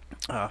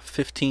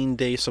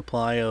 15-day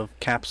supply of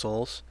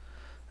capsules,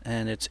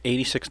 and it's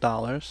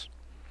 $86.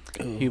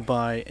 You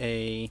buy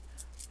a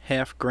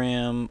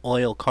half-gram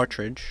oil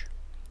cartridge.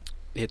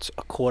 It's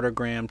a 1/4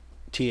 gram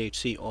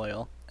THC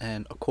oil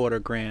and a 1/4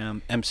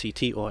 gram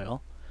MCT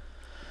oil,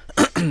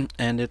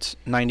 and it's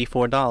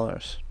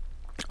 $94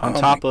 on Oh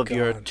top my of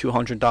your God.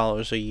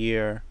 $200 a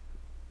year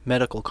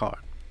medical card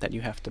that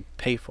you have to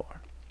pay for.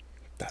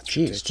 That's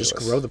Jeez, just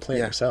ridiculous. grow the plant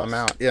yeah, yourself. I'm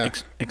out. Yeah.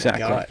 Exactly.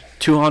 God.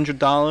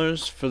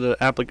 $200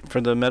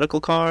 for the medical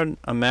card.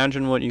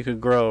 Imagine what you could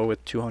grow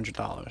with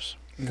 $200.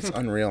 That's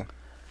unreal.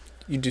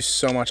 You do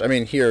so much. I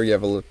mean, here you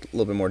have a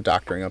little bit more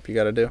doctoring up you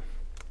got to do.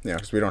 Yeah,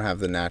 because we don't have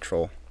the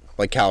natural.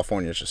 Like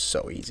California is just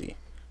so easy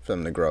for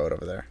them to grow it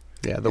over there.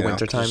 Yeah, the You know,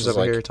 winter it's times just over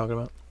like- here you're talking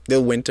about.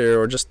 The winter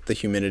or just the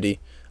humidity.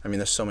 I mean,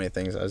 there's so many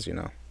things, as you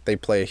know. They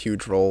play a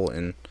huge role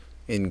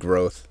in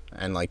growth.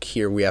 And like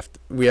here we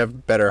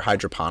have better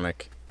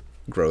hydroponic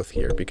growth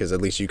here because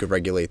at least you could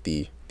regulate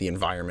the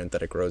environment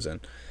that it grows in.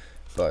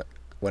 But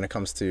when it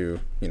comes to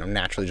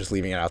naturally just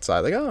leaving it outside,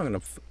 like, oh, I'm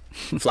gonna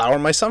flower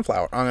my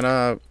sunflower. I'm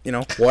gonna,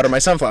 water my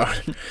sunflower,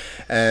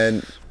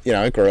 and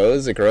it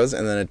grows,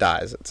 and then it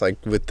dies. It's like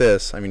with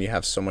this, I mean, you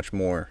have so much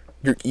more.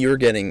 You're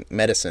getting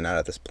medicine out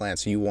of this plant,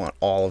 so you want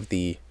all of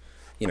the,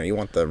 you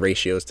want the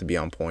ratios to be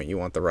on point. You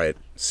want the right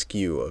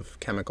skew of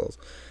chemicals,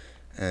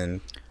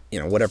 and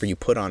whatever you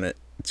put on it,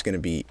 it's gonna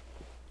be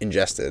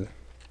ingested.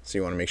 So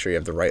you want to make sure you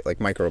have the right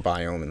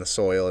microbiome in the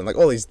soil, and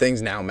all these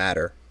things now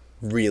matter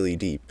really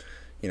deep,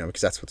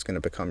 because that's what's gonna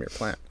become your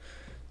plant.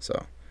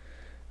 So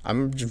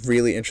I'm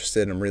really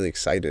interested and I'm really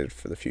excited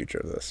for the future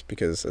of this,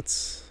 because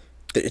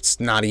it's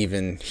not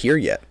even here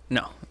yet.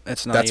 No,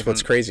 it's not. That's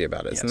what's crazy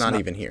about it. It's not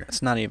even here.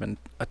 It's not even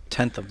a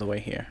tenth of the way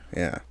here.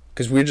 Yeah,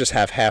 because we just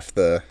have half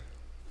the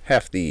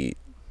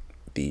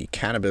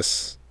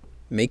cannabis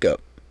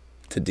makeup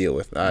to deal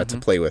with, to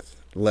play with,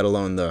 let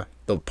alone the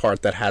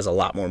part that has a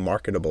lot more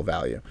marketable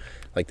value,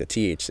 like the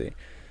THC,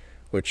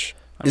 which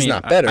is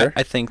not better.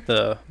 I think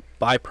the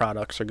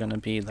byproducts are going to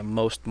be the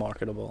most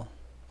marketable.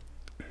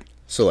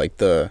 So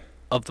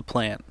of the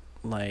plant,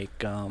 I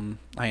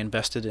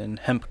invested in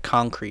hemp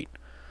concrete.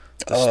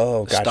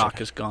 Gotcha. The stock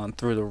has gone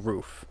through the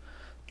roof.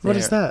 What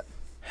is that?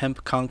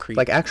 Hemp concrete.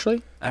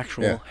 Actual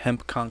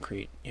hemp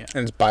concrete. Yeah.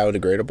 And it's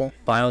biodegradable.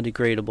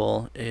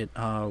 Biodegradable. It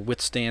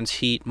withstands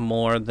heat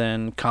more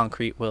than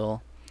concrete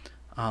will,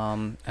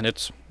 and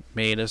it's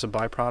made as a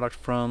byproduct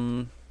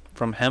from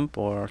hemp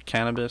or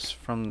cannabis,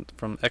 from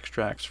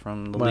extracts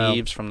from the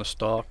leaves, from the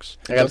stalks.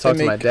 I gotta talk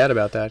to my dad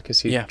about that, because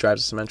he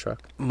drives a cement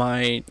truck.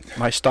 My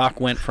stock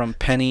went from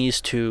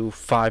pennies to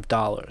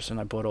 $5,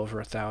 and I bought over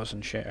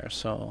 1,000 shares.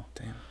 So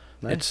damn,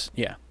 nice.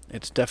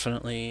 It's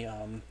definitely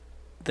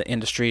the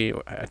industry.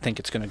 I think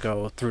it's going to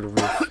go through the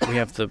roof. We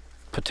have the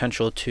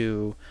potential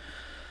to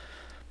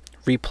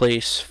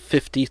replace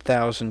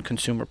 50,000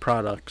 consumer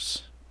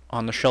products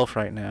on the shelf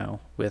right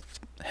now with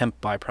hemp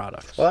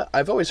byproducts. Well,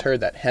 I've always heard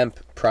that hemp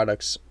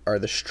products are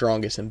the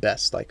strongest and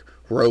best, like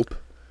rope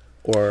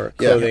or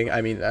clothing. Yeah.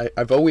 I mean,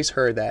 I've always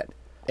heard that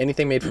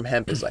anything made from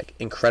hemp is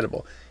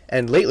incredible.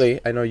 And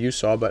lately, I know you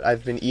saw, but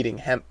I've been eating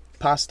hemp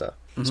pasta,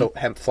 so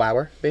hemp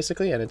flour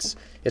basically, and it's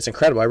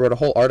incredible. I wrote a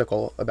whole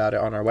article about it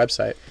on our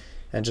website,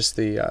 and just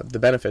the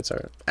benefits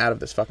are out of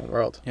this fucking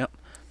world. Yep.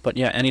 But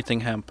yeah,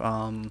 anything hemp.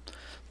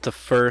 The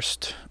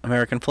first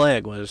American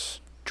flag was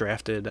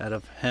drafted out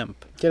of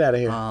hemp. Get out of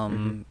here.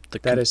 The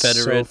that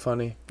Confederate, is so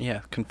funny.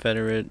 Yeah,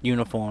 Confederate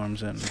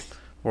uniforms and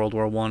World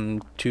War I,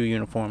 II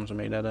uniforms are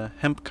made out of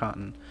hemp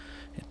cotton.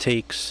 It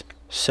takes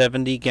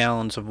 70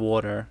 gallons of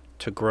water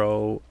to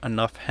grow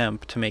enough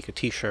hemp to make a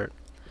t-shirt.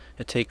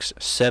 It takes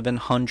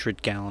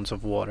 700 gallons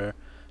of water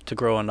to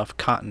grow enough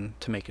cotton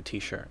to make a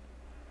t-shirt.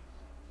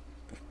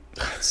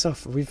 So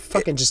we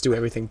fucking just do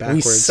everything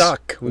backwards. We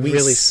suck. We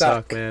really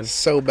suck, man.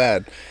 So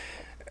bad.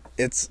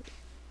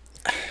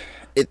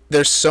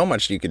 There's so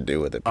much you could do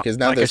with it, because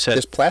now there's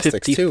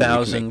plastics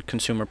 50,000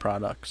 consumer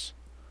products.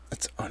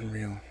 That's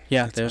unreal.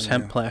 Yeah, there's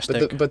hemp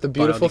plastic. But the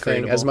beautiful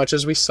thing, as much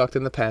as we sucked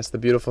in the past, the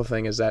beautiful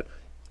thing is that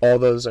all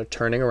those are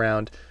turning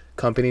around.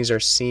 Companies are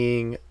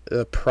seeing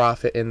the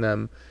profit in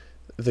them.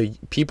 The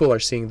people are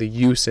seeing the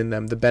use in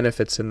them, the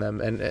benefits in them,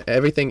 and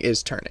everything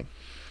is turning.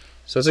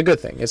 So it's a good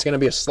thing. It's going to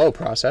be a slow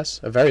process,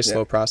 a very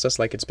slow process,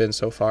 like it's been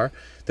so far.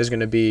 There's going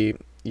to be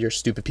your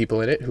stupid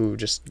people in it who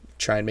just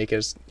try and make it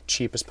as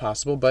cheap as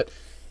possible, but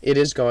it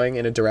is going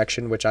in a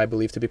direction which I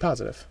believe to be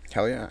positive.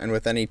 Hell yeah. And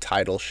with any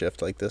tidal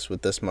shift like this,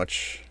 with this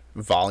much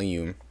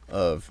volume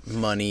of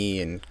money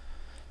and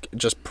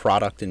just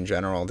product in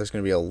general, there's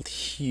going to be a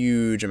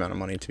huge amount of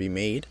money to be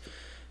made.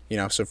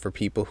 So for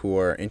people who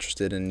are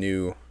interested in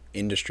new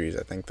industries,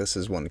 I think this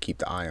is one to keep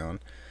the eye on,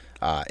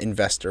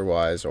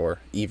 investor-wise,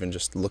 or even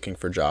just looking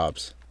for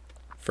jobs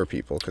for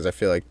people, because I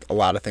feel like a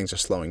lot of things are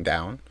slowing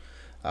down.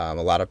 A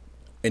lot of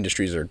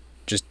industries are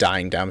just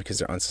dying down because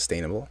they're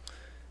unsustainable.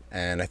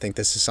 And I think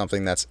this is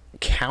something that's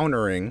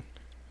countering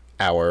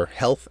our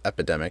health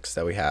epidemics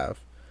that we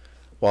have,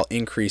 while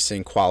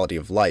increasing quality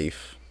of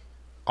life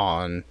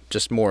on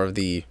just more of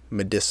the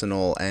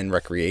medicinal and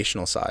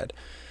recreational side.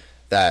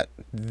 That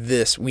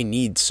we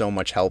need so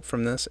much help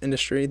from this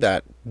industry,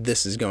 that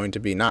this is going to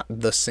be not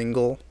the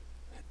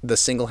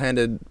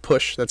single-handed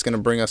push that's going to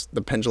bring us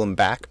the pendulum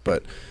back,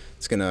 but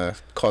it's going to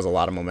cause a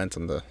lot of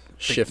momentum to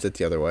shift it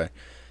the other way.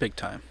 Big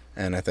time.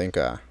 And I think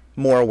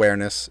more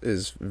awareness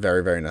is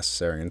very, very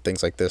necessary. And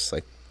things like this,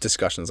 like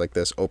discussions like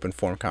this, open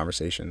forum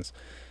conversations,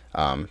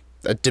 a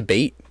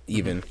debate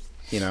even,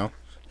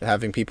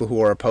 having people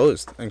who are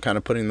opposed and kind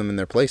of putting them in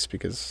their place,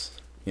 because,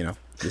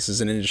 this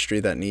is an industry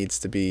that needs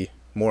to be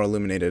more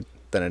illuminated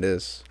than it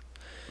is,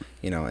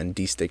 and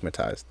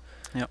destigmatized.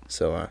 Yep.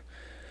 So,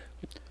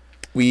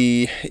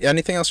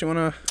 anything else you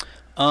want to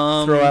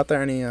throw out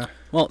there?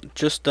 Well,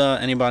 just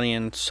anybody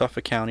in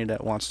Suffolk County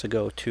that wants to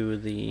go to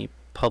the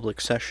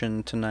public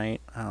session tonight.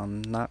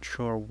 I'm not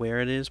sure where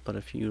it is, but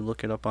if you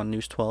look it up on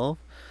News 12,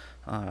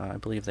 I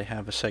believe they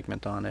have a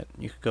segment on it.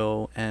 You could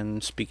go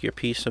and speak your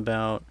piece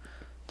about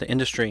the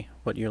industry,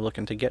 what you're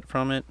looking to get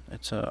from it.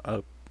 It's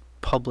a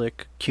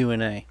public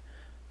Q&A,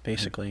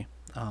 basically.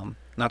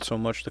 Not so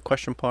much the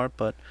question part,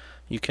 but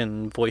you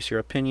can voice your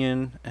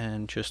opinion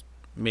and just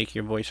make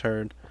your voice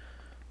heard.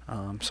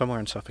 Somewhere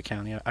in Suffolk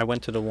County. I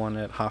went to the one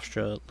at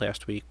Hofstra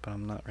last week, but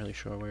I'm not really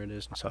sure where it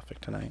is in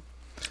Suffolk tonight.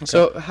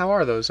 So how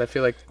are those? I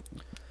feel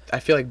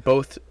like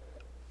both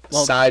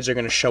sides are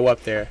going to show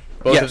up there.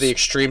 Both Yes. of the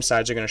extreme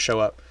sides are going to show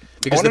up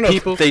because wanna the know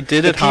people they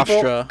did the at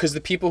Hofstra. because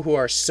the people who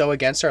are so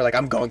against it are like,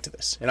 I'm going to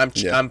this and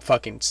Yeah. I'm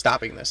fucking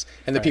stopping this,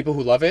 and the Right. people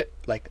who love it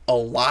like a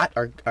lot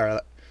are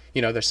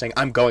they're saying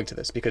I'm going to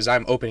this because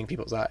I'm opening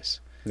people's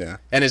eyes. Yeah.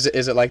 And is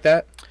it like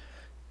that?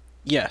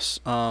 Yes,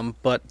 but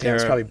Yeah, it's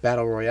there. probably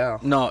battle royale.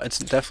 No, it's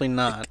definitely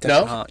not.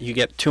 No? You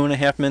get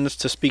 2.5 minutes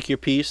to speak your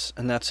piece,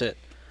 and that's it.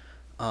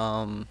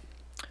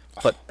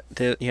 But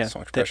there, yeah, So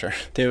much pressure.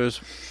 there was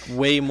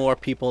way more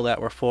people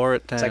that were for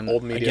it like than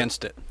old media.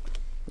 against it.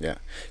 Yeah.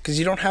 Because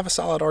you don't have a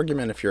solid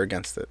argument if you're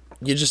against it.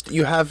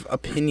 You have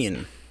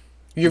opinion.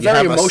 You're You very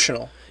have a s-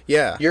 emotional.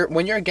 Yeah.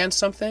 When you're against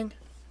something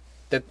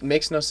that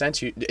makes no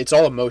sense, it's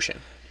all emotion.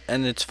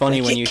 And it's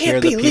funny Like, when it you can't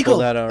hear be the people legal.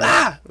 that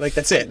are. Like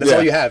that's it. That's Yeah.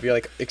 all you have. You're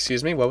like,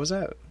 excuse me, what was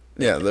that?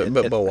 Yeah.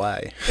 But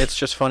why? It's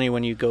just funny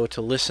when you go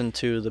to listen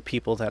to the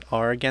people that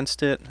are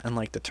against it and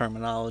like the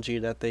terminology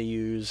that they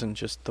use and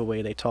just the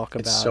way they talk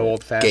about It's so it.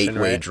 old fashioned,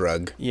 Gateway right?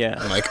 drug. Yeah.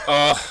 I'm like,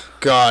 oh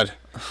God.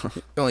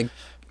 Like,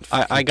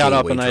 I got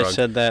up gateway and I drug.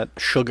 said that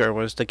sugar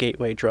was the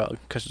gateway drug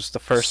because it's the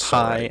first So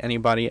high right.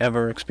 anybody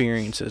ever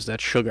experiences, that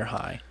sugar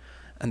high.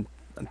 And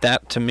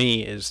that to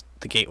me is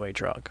the gateway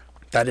drug.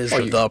 that is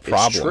Oh, the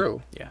problem. It's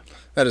true. Yeah.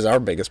 That is our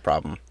biggest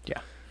problem. Yeah.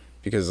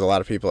 Because a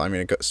lot of people, I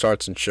mean, it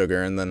starts in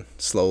sugar and then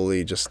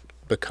slowly just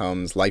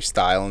becomes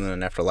lifestyle, and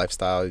then after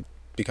lifestyle it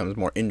becomes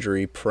more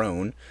injury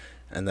prone,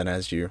 and then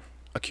as you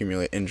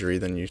accumulate injury,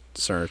 then you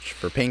search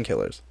for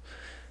painkillers,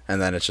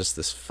 and then it's just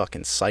this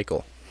fucking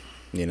cycle,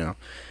 you know.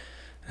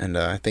 And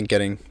I think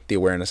getting the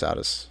awareness out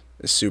is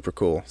super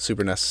cool,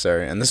 super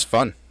necessary, and this is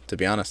fun, to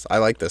be honest. I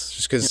like this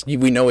just because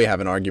we know we have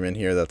an argument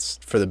here that's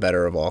for the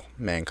better of all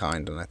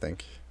mankind, and I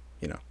think,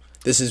 you know,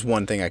 this is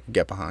one thing I could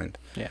get behind.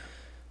 Yeah.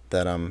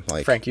 That I'm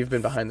like, Frank, you've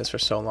been behind this for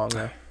so long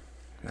now.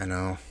 I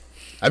know.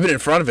 I've been in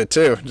front of it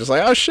too. Just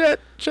like, oh shit.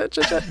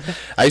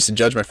 I used to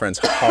judge my friends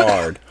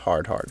hard.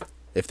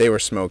 If they were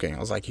smoking, I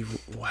was like,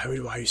 why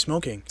are you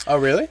smoking? Oh,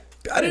 really?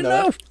 I didn't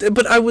know.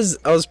 But I was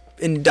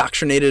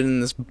indoctrinated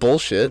in this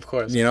bullshit. Of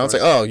course, You know, it's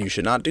like, oh, you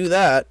should not do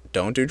that.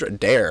 Don't do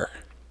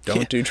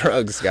Don't do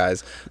drugs,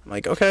 guys. I'm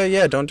like, okay,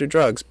 yeah, don't do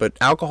drugs. But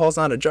alcohol's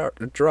not a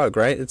drug,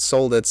 right? It's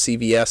sold at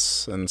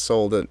CVS and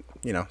sold at,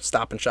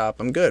 Stop and Shop.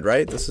 I'm good,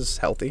 right? This is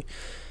healthy.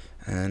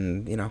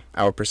 And,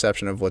 our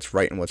perception of what's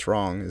right and what's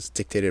wrong is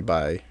dictated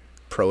by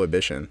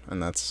prohibition.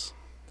 And that's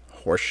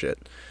horseshit.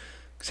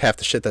 Because half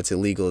the shit that's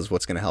illegal is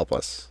what's going to help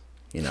us,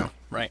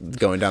 Right.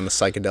 Going down the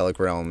psychedelic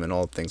realm and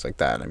all things like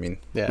that. I mean,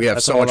 Yeah, we have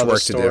that's so a whole much nother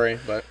work story, to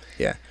do. But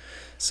Yeah.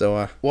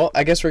 So, well,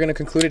 I guess we're gonna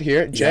conclude it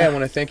here. Jay, Yeah. I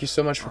want to thank you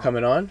so much for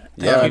coming on.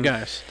 Thank you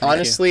guys. Thank you.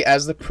 Honestly,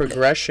 as the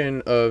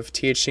progression of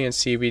THC and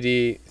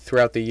CBD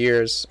throughout the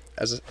years,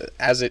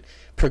 as it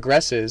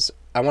progresses,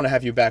 I want to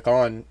have you back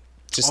on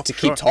just to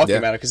keep sure. talking Yeah.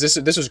 about it, because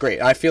this was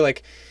great. I feel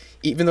like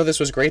even though this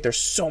was great, there's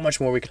so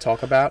much more we could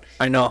talk about.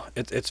 I know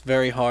it's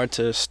very hard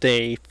to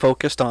stay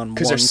focused on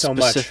 'Cause one there's so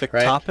much, specific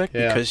right? topic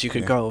Yeah. because you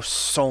could go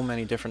so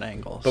many different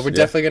angles. But we're Yeah.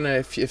 definitely gonna,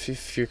 if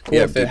you're cool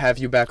Yeah, with it, dude. have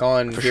you back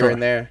on For here sure.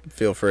 and there.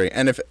 feel free.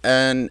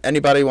 And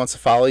anybody wants to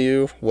follow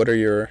you, what are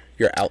your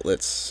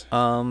outlets?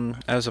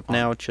 As of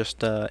now, it's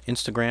just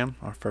Instagram.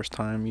 Our first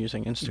time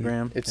using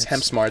Instagram. It's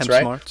Hemp Smarts,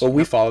 right? Smarts, Well,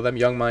 we yep. follow them.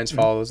 Young Minds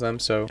follows them,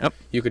 so Yep.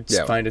 you could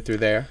Yeah. find it through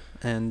there.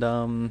 And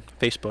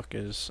Facebook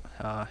is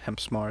Hemp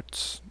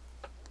Smarts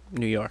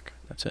New York.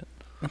 That's it.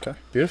 Okay.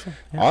 Beautiful.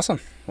 Yeah. Awesome.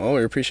 Well,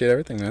 we appreciate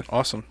everything, man.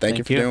 Awesome. Thank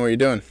you for doing what you're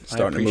doing.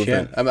 Starting a appreciate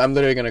movement. I'm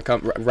literally gonna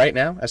come right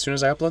now. As soon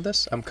as I upload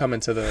this, I'm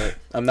coming to the.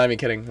 I'm not even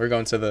kidding. We're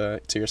going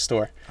to your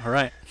store. All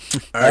right.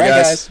 All right,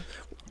 guys.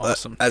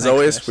 Awesome. As Thanks,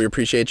 always, guys. we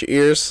appreciate your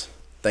ears.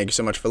 Thank you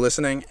so much for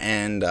listening,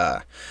 and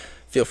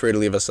feel free to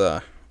leave us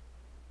a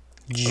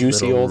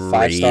Juicy little old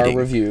 5-star rating.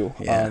 review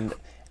Yeah. on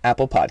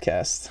Apple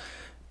Podcasts.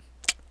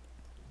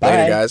 later,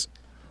 Bye. guys.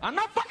 I'm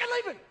not fucking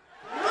leaving.